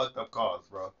really fucked up calls,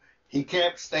 bro. He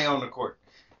can't stay on the court.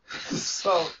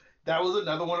 So that was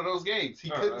another one of those games. He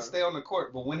couldn't stay on the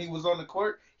court, but when he was on the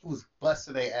court, he was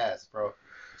busting their ass, bro.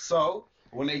 So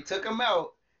when they took him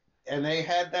out and they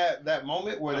had that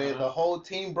moment where the whole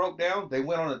team broke down, they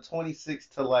went on a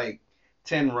 26-10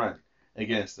 run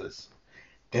against us.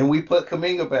 Then we put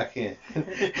Kuminga back in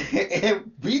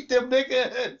and beat them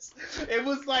niggas. It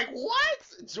was like, what?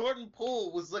 Jordan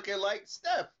Poole was looking like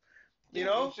Steph. You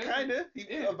know, kind of.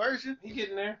 A version. He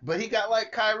getting there. But he got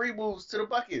like Kyrie moves to the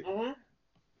bucket. Mm-hmm.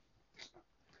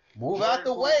 Move Jordan out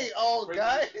the Poole, way, old friend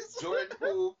guys. Jordan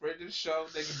Poole, friend of the show.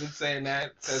 Nigga been saying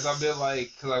that because I've been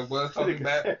like, because I was talking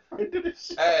bad.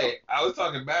 Hey, I was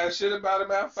talking bad shit about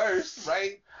him at first,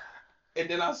 right? And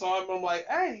then I saw him, I'm like,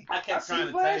 hey. I kept see trying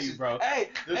to flashes. tell you, bro. Hey,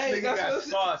 This hey, nigga that's got what-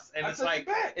 sauce, and I it's took like it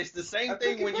back. it's the same I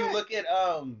thing took when it you back. look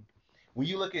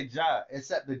at Ja.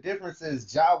 Except the difference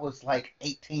is Ja was like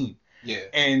 18, Yeah.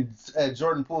 and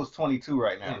Jordan Poole's 22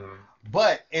 right now. Mhm.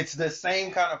 But it's the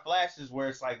same kind of flashes where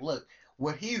it's like, look,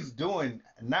 what he's doing,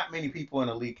 not many people in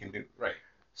the league can do. Right.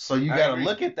 So you I got to agree.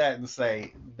 look at that and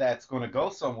say, that's going to go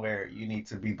somewhere. You need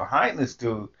to be behind this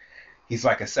dude. He's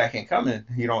like a second coming.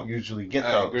 You don't usually get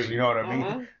I those. agree. You know what I mean?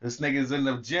 Mhm. This nigga's in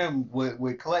the gym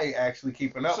with Clay actually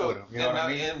keeping up So, with him. You know and what I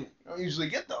I- mean? and- You don't usually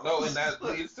get those. No, and that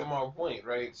leads to my point,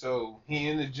 right? So he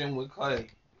in the gym with Clay.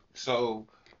 So,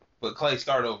 but Clay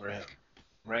start over him,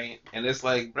 right? And it's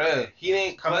like, bruh, he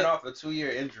ain't coming Clay, off a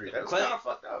 2-year injury. That's Clay- kind of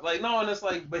fucked up. Like, no, and it's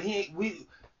like, but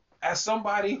as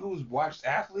somebody who's watched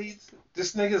athletes,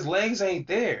 this nigga's legs ain't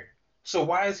there. So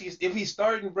why is if he's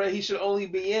starting, bruh, he should only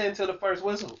be in until the first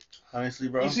whistle. Honestly,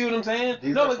 bro. You see what I'm saying?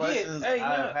 These no, are again, questions hey, I've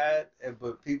nah. had,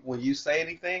 but people, when you say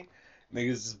anything,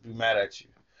 niggas just be mad at you.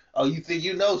 Oh, you think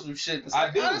you know some shit? It's I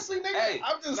like, do. honestly, nigga, Hey,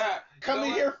 I'm just nah, coming you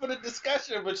know here for the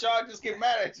discussion, but y'all just get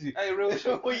mad at you. Hey, real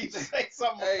shit. when you say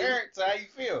something Hey. apparent to how you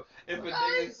feel. If a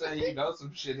nigga say you know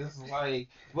some shit, it's like,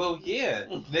 well, yeah,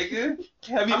 nigga.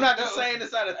 Have you I'm not just saying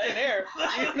this out of thin air,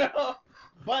 you know.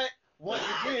 But once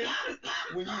again,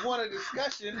 when you want a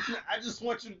discussion, I just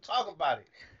want you to talk about it.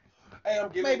 Hey, I'm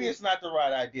giving Maybe you- it's not the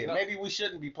right idea. No. Maybe we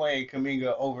shouldn't be playing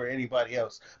Kaminga over anybody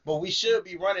else, but we should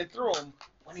be running through him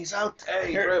when he's out there.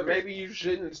 Hey, bro, maybe you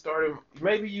shouldn't start him.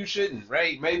 Maybe you shouldn't,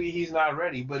 right? Maybe he's not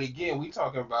ready. But again, we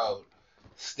talking about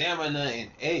stamina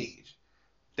and age.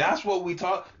 That's what we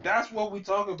talk. That's what we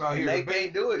talk about here. They The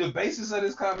can't do The it. basis of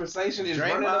this conversation is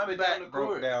running up and down the back broke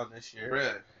court, down this year.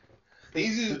 bruh.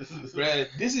 Bruh,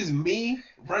 this is me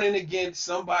running against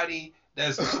somebody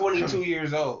that's 22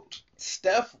 years old.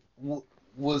 Steph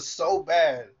was so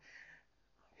bad.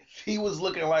 He was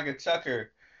looking like a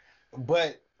chucker,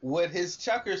 but what his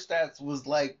chucker stats was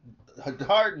like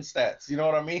Harden stats. You know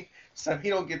what I mean? So he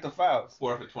don't get the fouls.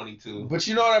 4 for 22. But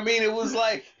you know what I mean? It was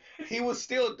like he was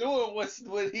still doing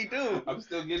what he do. I'm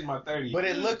still getting my 30. But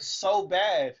it looked so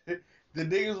bad. The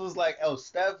niggas was like, "Oh,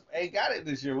 Steph ain't got it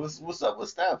this year. What's up with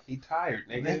Steph? He tired,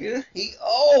 nigga. Nigga, he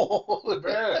old."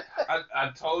 Bruh, I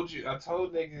told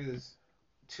niggas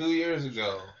 2 years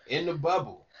ago in the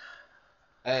bubble,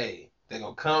 hey, they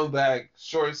gonna come back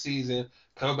short season,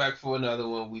 come back for another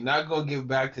one. We not gonna get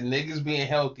back to niggas being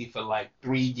healthy for like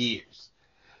 3 years.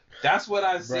 That's what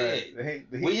I said.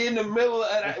 Bruh, We in the middle of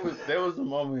that. there was a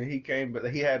moment he came, but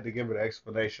he had to give an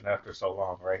explanation after so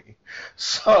long, right?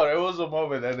 So there was a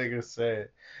moment that nigga said,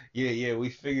 "Yeah, we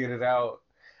figured it out.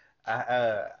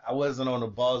 I wasn't on the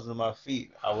balls of my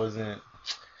feet. I wasn't."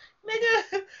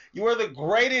 Nigga, you are the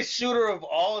greatest shooter of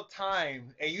all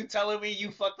time, and you telling me you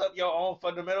fucked up your own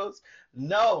fundamentals?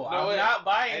 No, I'm not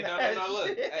buying that. No, look.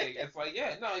 shit. Hey, it's like,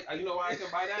 yeah, no, you know why I can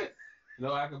buy that? You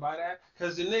know why I can buy that?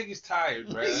 Because the nigga's tired,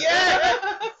 bro.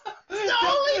 Yeah.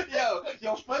 It's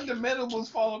Your fundamentals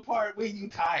fall apart when you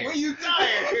tired. When you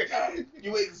tired.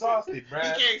 You exhausted, bro.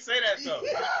 He can't say that though. He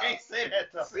can't say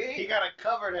that though. See? He gotta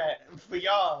cover that for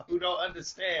y'all who don't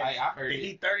understand. I heard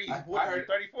He it. 30. I What, heard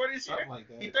 34 this year? Something like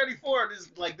that. He 34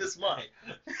 this month.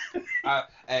 I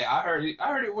heard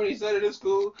it when he said it in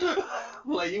school.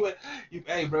 Like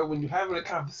hey, bro, when you're having a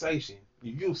conversation,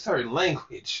 you use certain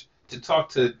language to talk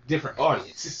to different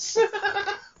audiences.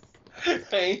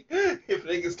 Hey, if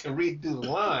niggas can read through the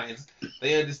lines,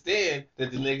 they understand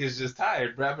that the nigga's just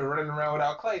tired, bro. I've been running around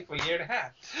without Clay for a year and a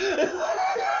half.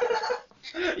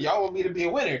 Y'all want me to be a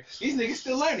winner. These niggas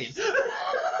still learning.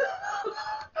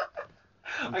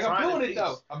 I'm doing it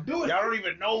though. I'm doing it. Y'all don't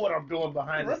even know what I'm doing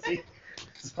behind the Right. scenes.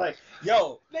 It's like,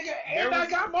 yo, Nigga, There and I was-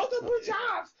 got multiple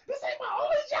jobs. This ain't my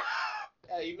only job.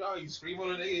 Hey, you know how you scream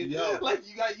on a nigga? Yo. Like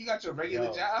you got your regular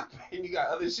Yo. job and you got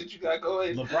other shit you got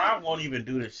going. LeBron won't even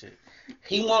do this shit.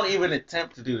 He won't even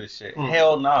attempt to do this shit. Hmm.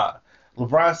 Hell nah.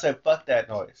 LeBron said, "Fuck that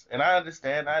noise," and I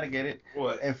understand. I get it.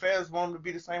 What? And fans want him to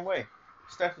be the same way.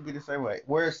 Steph to be the same way.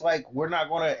 Where it's like we're not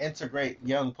going to integrate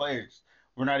young players.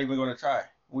 We're not even going to try.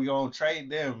 We're going to trade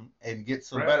them and get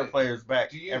some Right. better players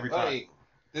back Do you every time. like,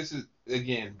 this is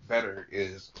again better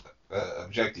is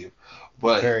objective,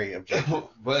 but Very objective.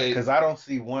 but Because I don't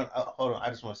see one. Hold on. I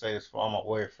just want to say this for all my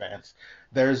Warrior fans.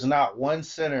 There's not one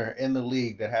center in the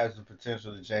league that has the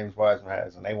potential that James Wiseman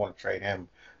has, and they want to trade him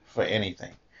for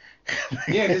anything.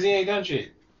 yeah, because he ain't done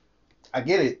shit. I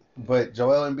get it, but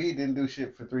Joel Embiid didn't do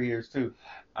shit for 3 years too.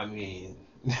 I mean,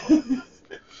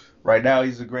 Right now,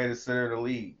 he's the greatest center in the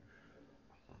league.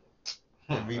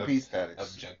 MVP status.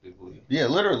 objectively. Yeah,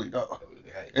 literally. No.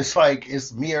 Hey, It's like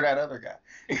it's me or that other guy.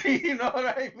 You know what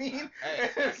I mean? Hey,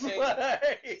 It's okay.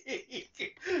 like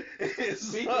it's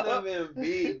Speaking so- of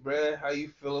Embiid, bruh, how you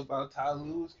feel about Ty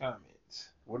Lue's comments?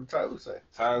 What did Tyler say?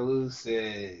 Ty Lue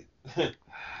said,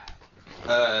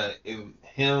 if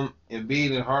him,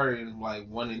 Embiid and Harden like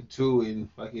 1 and 2 in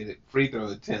fucking free throw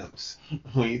attempts.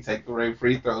 When you take away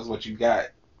free throws, what you got?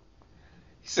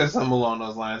 He said something along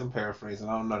those lines. I'm paraphrasing.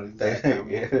 I don't know the They, exact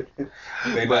yeah.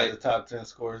 They But- like the top 10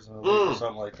 scorers in the league or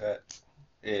something like that.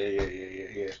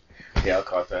 Yeah. Yeah, I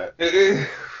caught that.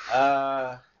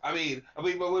 I mean, but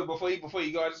wait, before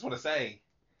you go, I just want to say,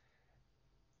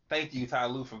 thank you, Ty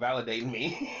Lue, for validating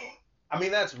me. I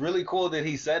mean, that's really cool that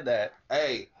he said that.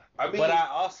 Hey, I mean, But I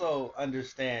also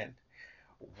understand,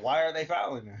 why are they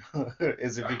fouling him?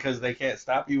 Is it because they can't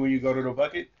stop you when you go to the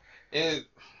bucket?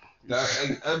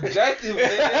 objective,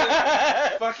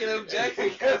 man. Fucking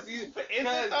objective, because Is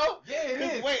it though? yeah, it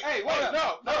 'Cause is. wait, Hey, hold wait, up, no,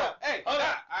 hold up, hey, hold nah,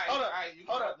 up, hold up, you can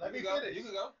hold go, up, let you me can go, finish. You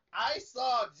can go. I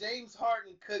saw James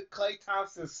Harden cook Klay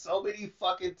Thompson so many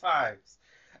fucking times.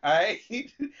 Alright?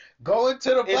 Go into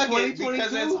the In bucket 2022?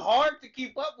 because it's hard to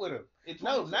keep up with him. It's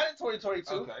No, not in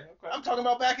 2022. Okay. I'm talking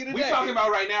about back in the We day. talking about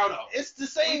right now though. It's the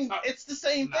same. talk- It's the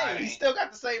same Nah, thing. it He ain't. still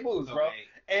got the same moves, bro. Okay.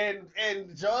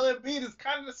 And Joel Embiid is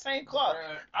kind of the same cloth.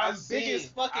 Bruh, I'm I've big as seen-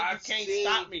 fucking. You I've can't seen-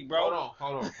 stop me, bro.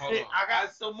 Hold on. I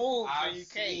got some moves, I've and you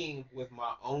can't. seen with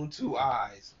my own 2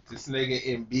 eyes this nigga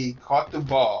Embiid caught the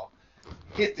ball,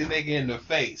 hit the nigga in the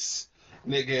face,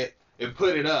 nigga, and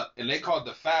put it up, and they called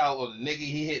the foul on the nigga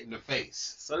he hit in the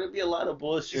face. So there'd be a lot of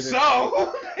bullshit. So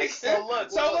look, they do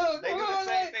the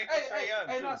same thing for Trae Young,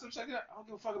 Hey, too. no, so check it out. I don't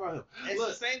give a fuck about him. It's Look,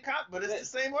 the same cop, but it's the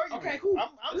same argument. Okay, cool.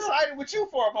 I'm No. siding with you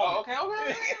for a moment.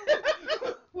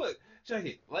 okay. Look, check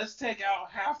it. Let's take out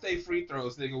half they free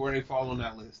throws, nigga, where they fall on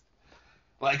that list.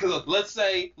 Like, cause let's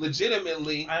say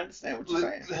legitimately, I understand what you're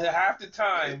saying. half the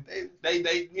time They-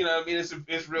 they you know what I mean,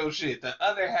 it's real shit. The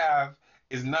other half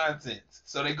is nonsense.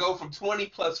 So they go from 20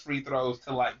 plus free throws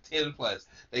to like 10 plus.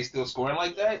 They still scoring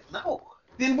like that? no.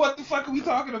 Then what the fuck are we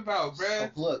talking about,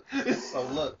 bruh? So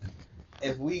look,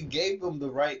 if we gave them the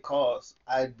right cause,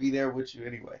 I'd be there with you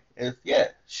anyway.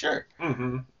 Sure.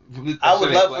 Mm-hmm. I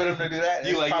would love for them to do that.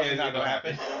 You It's like, probably yeah, not you know, gonna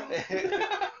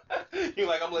happen. You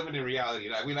like, I'm living in reality.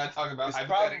 Like, we're not talking about It's hypotheticals.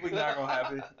 probably not gonna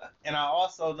happen. And I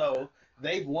also know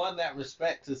they've won that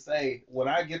respect to say, when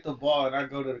I get the ball and I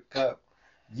go to the cup,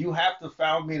 you have to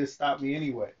foul me to stop me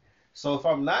anyway. So if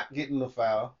I'm not getting the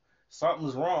foul,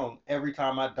 something's wrong every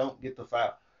time I don't get the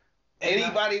foul.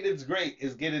 Anybody that's great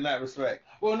is getting that respect.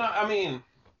 Well, no, I mean,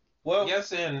 Well,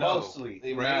 yes and no. mostly,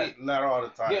 right? not all the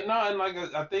time. Yeah, no, and like,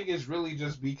 I think it's really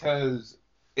just because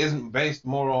it's based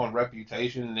more on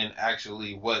reputation than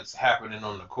actually what's happening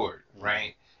on the court,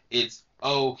 right? It's,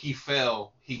 oh, he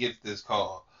fell, he gets this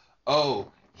call.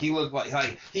 Oh, he looked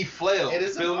like he flailed. It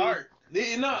is an feel me? art.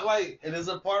 It's not like, It is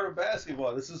a part of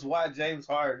basketball. This is why James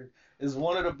Harden is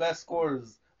one of the best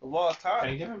scorers of all time.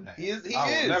 can't give him that. He is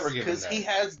I will never give him because that. he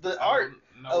has the art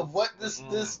of what this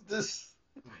Mm-mm.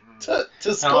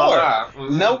 to score.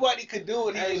 Mm-mm. Nobody could do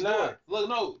what he Hey, was nah. doing. Look,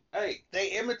 no, hey,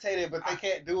 They imitated, but they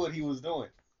can't do what he was doing.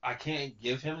 I can't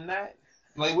give him that.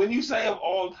 Like, when you say of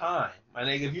all time, my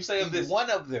nigga, if you say of He's this, one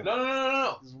of them.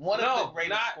 no. He's one No, of the greatest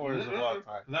not- scorers of all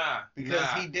time. Nah, Because nah.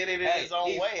 he did it in Hey, his own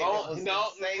he's way. And on- it was no,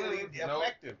 insanely no,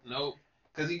 effective. Nope.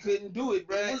 Because he couldn't do it,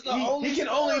 bruh. He was the He only can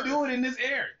only scorer. do it in this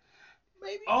era.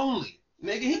 Maybe. Only.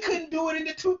 Nigga, he couldn't do it in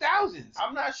the 2000s.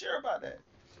 I'm not sure about that.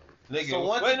 Nigga, So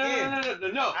once wait,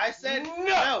 again, no. I said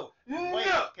no. Wait,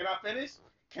 No. can I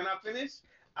finish?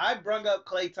 I brung up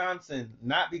Klay Thompson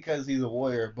not because he's a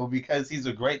warrior, but because he's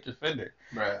a great defender.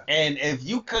 Bruh. And if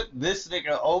you cook this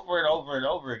nigga over and over and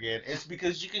over again, it's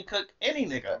because you can cook any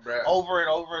nigga Bruh. over and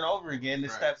over and over again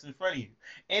that Right. steps in front of you.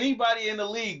 Anybody in the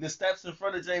league that steps in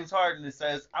front of James Harden and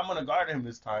says, I'm going to guard him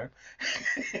this time,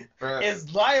 Bruh.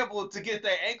 is liable to get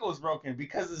their ankles broken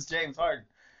because it's James Harden.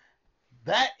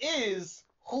 That is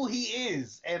who he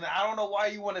is. And I don't know why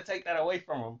you want to take that away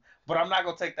from him, but I'm not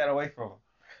going to take that away from him.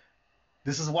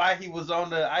 This is why he was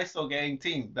on the ISO gang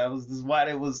team. This is why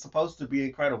it was supposed to be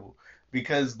incredible.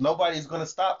 Because nobody's going to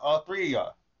stop all three of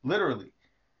y'all. Literally.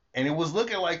 And it was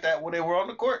looking like that when they were on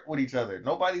the court with each other.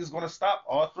 Nobody's going to stop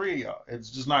all three of y'all.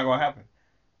 It's just not going to happen.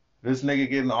 This nigga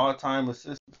getting all-time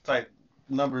assist type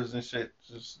numbers and shit.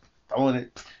 Just throwing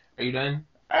it. Are you done?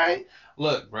 All right.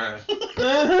 Look, bruh.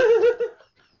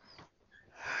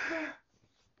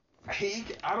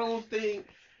 I don't think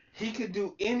he could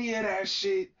do any of that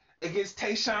shit against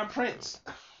Tayshaun Prince.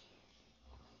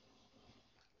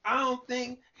 I don't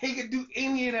think he could do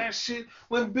any of that shit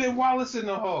with Ben Wallace in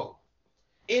the hole.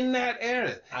 In that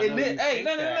era. I know And then, you hey, think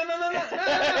no. that.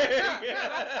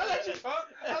 I'll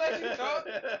let you talk.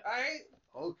 Alright?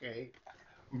 Okay.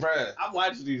 Bruh. I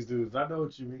watch these dudes. I know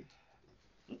what you mean.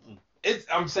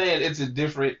 I'm saying it's a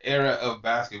different era of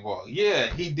basketball. Yeah,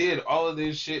 he did all of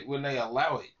this shit when they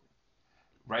allow it.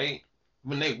 Right?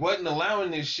 When they wasn't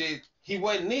allowing this shit, he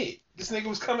wasn't it. This nigga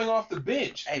was coming off the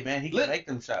bench. Hey, man, he can make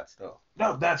them shots, though.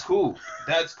 No, that's cool.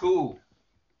 That's cool.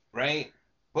 Right?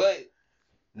 But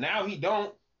now he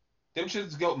don't. Them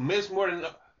shits go miss more than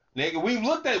nigga. We've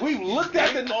looked at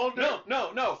the older?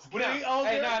 No. When he older?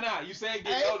 Hey, nah. You say he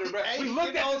getting older, bro. We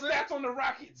looked at the stats on the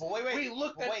Rockets. But wait. We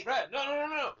looked at Wait. bro.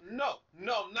 No.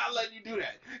 I'm not letting you do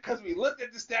that. Because we looked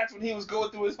at the stats when he was going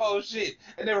through his whole shit,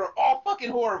 and they were all fucking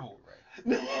horrible.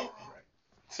 Right.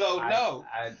 So no.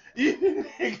 We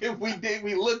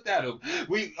looked at him.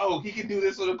 He can do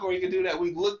this on the court, he can do that.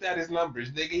 We looked at his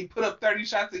numbers, nigga. He put up 30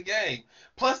 shots a game.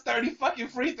 Plus 30 fucking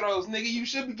free throws, nigga. You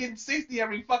should be getting 60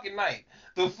 every fucking night.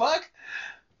 The fuck?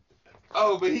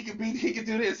 Oh, but he could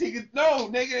do this. No,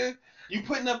 nigga. You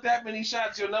putting up that many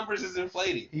shots, your numbers is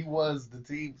inflated. He was the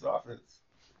team's offense.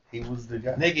 He was the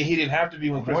guy. Nigga, he didn't have to be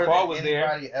when Chris More Paul than was there.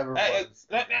 anybody ever Hey, was.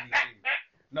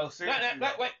 No, seriously.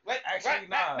 Wait. Actually,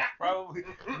 nah. Probably.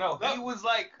 No, he was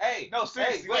like. Hey, No,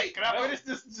 seriously. wait, Can I no. finish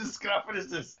this? Can I finish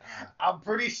this? I'm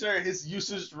pretty sure his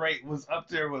usage rate was up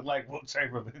there with like Wilt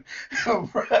Chamberlain.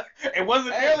 It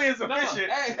wasn't nearly as efficient.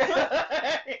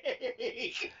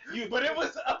 But it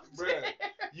was up there.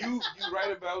 You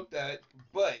right about that,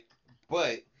 but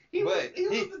He was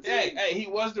the team. he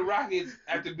was the Rockets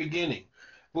at the beginning.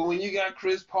 But when you got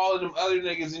Chris Paul and them other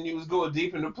niggas and you was going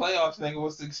deep in the playoffs, nigga,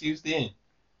 what's the excuse then?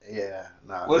 Yeah,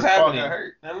 nah. What's Chris happening? Paul got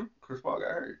hurt. Huh? Chris Paul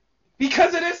got hurt.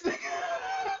 Because of this nigga.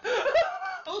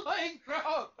 Like,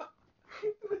 bro.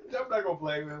 I'm not gonna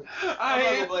blame him. I I'm not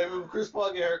am. gonna blame him. Chris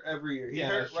Paul get hurt every year. He Yeah,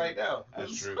 hurt that's true. right now.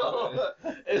 That's true. So,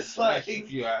 it's like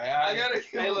I gotta give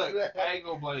Hey, him look, that. I ain't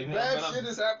gonna blame him. bad but shit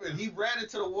has happened. He ran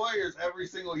into the Warriors every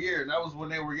single year, and that was when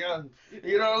they were young.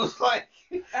 You know, it was like,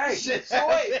 Hey, shit. so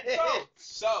wait, happened.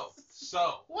 so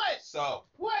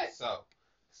What?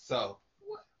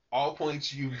 all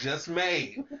points you just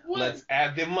made, What? let's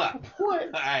add them up.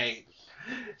 What? Alright.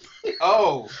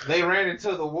 Oh, they ran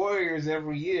into the Warriors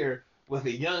every year with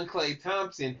a young Klay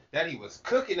Thompson that he was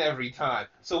cooking every time.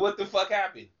 So what the fuck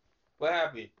happened? What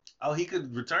happened? Oh, he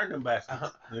could return them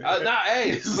baskets.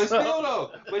 Hey, but So- still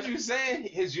though, but you saying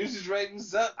his usage rate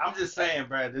was up? I'm just saying,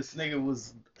 Brad, this nigga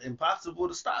was impossible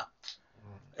to stop.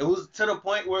 It was to the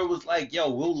point where it was like, yo,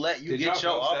 we'll let you Did get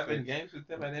your y'all go 7 offense. games with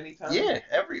them at any time? Yeah,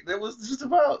 there was just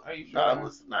about. Are you sure? No, it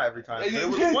was not every time. But it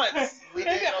was once. We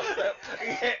did go 7.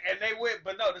 And they went,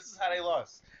 but no, this is how they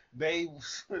lost. They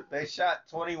shot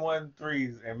 21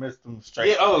 threes and missed them straight.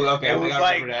 Yeah, oh, okay. It I was think I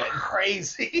like remember that.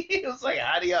 crazy. It was like,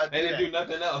 how do y'all do They didn't that? do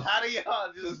nothing else. How do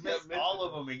y'all just Just miss kept missing all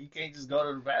of them and you can't just go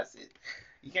to the basket?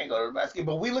 You can't go to the basket.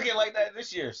 But we looking like that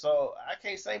this year, so I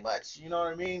can't say much. You know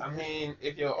what I mean? I mean,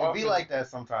 if your It be offense, like that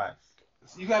sometimes.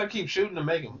 you got to keep shooting to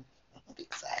make them.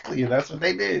 Exactly, and that's what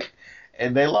they did,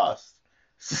 and they lost.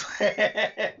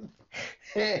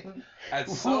 And At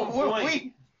some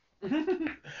point,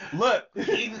 look,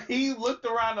 he looked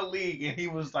around the league and he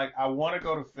was like, "I want to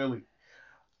go to Philly.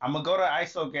 I'm gonna go to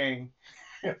ISO game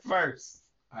first."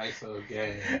 ISO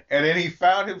game. And then he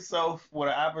found himself with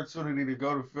an opportunity to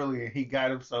go to Philly, and he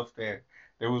got himself there.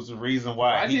 There was a reason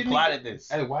why he didn't plotted this.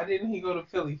 Hey, why didn't he go to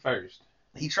Philly first?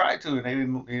 He tried to, and they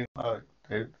didn't.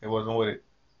 They wasn't with it.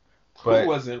 Who But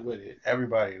wasn't with it?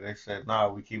 everybody, they said, "Nah,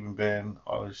 we keeping Ben.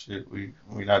 All this shit. We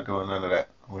not doing none of that.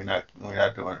 We not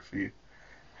doing it for you."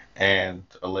 And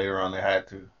later on, they had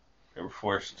to. They were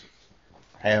forced.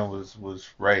 Hand was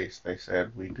raised. They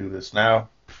said, "We do this now.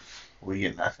 We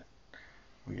get nothing.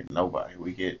 We get nobody.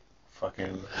 We get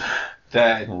fucking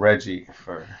That Reggie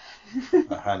for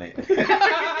 100."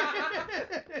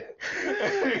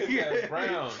 That's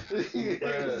Brown.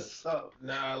 So,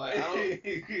 Nah, like I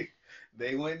don't.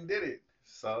 they went and did it.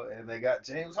 So, and they got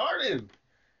James Harden.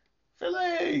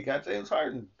 Philly got James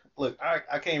Harden. Look,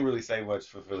 I can't really say much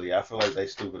for Philly. I feel like they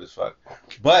stupid as fuck.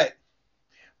 But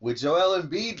with Joel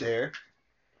Embiid there,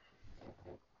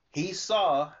 he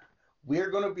saw we're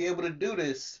going to be able to do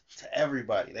this to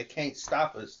everybody. They can't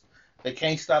stop us. They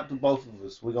can't stop the both of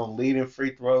us. We're going to lead in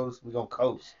free throws. We're going to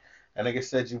coast. And like I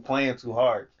said, you playing too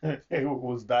hard. It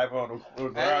was diving on the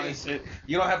ground and shit.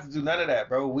 You don't have to do none of that,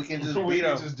 bro. We can just We beat can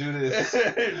them. just do this.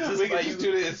 Just We can like just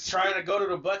you do this. trying to go to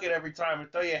the bucket every time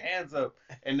and throw your hands up.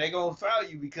 And they going to foul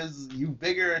you because you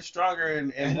bigger and stronger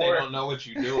and And they more. don't know what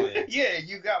you're doing. Yeah,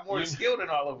 you got more You- skill than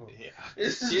all of them. Yeah.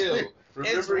 It's just- Skill.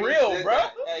 It's Remember he real, said bro.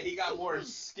 that. Hey, he got more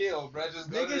skill, bro.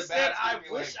 Just go to Nigga the said, basket I and be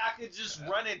wish like, I could just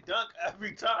run and dunk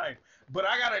every time, but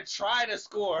I gotta try to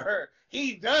score.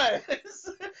 He does.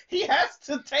 He has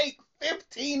to take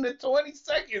 15 to 20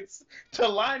 seconds to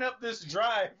line up this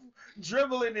drive,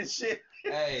 dribbling and shit.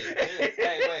 Hey,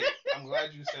 wait. I'm glad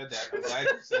you said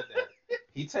that.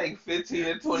 He take 15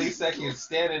 to 20 seconds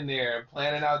standing there and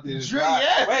planning out this drive.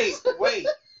 Yes.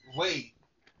 Wait.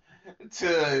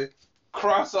 To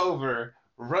cross over,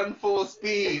 run full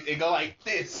speed, and go like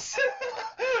this.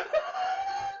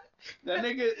 That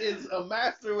nigga is a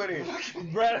master with it.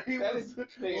 Bro, he That was is the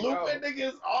thing, looping bro.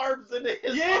 niggas' arms into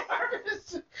his Yeah.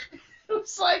 arms. It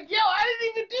was like, yo, I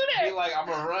didn't even do He that. like, I'm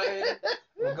gonna run,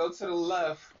 I'm gonna go to the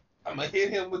left, I'm gonna hit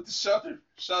him with the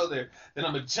shoulder, then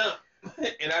I'm gonna jump.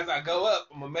 And as I go up,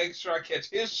 I'm gonna make sure I catch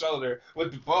his shoulder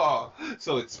with the ball,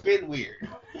 so it spin weird.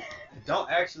 Don't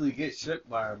actually get shook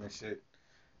by him and shit.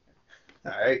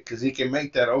 All right, because he can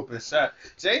make that open shot.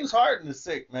 James Harden is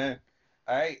sick, man.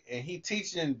 All right, and he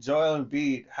teaching Joel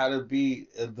Embiid how to be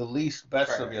the least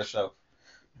best of Trash. yourself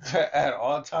at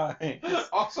all times.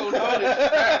 Also known as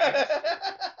trash.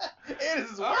 It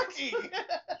is working.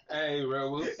 Hey, bro,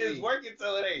 we'll see. It's working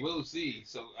till it ain't. We'll see.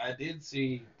 So I did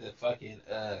see the fucking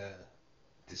the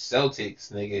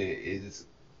Celtics nigga is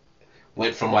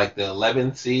went from like the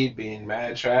 11th seed being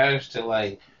mad trash to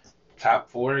like top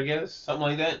 4, I guess, something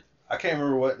like that. I can't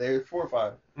remember what they're 4 or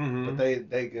 5, Mm-hmm. but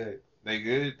they good. They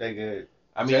good. They good.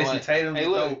 I mean, Jason like, Tatum's hey,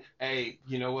 look, dope. hey,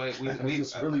 you know what?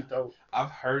 He's really dope.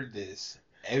 I've heard this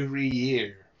every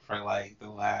year for like the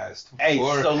last Hey,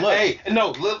 4. so look. Hey,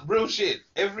 no, look, real shit.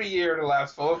 Every year, the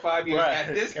last 4 or 5 years, Right.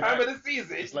 at this Can time I- of the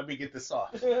season. Just let me get this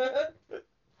off.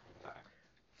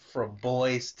 From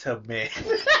boys to men.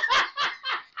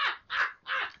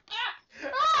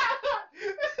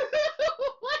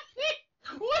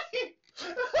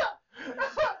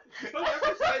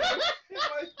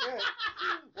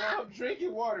 Well, I'm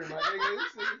drinking water, my nigga.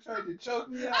 This nigga tried to choke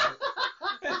me out.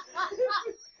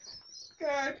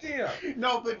 God damn.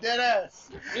 No, but dead ass.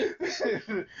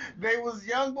 They was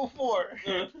young before,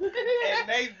 and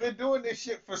they've been doing this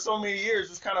shit for so many years.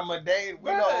 It's kind of mundane.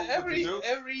 We know what to do.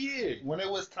 every year. When it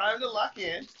was time to lock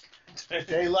in,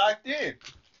 they locked in.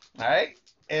 All right,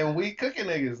 and we cooking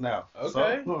niggas now.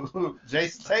 Okay. So,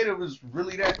 Jason Tatum is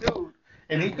really that dude,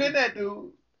 and he been that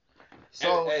dude.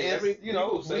 So Hey, it's, you know,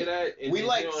 people say that. And we then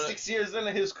like you don't- 6 years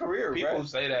into his career, People right?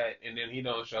 say that, and then he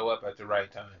don't show up at the right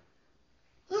time.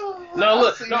 No,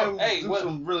 look, no, hey, do what-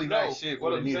 some really No, nice shit.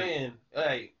 what when I'm he needed. saying,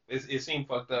 hey, it seemed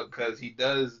fucked up because he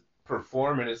does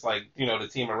perform, and it's like, you know, the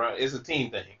team around. It's a team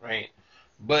thing, right?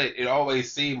 But it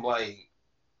always seemed like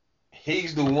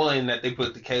he's the one that they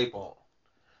put the cape on,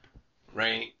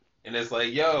 right? And it's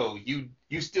like, yo,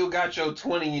 you still got your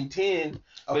 20 and 10,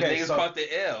 but Okay, niggas so caught the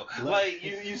L. Like,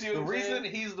 you see what the I'm reason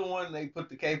saying? he's the one they put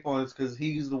the cape on is because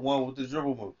he's the one with the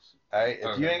dribble moves. All right, if you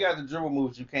Okay. ain't got the dribble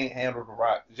moves, you can't handle the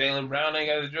rock. Jaylen Brown ain't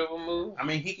got a dribble move, I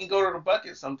mean, he can go to the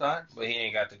bucket sometimes. but he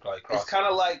ain't got the like cross. It's kind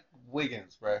of like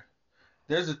Wiggins, bro.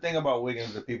 There's a thing about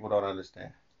Wiggins that people don't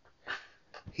understand.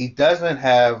 He doesn't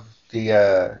have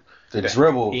the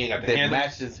dribble he ain't got the that handles.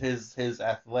 matches his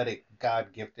athletic, God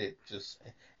gifted, just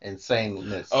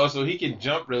insaneness. Oh, so he can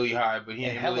jump really high, but he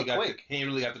And ain't hella really got the, quick. he ain't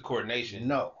really got the coordination.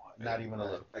 No, not even a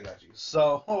little. I got you.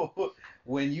 So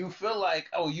when you feel like,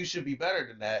 oh, you should be better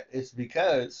than that, it's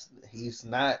because he's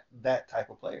not that type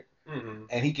of player. Mm-hmm.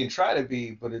 And he can try to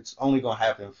be, but it's only going to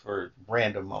happen for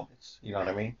random moments. You know what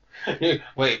I mean?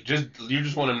 Wait, you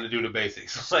just want him to do the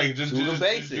basics. Like just Do the just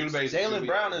basics. do the basics. Jaylen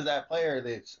Brown is that player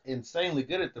that's insanely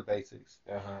good at the basics.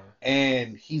 Uh-huh.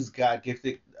 And he's got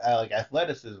gifted like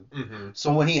athleticism. Mm-hmm.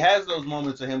 So when he has those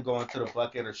moments of him going to the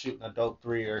bucket or shooting a dope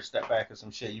three or step back or some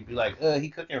shit, you'd be like, he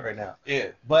cooking right now. Yeah.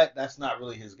 But that's not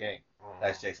really his game.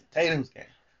 That's Jason Tatum's game.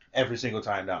 Every single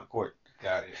time down the court.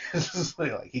 Got it. It's just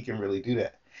like he can really do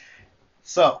that.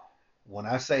 So when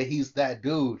I say he's that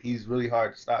dude, he's really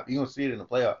hard to stop. You're gonna see it in the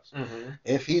playoffs. Mm-hmm.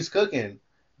 If he's cooking,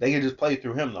 they can just play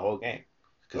through him the whole game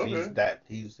because Okay.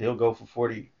 he'll go for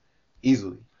 40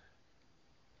 easily.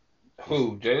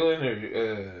 Who? Jaylen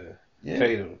or Yeah.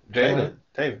 Tatum? Jaylen.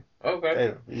 Tatum. Okay.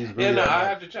 Tatum. He's really Yeah, no, I athletic.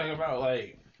 have to check him out.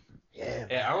 Like, Yeah.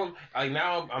 yeah, I don't like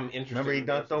now. I'm interested. Remember he in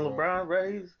dunked on basketball. LeBron,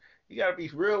 bro? You gotta be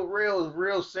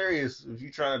real serious if you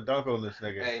trying to dunk on this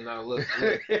nigga. Hey, no, look,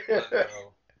 bro.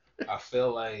 I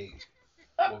feel like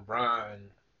LeBron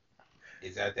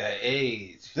is at that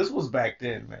age. This was back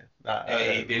then, man.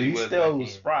 Hey, he He was still back was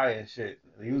then. spry and shit.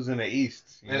 He was in the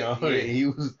East, you know. Yeah. He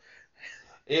was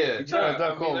Yeah, he trying to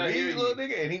dunk I mean, on I me, hear you. little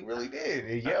nigga, and he really did.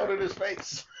 He yelled in his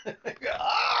face.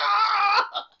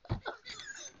 Ah!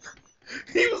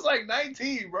 He was like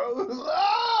 19, bro.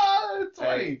 Ah, 20.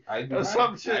 Hey, I'd be Or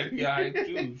some shit. I'd be hype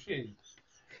too. Shit.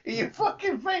 In your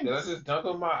fucking face. Did I just dunk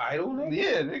on my idol, nigga?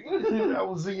 Yeah, nigga. That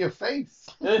was in your face.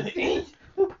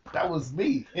 That was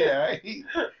me. Yeah, right?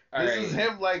 This is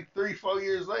him like 3-4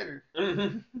 years later.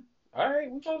 Mm-hmm. All right,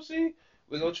 we gonna see.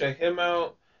 We gonna check him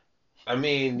out. I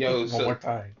mean, yo, One so more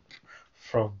time.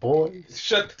 From boys.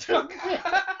 shut the fuck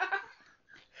up.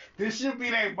 This should be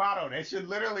their motto. They should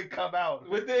literally come out.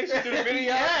 With they should do the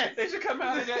video. Yes. They should come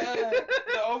out in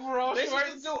the overall They should shorts.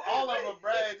 just do all of them,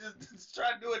 bro. Just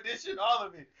try to do addition, all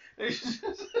of it. They should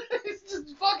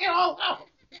just fucking all out.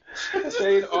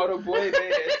 Saying all the boy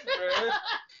bands, bro.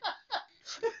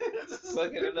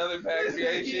 Fucking another back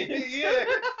creation. Yeah,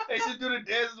 they should do the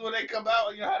dances when they come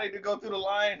out. You know how they go through the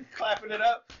line, clapping it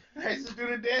up. They should do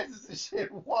the dances and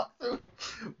shit, walk through.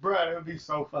 Bro, that would be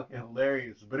so fucking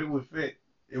hilarious. But it would fit.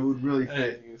 It would really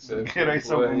fit. Get a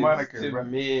simple moniker, bro.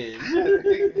 Men.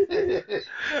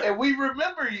 And we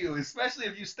remember you, especially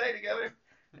if you stay together.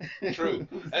 True.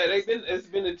 Hey, it's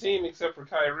been a team except for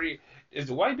Kyrie. Is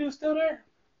the white dude still there?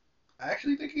 I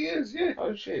actually think he is, yeah.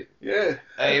 Oh shit. Yeah.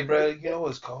 Hey, bro, you know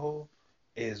what's cool?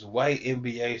 Is white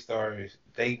NBA stars,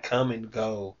 they come and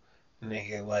go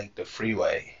nigga, like the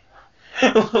freeway.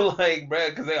 Like, bruh,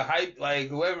 because they hype, like,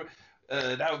 whoever,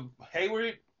 that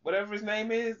Hayward, whatever his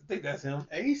name is, I think that's him.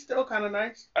 And he's still kind of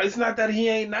nice. It's not that he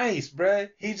ain't nice, bruh.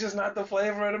 He's just not the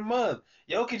flavor of the month.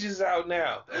 Jokic is out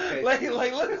now. Okay, Look, this is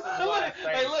look, what I'm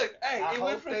saying. look. Hey, I it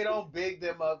went hope from they don't big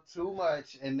them up too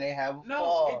much and they have a no,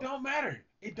 fall. it don't matter.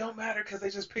 It don't matter because they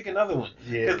just pick another one.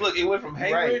 Yeah. Because look, it went from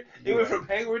Hayward, Right. it went from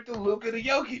Hayward to Luka to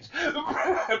Jokic.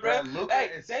 Bruh, Luka hey,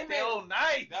 is they still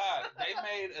nice. Dog, they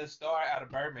made a star out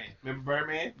of Birdman. Remember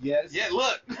Birdman? Yes. Yeah,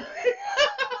 look.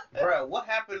 Bro, what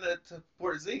happened to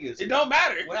Porzingis? It don't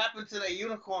matter. What happened to that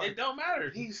unicorn? It don't matter.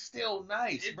 He's still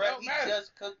nice, It bro. don't He matter.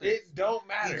 just cooked it. It don't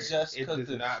matter. He just it cooked does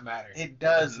it. not matter. It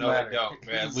does No, matter. it don't,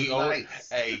 man. He's We always, nice.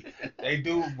 hey, they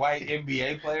do white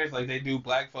NBA players like they do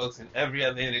black folks in every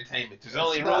other entertainment. There's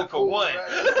only That's room not for cool, one. bro.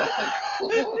 That's not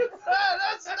cool. Bro,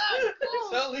 that's not cool.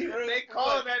 There's only room They for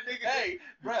calling one. that nigga. Hey,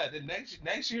 bruh, the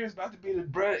next year is about to be the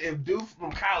bruh if dude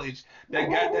from college they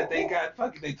got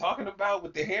fucking they talking about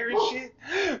with the hair and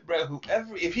shit, bruh.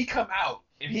 Whoever if he come out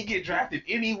and he get drafted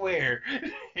anywhere,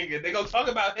 they gonna talk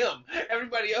about him.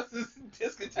 Everybody else is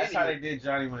discontinued. That's how they did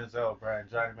Johnny Manziel, bro. And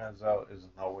Johnny Manziel is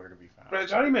nowhere to be found. Bruh,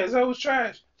 Johnny Manziel was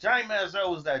trash. Johnny Manziel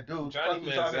was that dude. Johnny Fuck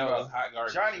you talking Manziel about? was hot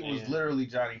garbage. Johnny was man. literally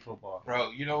Johnny Football.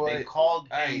 Bro, you know what? They called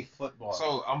him Hey, football.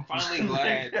 So I'm finally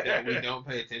glad that we don't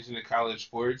pay attention to college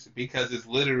sports because it's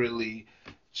literally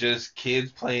just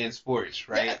kids playing sports,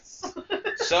 right? Yes.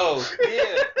 So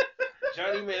yeah,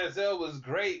 Johnny Manziel was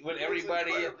great when He was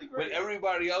incredibly great. when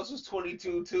everybody else was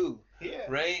 22 too, Yeah.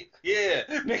 right? Yeah,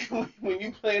 nigga, when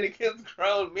you playing against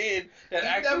grown men that He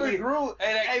actually never grew.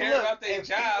 and that Hey, care look, about their if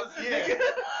he job. was- yeah.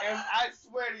 And I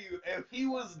swear to you, if he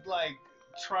was like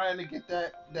trying to get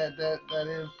that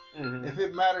in, Mhm. if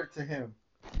it mattered to him,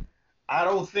 I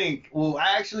don't think. Well,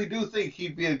 I actually do think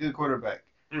he'd be a good quarterback.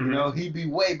 Mhm. You know, he'd be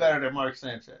way better than Mark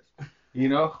Sanchez. You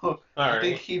know, All I right.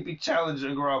 think he'd be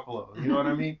challenging Garoppolo. You know what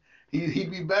I mean?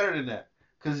 He'd be better than that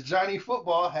because Johnny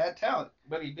Football had talent.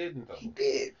 But he didn't though. He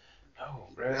did. No,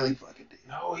 He bro. really fucking did.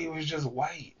 No, he was just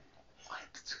white.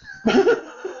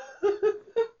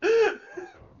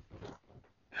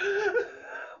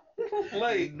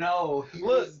 Like, No, he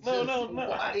look, was no, just no, no.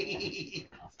 white.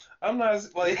 I'm not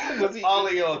like was he All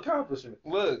of your accomplishments.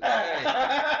 look,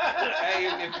 hey,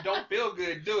 if you don't feel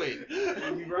good, do it.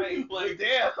 You right. Like,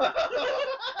 Damn.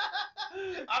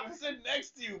 I'm sitting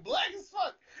next to you, black as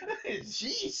fuck.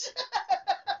 Jeez.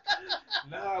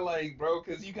 nah, like, bro,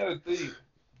 cause you gotta think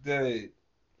that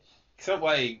some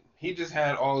like he just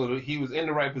had all of the he was in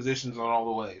the right positions on all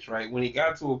the ways, right? When he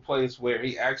got to a place where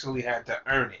he actually had to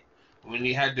earn it, when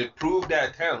he had to prove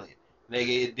that talent,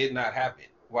 nigga, it did not happen.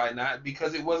 Why not?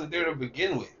 Because it wasn't there to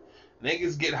begin with.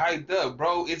 Niggas get hyped up,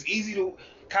 bro. It's easy to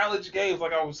college games,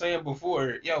 like I was saying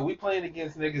before. Yo, we playing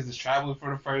against niggas that's traveling for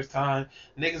the first time.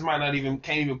 Niggas might not even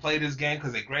can't even play this game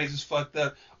because their grades is fucked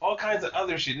up. All kinds of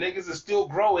other shit. Niggas are still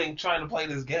growing trying to play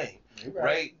this game.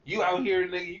 Right. You out here,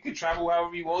 nigga, you can travel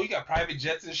however you want. You got private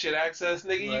jets and shit access,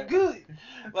 nigga, Right. you good.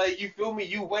 Like, you feel me?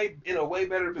 You in a way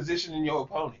better position than your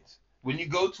opponents. When you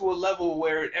go to a level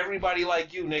where everybody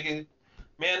like you, nigga,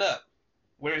 man up.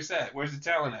 Where's that? Where's the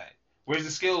talent at? Where's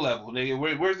the skill level,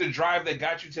 nigga? Where's the drive that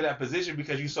got you to that position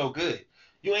because you so good?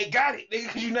 You ain't got it, nigga,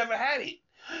 because you never had it.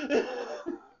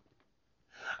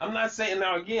 I'm not saying,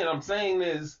 now again, I'm saying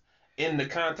this in the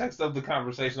context of the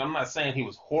conversation. I'm not saying he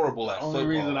was horrible at The only football.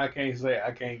 reason I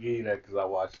can't give you that because I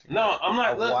watched him. No, I'm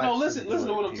not. I No, watched listen him to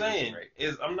do what it. I'm He was saying.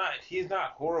 great. He's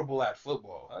not horrible at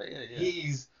football. Oh, yeah.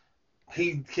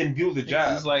 He can do the He's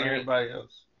job. just like right? everybody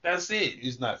else. That's it.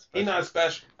 He's not special. He's not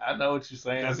special. I know what you're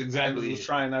saying. That's exactly I was it.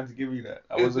 trying not to give you that.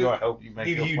 I It's- wasn't going to help you make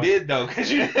your You point. did though,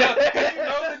 because you know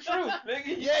the truth,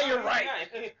 nigga. Yeah, you're right.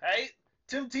 Right. Hey,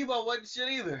 Tim Tebow wasn't shit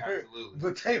either. Absolutely.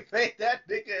 But they made that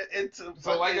nigga into.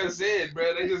 So like I said,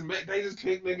 bro, they just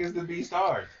pick niggas to be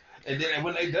stars, and then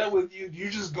when they done with you, you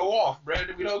just go off, bro.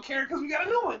 We don't care because we got a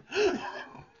new one.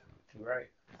 Right.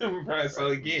 Bro, so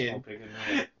again,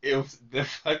 if the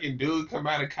fucking dude come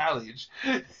out of college,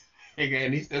 nigga,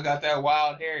 and he still got that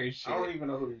wild hair and shit, I don't even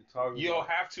know who you're talking you about. don't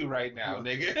have to right now,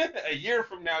 nigga. A year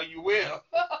from now, you will.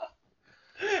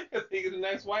 Nigga, the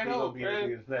next white He's gonna hope, be bro.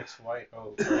 the next white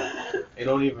hope, bro. It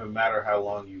don't even matter how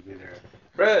long you've been there.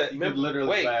 Bruh, You could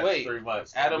literally last wait. 3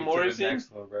 months. Adam Get to the Morrison?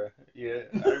 next one, bro. Yeah,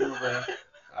 I remember him.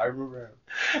 I remember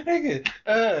him.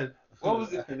 Nigga, what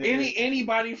was it? Nigga.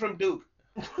 Anybody from Duke?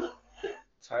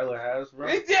 Tyler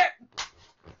Hasbro. Yeah.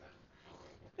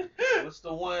 What's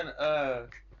the one?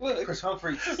 Look, Chris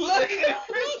Humphries. look at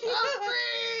Chris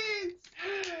Humphries.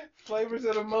 Flavors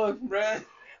of the month, bruh.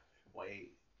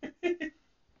 Wait.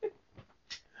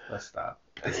 Let's stop.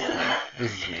 This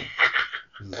is me.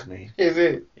 This is me. Is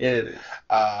it? Yeah, it is.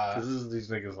 Uh, Because these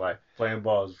niggas like playing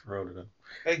ball is real to them.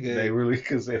 they good. They really,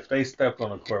 because if they stepped on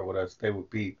the court with us, they would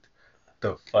beat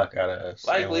the fuck out of us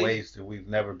Likely. in ways that we've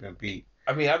never been beat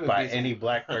I mean, I've been by beat any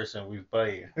black person we've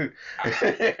played. I've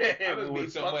been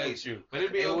beat some ways, but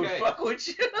it'd be It would okay. fuck with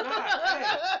you. Nah, hey,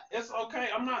 it's okay.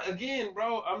 I'm not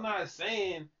bro. I'm not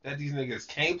saying that these niggas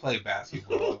can't play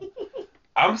basketball.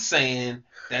 I'm saying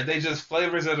that they just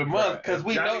flavors of the month because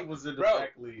we Johnny know, was in the bro,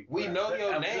 back league, we bro. know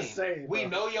your I'm name. just saying, We bro.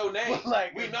 know your name. But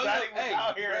like, we if know Johnny your was name.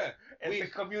 out here Bruh, at we- the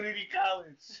community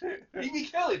college. he be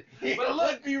killing. He But would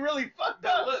look, be really fucked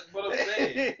but up. look, but I'm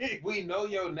saying, we know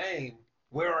your name.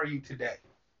 Where are you today?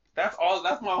 That's all.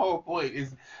 That's my whole point.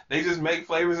 Is they just make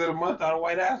flavors of the month out of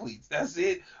white athletes. That's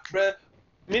it, bruh.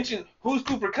 Mention who's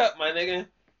Cooper Cup, my nigga.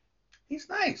 He's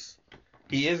nice.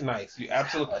 He is nice. You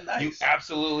hella nice. You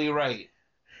absolutely right.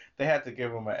 They had to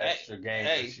give him an extra game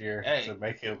hey, this year hey, to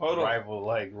make him hold on. rival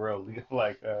like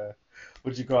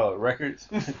what you call it, records.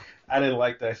 I didn't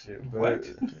like that shit. But What?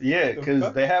 Yeah, The because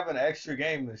fuck? they have an extra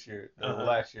game this year, Uh-huh.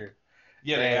 last year.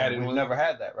 Yeah, they And added we've one. never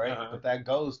had that, right? Uh-huh. But that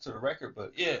goes to the record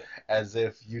book. Yeah, As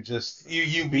if you just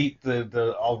you beat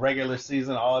the all regular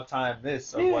season all time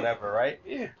this or Yeah. whatever, right?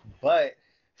 Yeah. But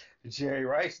Jerry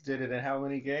Rice did it in how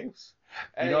many games?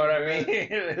 You Hey, know what I bruh. mean?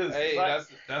 It's Hey, like-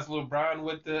 that's LeBron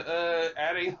with the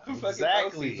adding the fucking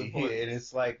exactly. postseason points. And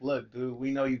it's like, look, dude,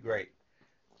 we know you great.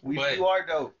 But- You are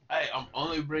dope. Hey, I'm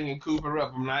only bringing Cooper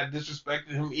up. I'm not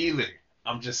disrespecting him either.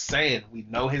 I'm just saying we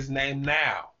know his name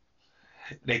now.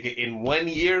 Nigga, in 1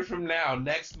 year from now,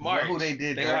 next March, You know who they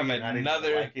did? they gonna dirty have and I didn't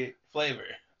another like it. flavor.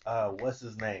 What's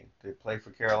his name? They play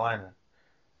for Carolina.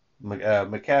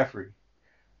 McCaffrey.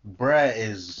 Brad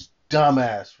is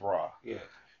dumbass raw, Yeah.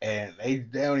 and they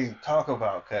don't even talk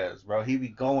about Cuz, bro. He be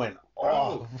going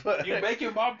off. You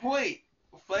making my point.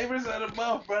 Flavors of the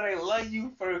month, bro. They love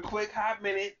you for a quick hot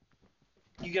minute.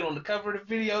 You get on the cover of the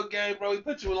video game, bro. We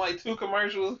put you in like 2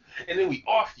 commercials, and then we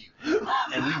off you.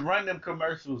 and we run them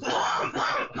commercials.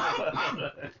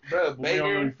 Bro, We don't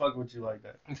really Baker, fuck with you like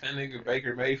that. that nigga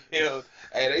Baker Mayfield.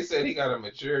 Hey, they said he got a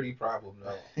maturity problem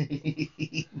though.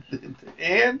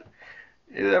 And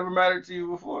it ever mattered to you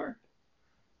before,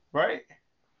 right?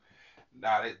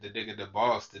 Nah, the nigga, the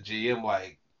boss, the GM,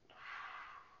 like,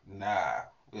 nah,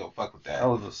 we don't fuck with that. That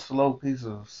was a slow piece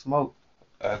of smoke.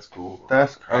 That's cool.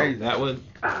 That's Oh, crazy. that one.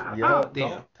 Yo, damn.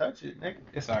 don't touch it, nigga.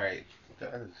 It's all right.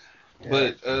 That is, yeah.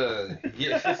 But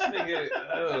yeah, this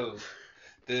nigga,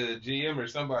 the GM or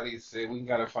somebody said we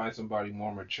gotta find somebody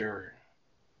more mature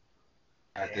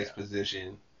at this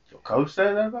position. Your coach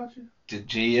said that about you? The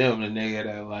GM, the nigga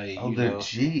that like Oh, you the know,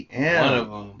 GM, one of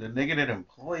them. the nigga that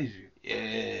employs you.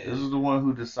 Yeah, This is the one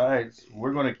who decides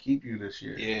we're gonna keep you this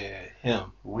year. yeah,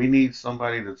 him. We need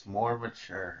somebody that's more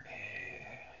mature.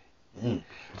 Mm.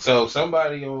 So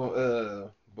somebody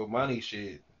on Bomani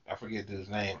shit, I forget his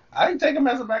name. I didn't take him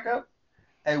as a backup.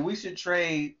 Hey, we should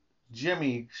trade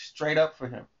Jimmy straight up for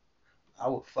him. I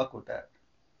would fuck with that.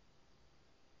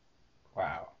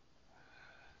 Wow.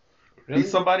 Really?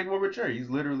 He's somebody more mature. He's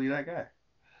literally that guy.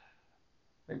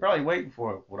 They probably waiting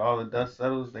for it. When all the dust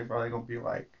settles, they probably gonna be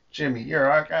like, Jimmy, you're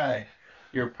our guy.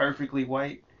 You're perfectly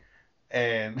white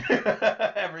and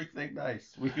everything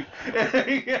nice. We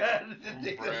yeah, the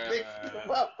nigga fixed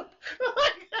him up.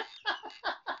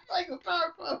 like a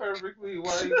power Perfectly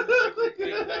white,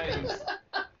 everything nice.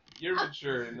 You're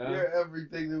mature enough. You're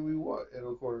everything that we want in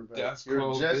a quarterback. That's You're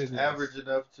cold just business. average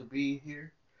enough to be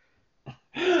here.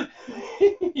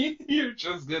 You're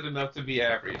just good enough to be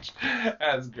average.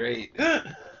 That's great.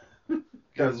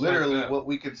 Because literally fucked up. what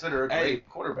we consider a great Hey,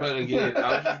 quarterback. But again,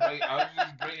 I was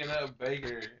just bringing up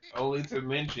Baker only to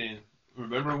mention.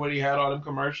 Remember when he had all them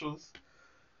commercials?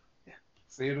 Yeah.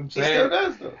 See what I'm he still saying,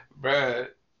 does though. bruh?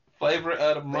 Flavor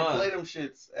of the They month. play them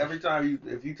shits every time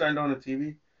if you turned on the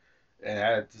TV and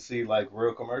had to see like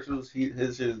real commercials,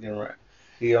 his shit is getting right.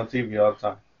 He on TV all the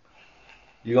time.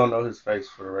 You gonna know his face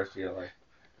for the rest of your life.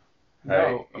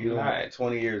 No, Hey, you I'm gonna not.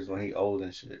 20 years when he old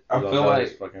and shit. I You gonna feel know like-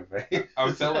 his fucking face.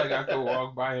 I feel like I could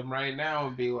walk by him right now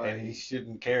and be like, and he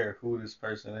shouldn't care who this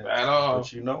person is. at all.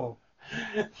 But you know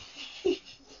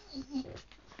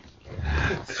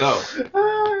So,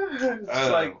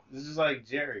 him. It's just like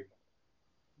Jerry,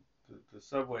 the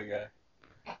Subway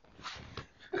guy.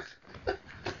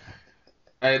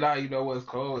 hey, now you know what's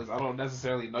cool is I don't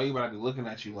necessarily know you, but I be looking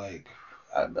at you like,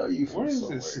 I know you from Where is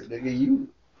somewhere, this? nigga.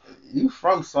 You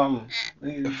from something.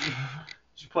 Nigga,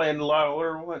 you playing the Law and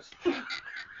Order once?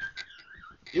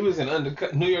 you was in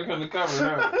New York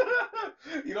Undercover, huh?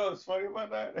 You know what's funny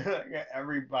about that? Like,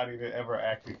 everybody that ever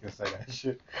acted can say that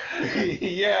shit.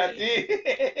 Yeah, I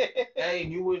did. Hey,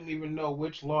 you wouldn't even know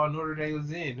which Law and Order they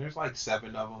was in. There's like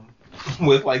 7 of them,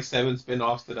 with like 7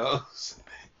 spin-offs to those.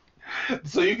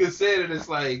 So you can say that it's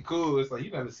like cool. It's like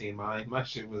you never seen mine. My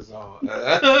shit was on.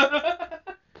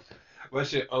 My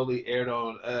shit only aired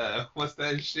on what's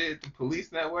that shit? The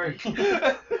Police Network.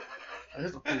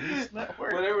 There's a Police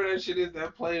Network. Whatever that shit is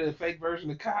that played a fake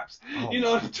version of Cops. Oh You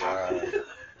know what my I'm talking God. about?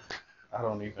 I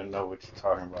don't even know what you're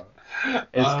talking about.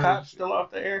 Is Cops still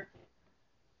off the air?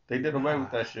 They did away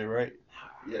with that shit, right?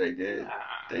 Yeah, they did.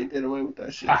 They did away with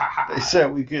that shit. They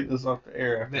said we get this off the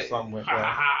air after something went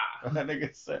down. That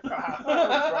nigga said,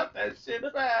 brought that shit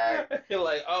back. You're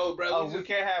like, oh, bro, Oh, we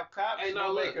can't have cops. Hey,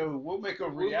 no, We'll make a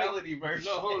reality version.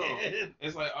 No, hold on.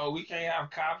 It's like, oh, we can't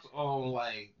have cops on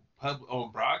like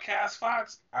on broadcast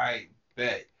Fox. I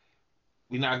bet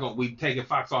we taking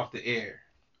Fox off the air,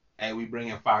 and we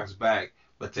bringing Fox back,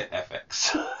 but to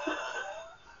FX.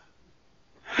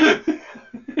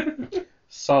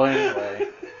 So anyway,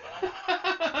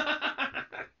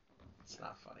 it's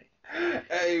not funny.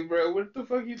 Hey, bro, what the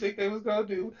fuck you think they was gonna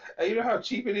do? Hey, you know how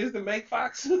cheap it is to make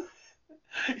Fox?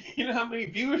 You know how many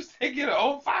viewers they get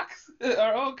on Fox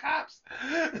or on Cops?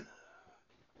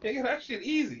 Nigga, that shit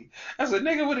easy. That's a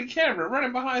nigga with a camera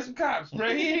running behind some cops,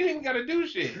 bro. He ain't even gotta do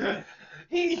shit.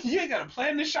 You ain't gotta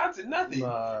plan the shots and nothing. You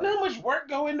know how much work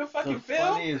go into fucking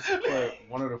film?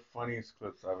 One of the funniest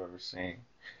clips I've ever seen.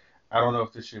 I don't know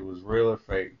if this shit was real or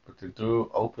fake, but the dude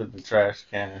opened the trash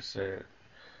can and said,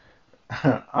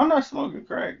 I'm not smoking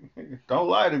crack. Don't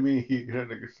lie to me. That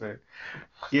nigga said,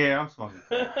 yeah, I'm smoking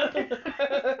crack.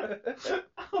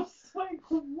 I was like,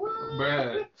 what?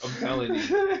 Bruh, I'm telling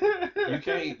you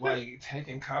can't, like,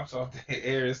 taking cops off the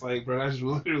air. It's like, bro, that's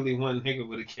literally one nigga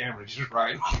with a camera just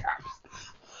riding cops.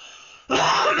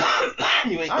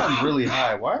 I'm really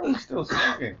high. Why are we still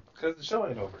smoking? Because the show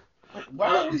ain't over.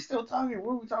 Why are we still talking?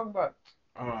 What are we talking about?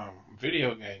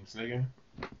 Video games, nigga.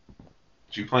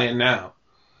 What you playing now?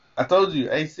 I told you,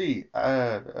 AC.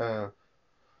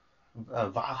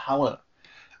 Valhalla.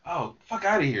 Oh, fuck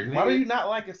out of here, nigga. Why do you not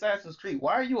like Assassin's Creed?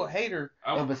 Why are you a hater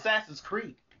of Assassin's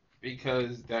Creed?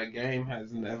 Because that game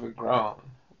has never grown.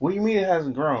 What do you mean it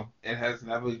hasn't grown? It has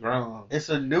never grown. It's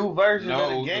a new version of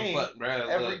the game bruh,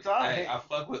 every time. Hey, I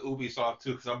fuck with Ubisoft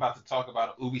too, because I'm about to talk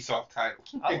about an Ubisoft title.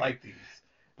 I like these.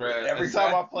 Bruh, Every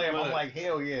time I play them, I'm like,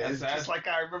 hell yeah. It's just like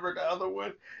I remember the other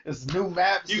one. It's new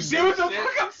maps. You see what the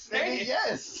fuck I'm saying?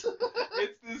 Yes.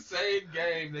 It's the same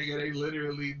game, nigga. They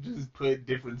literally just put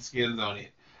different skins on it.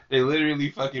 They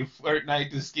literally fucking Fortnite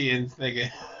the skins,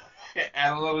 nigga.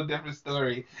 Add a little different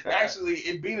story. Actually,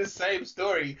 it be the same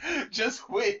story, just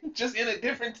in a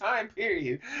different time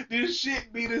period. This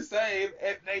shit be the same.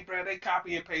 And they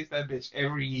copy and paste that bitch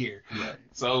every year. Right.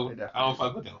 So I don't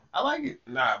fuck with them. I like it.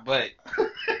 Nah, but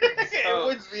it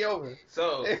wins me over.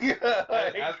 So as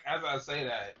I say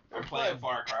that, I'm playing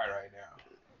Far Cry right now.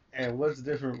 And what's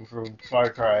different from Far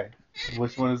Cry?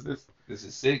 Which one is this? This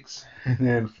is 6. And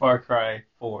then Far Cry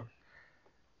 4.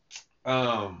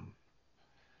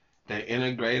 They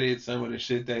integrated some of the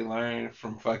shit they learned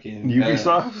from fucking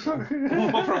Ubisoft,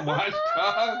 from Watch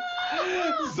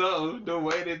Dogs. So the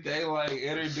way that they like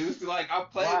introduced, like I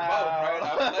played both, right?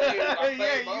 I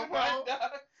played both Watch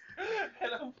Dogs,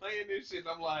 and I'm playing this shit. And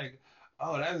I'm like,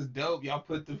 oh, that's dope. Y'all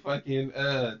put the fucking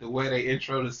the way they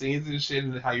intro the scenes and shit,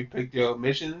 and how you pick your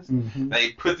missions. Mm-hmm.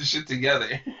 They put the shit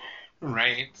together.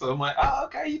 Right, so I'm like, oh,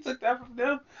 okay, you took that from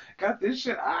them, got this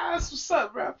shit. That's what's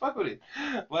up, bro. Fuck with it.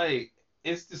 Like,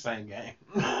 it's the same game.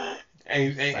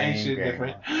 ain't shit game,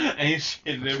 different. Ain't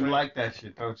shit different. You like that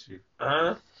shit, don't you?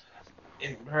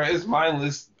 It's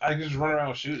mindless. I just run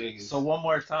around shooting. So one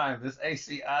more time, this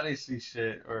AC Odyssey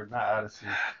shit, or not Odyssey,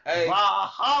 hey,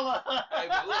 Valhalla. Hey,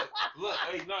 look,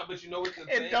 hey, no, but you know what the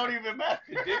thing? It don't even matter.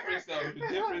 The difference, though,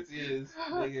 is,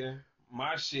 nigga,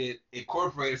 my shit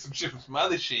incorporated some shit from some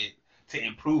other shit to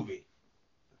improve it.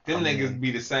 Them niggas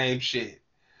be the same shit.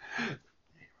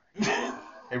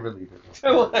 It really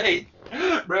does. Like,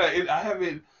 bro,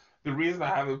 the reason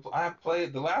I have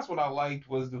played, the last one I liked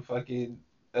was the fucking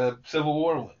Civil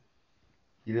War one.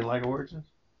 You didn't like Origins?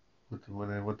 With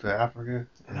the Africa?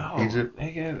 No, Egypt?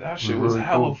 Nigga, that shit was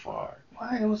hella far.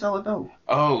 Why? It was hella dope.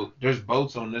 Oh, there's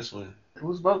boats on this one. It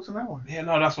was boats in that one. Yeah,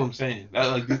 no, that's what I'm saying.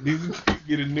 These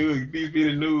be the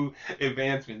new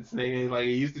advancements. Nigga. Like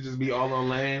it used to just be all on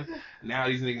land. Now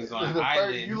these niggas on an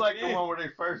island. You like the one where they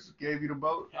first gave you the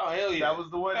boat? Oh hell yeah, that was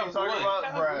the one you talking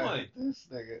about, bro. This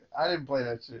nigga, I didn't play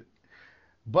that shit,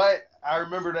 but I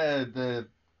remember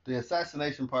the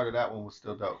assassination part of that one was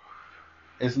still dope.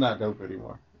 It's not dope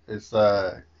anymore. It's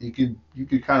you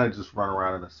could kind of just run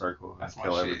around in a circle and That's my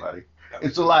kill shit. everybody.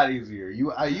 It's a lot easier. You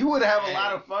would have a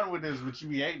lot of fun with this, but you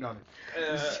be hating on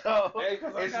it. So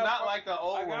it's not like the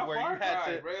old one where you had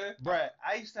to. Bruh,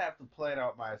 I used to have to plan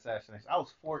out my assassination. I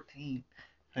was 14,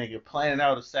 nigga, planning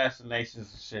out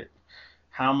assassinations and shit.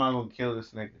 How am I gonna kill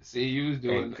this nigga? See, you was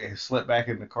doing and slip back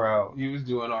in the crowd. You was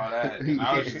doing all that, and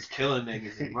I was just killing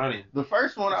niggas and running. The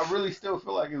first one, I really still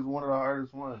feel like is one of the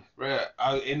hardest ones. Bruh,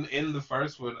 in the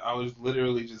first one, I was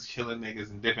literally just killing niggas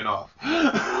and dipping off.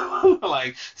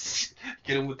 Like,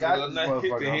 get him with the little knife,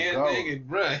 hit the hand thing,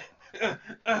 and run.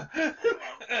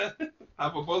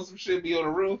 I'm supposed some shit be on the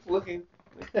roof looking.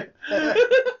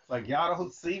 Like, y'all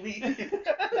don't see me.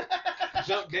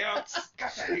 Jump down.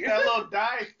 That little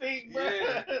dive thing, bro.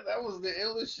 Yeah. That was the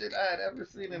illest shit I had ever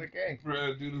seen in a game.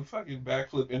 Bro, do the fucking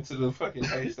backflip into the fucking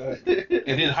haystack and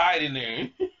then hide in there.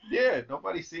 Yeah,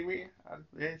 nobody see me. I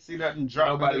didn't see nothing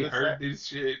drop. Nobody heard this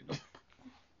shit.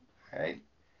 Hey.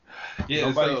 Yeah,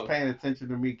 nobody's paying attention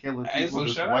to me killing people.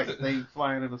 This white thing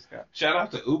flying in the sky. Shout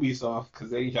out to Ubisoft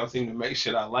because y'all seem to make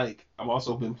shit I like. I've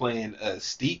also been playing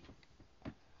Steep.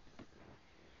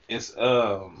 It's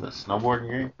the snowboarding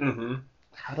game. Mm-hmm.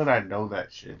 How did I know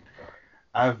that shit?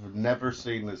 I've never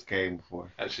seen this game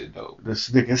before. That shit dope. This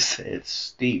nigga said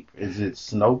Steep. Is it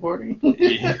snowboarding?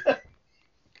 Yeah.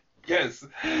 Yes,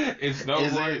 it's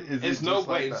snowboarding. It's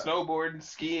snowboarding,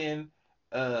 skiing,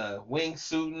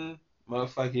 wingsuiting,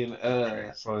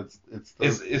 motherfucking. So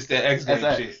it's the X game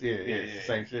shit. Yeah.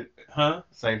 Same shit. Huh?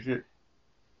 Same shit.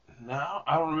 No,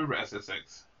 I don't remember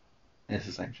SSX. It's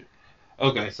the same shit.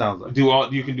 Okay, sounds like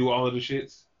you can do all of the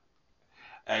shits.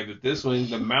 Hey, but this one,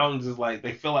 the mountains is like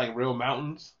they feel like real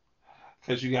mountains,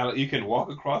 cause you can walk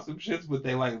across them shits, but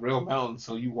they like real mountains,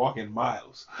 so you walk in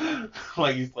miles.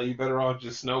 like you better off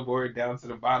just snowboard down to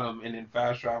the bottom and then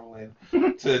fast traveling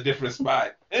to a different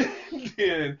spot.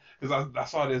 Cause I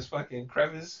saw this fucking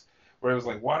crevice where it was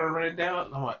like water running down,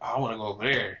 and I'm like, I want to go over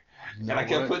there. And I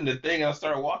kept putting the thing, and I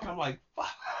started walking. I'm like, fuck.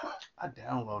 I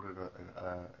downloaded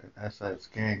an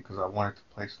SX game because I wanted to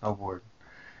play snowboard.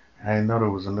 I didn't know there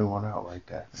was a new one out like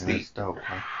that. And it's dope,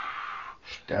 huh?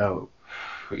 Dope.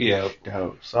 Yeah.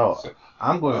 Dope. So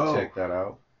I'm going to check that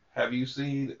out. Have you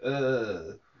seen,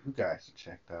 you guys should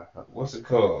check that out. What's it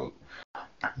called?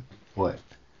 What?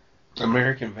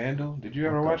 American Vandal? Did you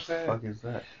ever watch that? What the fuck is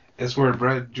that? It's where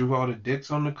Brett drew all the dicks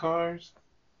on the cars.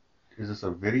 Is this a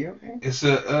video game? It's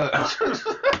a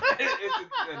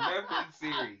Netflix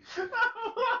series.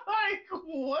 Like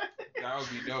what? That would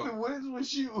be dope. What is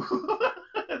with you?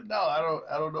 No, I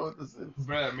don't know what this is.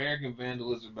 Bro, American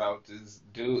Vandal is about this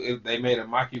dude. They made a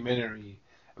mockumentary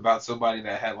about somebody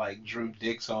that had like drew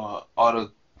dicks on all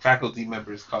the faculty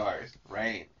members' cars,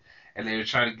 right? And they were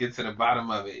trying to get to the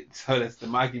bottom of it. So that's the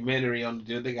mockumentary on the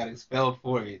dude. They got expelled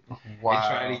for it. Wow. And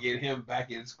trying to get him back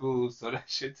in school. So that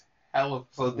shit's hella.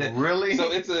 Really?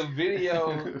 So it's a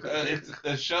video. It's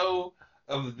a show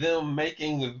of them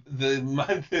making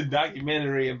the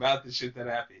documentary about the shit that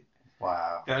happened.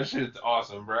 Wow. That shit's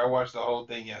awesome, bro. I watched the whole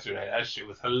thing yesterday. That shit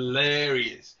was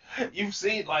hilarious. You've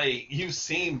seen,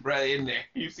 bro, in there.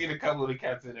 You've seen a couple of the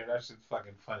cats in there. That shit's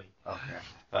fucking funny. Okay.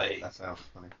 Like, that sounds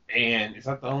funny. And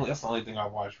that's the only thing I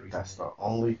watched recently. That's the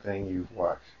only thing you've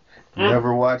watched. You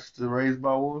never watched The Raised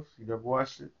by Wolves? You never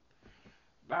watched it?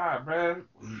 Nah, bro.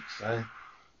 Son.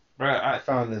 Bro, I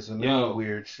found this new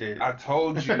weird shit. I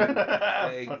told you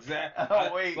exactly.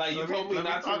 Oh wait, you told me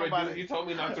not to reduce. You told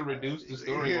me not to reduce the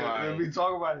storyline. Let me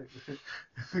talk about it.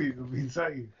 Let me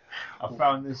tell you. I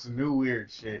found this new weird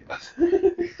shit.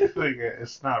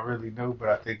 It's not really new, but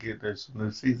I think there's some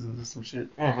new seasons and some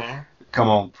shit. Mm-hmm. Come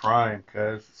on Prime,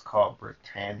 cause it's called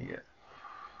Britannia,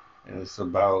 and it's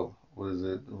about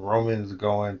Romans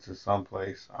going to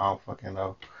someplace I don't fucking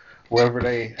know, wherever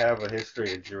they have a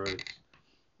history of druids.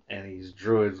 And these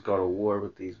druids go to war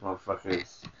with these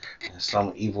motherfuckers. And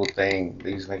some evil thing.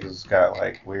 These niggas got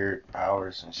like weird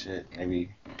powers and shit. Maybe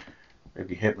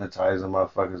hypnotizing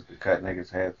motherfuckers to cut niggas'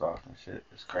 heads off and shit.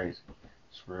 It's crazy.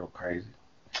 It's real crazy.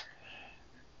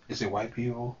 Is it white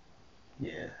people?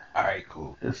 Yeah. Alright,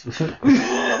 cool.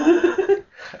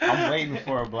 I'm waiting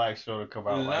for a black show to come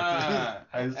out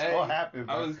like this. It's gonna happen,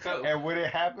 bro. And when it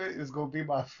happens, it's gonna be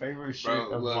my favorite shit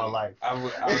of my life. I'm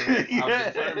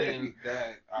determined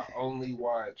that I only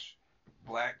watch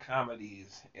black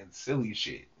comedies and silly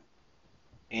shit.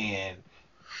 And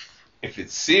if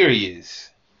it's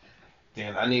serious,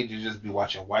 then I need to just be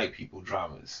watching white people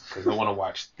dramas. Because I want to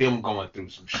watch them going through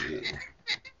some shit.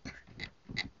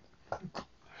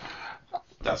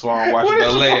 That's why I'm watching What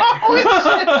is Willard. wrong with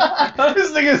you?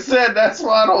 This nigga said that's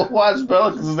why I don't watch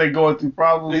Bella because they going through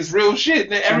problems. It's real shit.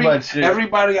 Much shit.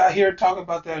 Everybody out here talking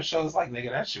about that show is like, nigga,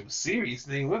 that shit was serious.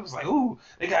 Nigga, it was like, ooh,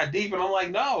 they got deep, and I'm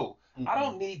like, no, I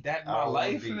don't need that in my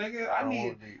life, nigga.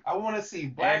 I want to see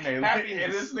black happiness.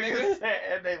 And this nigga said,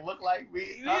 and they look like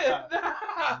me. Yeah,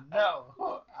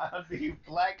 No, I need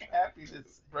black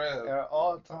happiness bro. at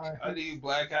all times. I need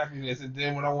black happiness, and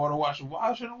then when I want to watch,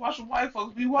 why should I watch the white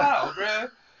folks be wild, bro?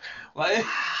 Like,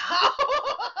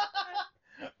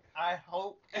 I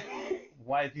hope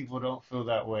white people don't feel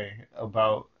that way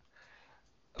about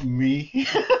me.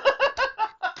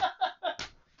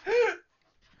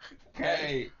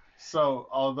 hey, So,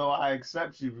 although I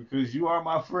accept you because you are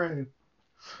my friend,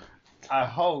 I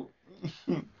hope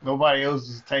nobody else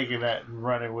is taking that and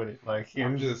running with it. Like,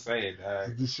 I'm just saying,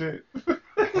 dog. the shit.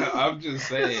 I'm just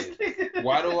saying.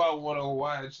 Why do I want to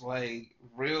watch like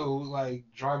real like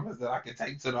dramas that I can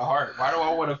take to the heart? Why do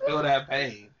I want to feel that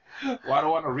pain? Why do I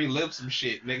want to relive some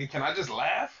shit, nigga? Can I just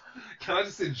laugh? Can I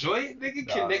just enjoy it, nigga?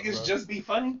 Can niggas bro. just be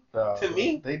funny? Nah, To bro.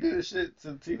 me? They do this shit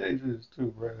to teenagers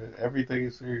too, bro. Everything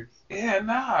is serious. Yeah,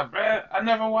 nah, bruh. I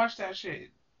never watched that shit.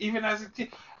 Even as a teen,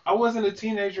 I wasn't a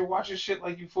teenager watching shit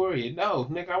like Euphoria. No,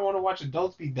 nigga, I want to watch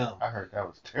adults be dumb. I heard that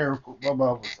was terrible. My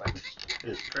mom was like,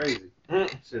 "It's crazy.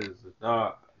 Shit is a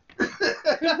dog."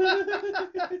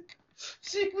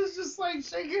 She was just like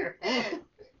shaking her head.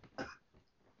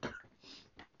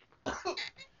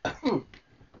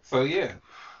 So yeah,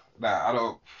 nah, I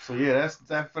don't. So yeah, that's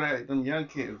that for that them young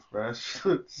kids, bro. It's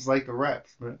just like the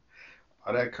raps, man.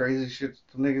 All that crazy shit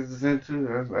the niggas is into,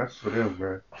 that's for them,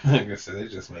 bro. Like I said, they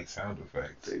just make sound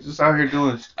effects. They just out here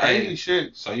doing crazy Hey,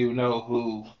 shit. So you know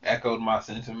who echoed my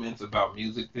sentiments about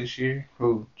music this year?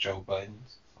 Who? Joe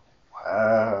Buttons.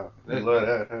 Wow. I love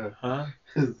that, Huh?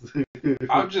 huh?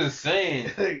 I'm just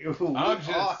saying. we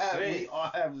all saying.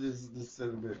 have this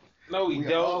sentiment. No, we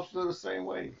We all don't. feel the same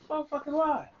way. Motherfucking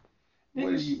lie.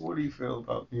 What do you feel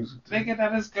about music? Nigga,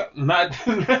 that is not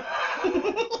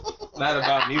not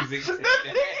about music.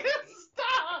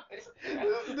 Stop!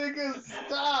 This nigga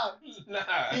stopped. Nah.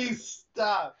 He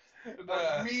stopped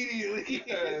Nah. immediately.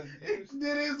 Because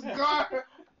Did his guard?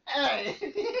 Hey,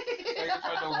 nigga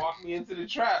tried to walk me into the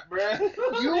trap, bruh.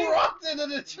 you walked into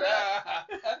the trap.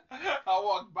 Nah. I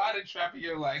walked by the trap and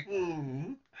you're like,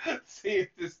 see if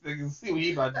this nigga, see what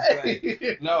he about to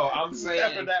say. No, I'm saying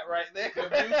Remember that right there. the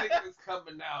music that's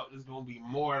coming out is gonna be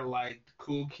more like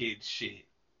cool kid shit,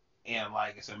 and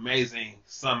like it's amazing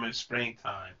summer,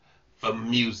 springtime for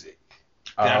music.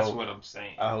 That's what I'm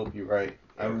saying. I hope you're right.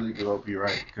 I really do hope you're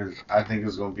right because I think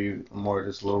it's gonna be more of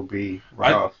this Lil B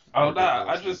I- Ross. Oh nah,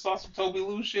 I just saw some Toby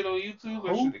Lou shit on YouTube.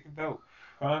 That Who? shit is dope.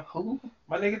 Huh? Who?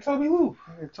 My nigga Toby Lou.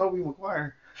 Toby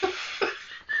McGuire.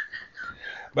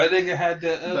 My nigga had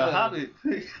the The Hobbit.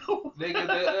 nigga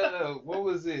the what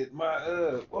was it? My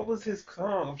what was his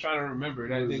song? I'm trying to remember.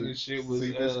 That Was nigga it shit was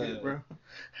Seabiscuit, bro.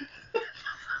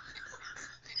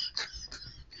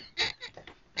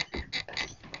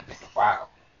 Wow.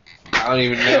 I don't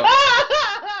even know.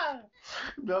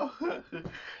 No. Toby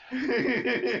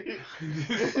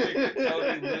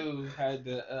Lou had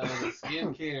the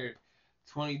skincare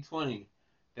 2020.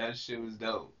 That shit was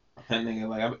dope. That nigga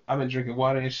like I've been drinking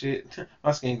water and shit.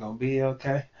 My skin gonna be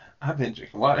okay. I've been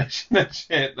drinking water and shit. That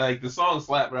shit. Like the song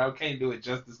slap, but I can't do it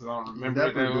justice because I don't remember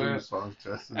it that well. Songs,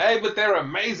 Justin. Hey, but they're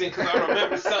amazing because I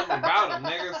remember something about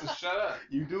them, nigga. So shut up.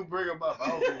 You do bring them up. I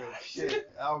don't bring up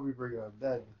shit. I don't be bringing up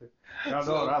that. Y'all know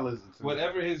So, what I listen to.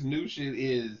 Whatever his new shit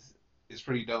is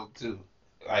pretty dope too.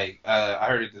 Like I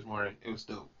heard it this morning. It was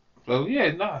dope. So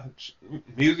yeah,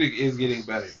 music is getting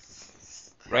better.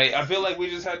 Right? I feel like we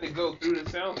just had to go through the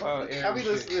SoundCloud era. I be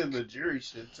listening to jury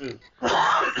shit too.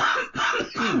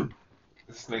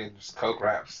 This nigga just coke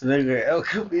raps. Nigga, El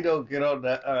Camino get on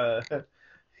the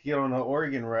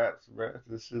organ raps, bro.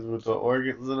 This is with the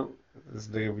organs in them. This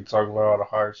nigga be talking about all the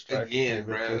hard strikes. Again,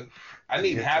 bro. I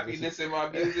need happiness in my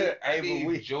music. I Hey, but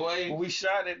need joy. Well, we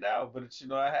shot it now, but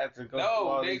I had to go through No,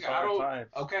 all these nigga, I hard don't. times.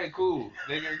 Okay, cool.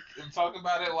 Nigga, I'm talking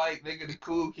about it like nigga the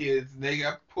cool kids.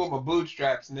 Nigga, I pull my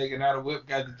bootstraps. Nigga, now the whip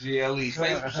got the GLE.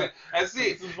 Say some shit. That's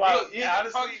it. This is why, You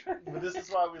honestly, but this is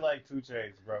why we like 2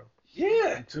 Chainz, bro.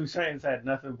 Yeah. 2 Chainz had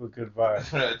nothing but good vibes.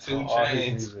 2 on all his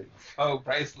Chainz. music. Oh,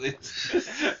 bracelets.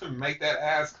 Make that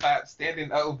ass clap.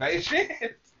 Standing ovation.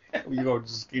 You gonna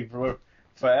just keep forever,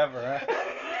 huh?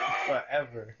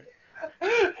 Forever.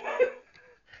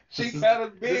 She This is- got a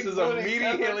big this is booty.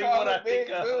 immediately Call what her I think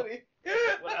big of. booty.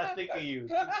 When I think of you,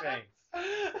 2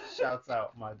 Chainz. Shouts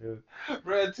out, my dude.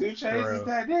 Bruh, 2 For Chainz real. is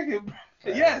that nigga.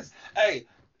 Bro. Yes. Hey,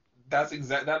 that is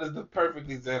the perfect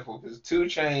example because 2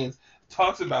 Chainz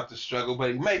talks about the struggle,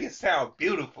 but he make it sound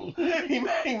beautiful. He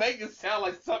make it sound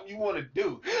like something you want to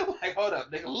do. Like, hold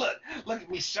up, nigga, look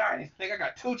at me shining. Nigga, I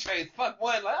got 2 chains, fuck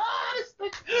one. Like, this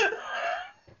nigga.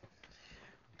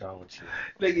 Done with you.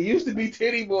 Nigga used to be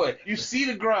Titty Boy. You see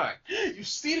the grind. You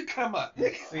see the come up.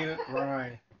 Nigga. See the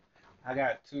grind. I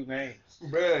got 2 names.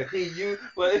 Bruh,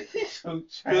 but feel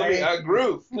me, I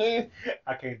grew. Nigga.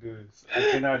 I can't do this.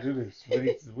 I cannot do this. We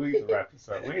need to wrap this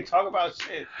up. We ain't talk about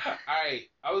shit.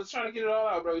 Alright, I was trying to get it all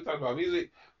out, bro. We talked about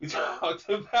music. We talked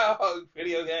about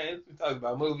video games. We talked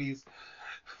about movies.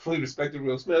 Fully respected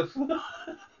Will Smith.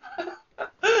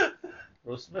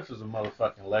 Will Smith is a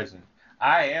motherfucking legend.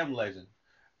 I am legend.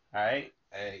 Alright?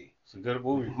 Hey, it's a good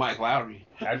movie. Mike Lowry.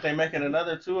 Aren't they making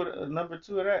number 2 of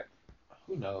that?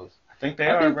 Who knows? I think they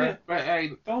are, bro. Right,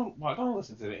 hey, don't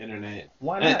listen to the internet.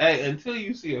 Why not? Hey, until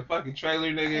you see a fucking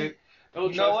trailer, nigga,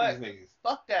 don't trust these niggas.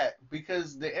 Fuck that,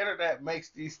 because the internet makes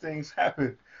these things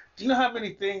happen. Do you know how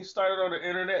many things started on the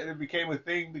internet and it became a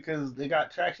thing because they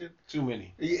got traction? Too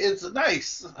many. It's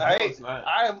nice. No, Right? it's not.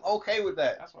 I am okay with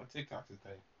that. That's why TikTok's a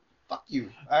thing. Fuck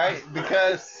you. Alright?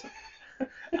 Because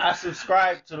I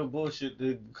subscribe to the bullshit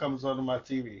that comes onto my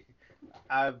TV.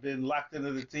 I've been locked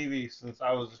into the TV since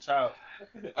I was a child.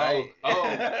 Hey.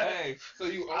 So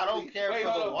you only, I don't care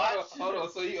for the watch. Hold on.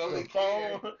 So you only The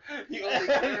phone.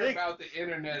 care about the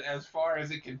internet as far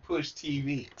as it can push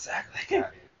TV. Exactly.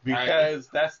 Because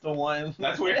that's the one.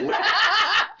 That's where it matters.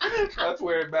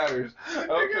 I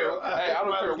don't care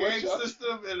what y'all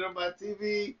system and on my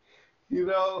TV. You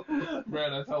know,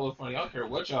 Brad, that's hella funny. I don't care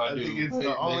what y'all do. I think it's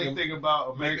the only thing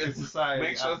about American society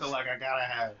I feel like I gotta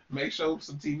have. Make sure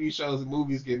some TV shows and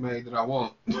movies get made that I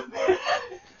want.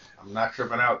 I'm not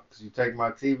tripping out because you take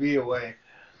my TV away.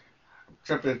 I'm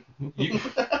tripping. This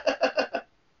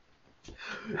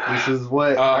is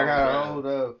what I got a hold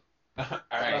of. All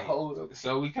right.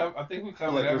 So I think we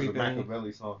covered everything. There's a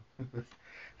Machiavelli song.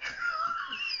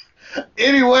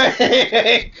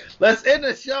 Anyway, let's end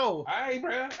the show. All right,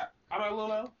 bro. I'm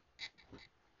Lulu.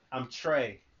 I'm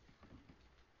Trey.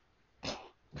 Alright.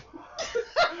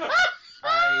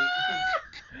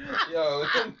 Yo,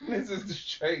 this is the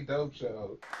Straight Dope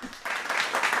Show.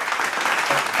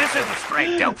 This is the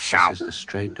Straight Dope Show. This is the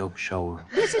Straight Dope Show.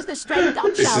 This is the Straight Dope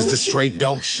Show. This is the Straight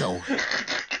Dope Show.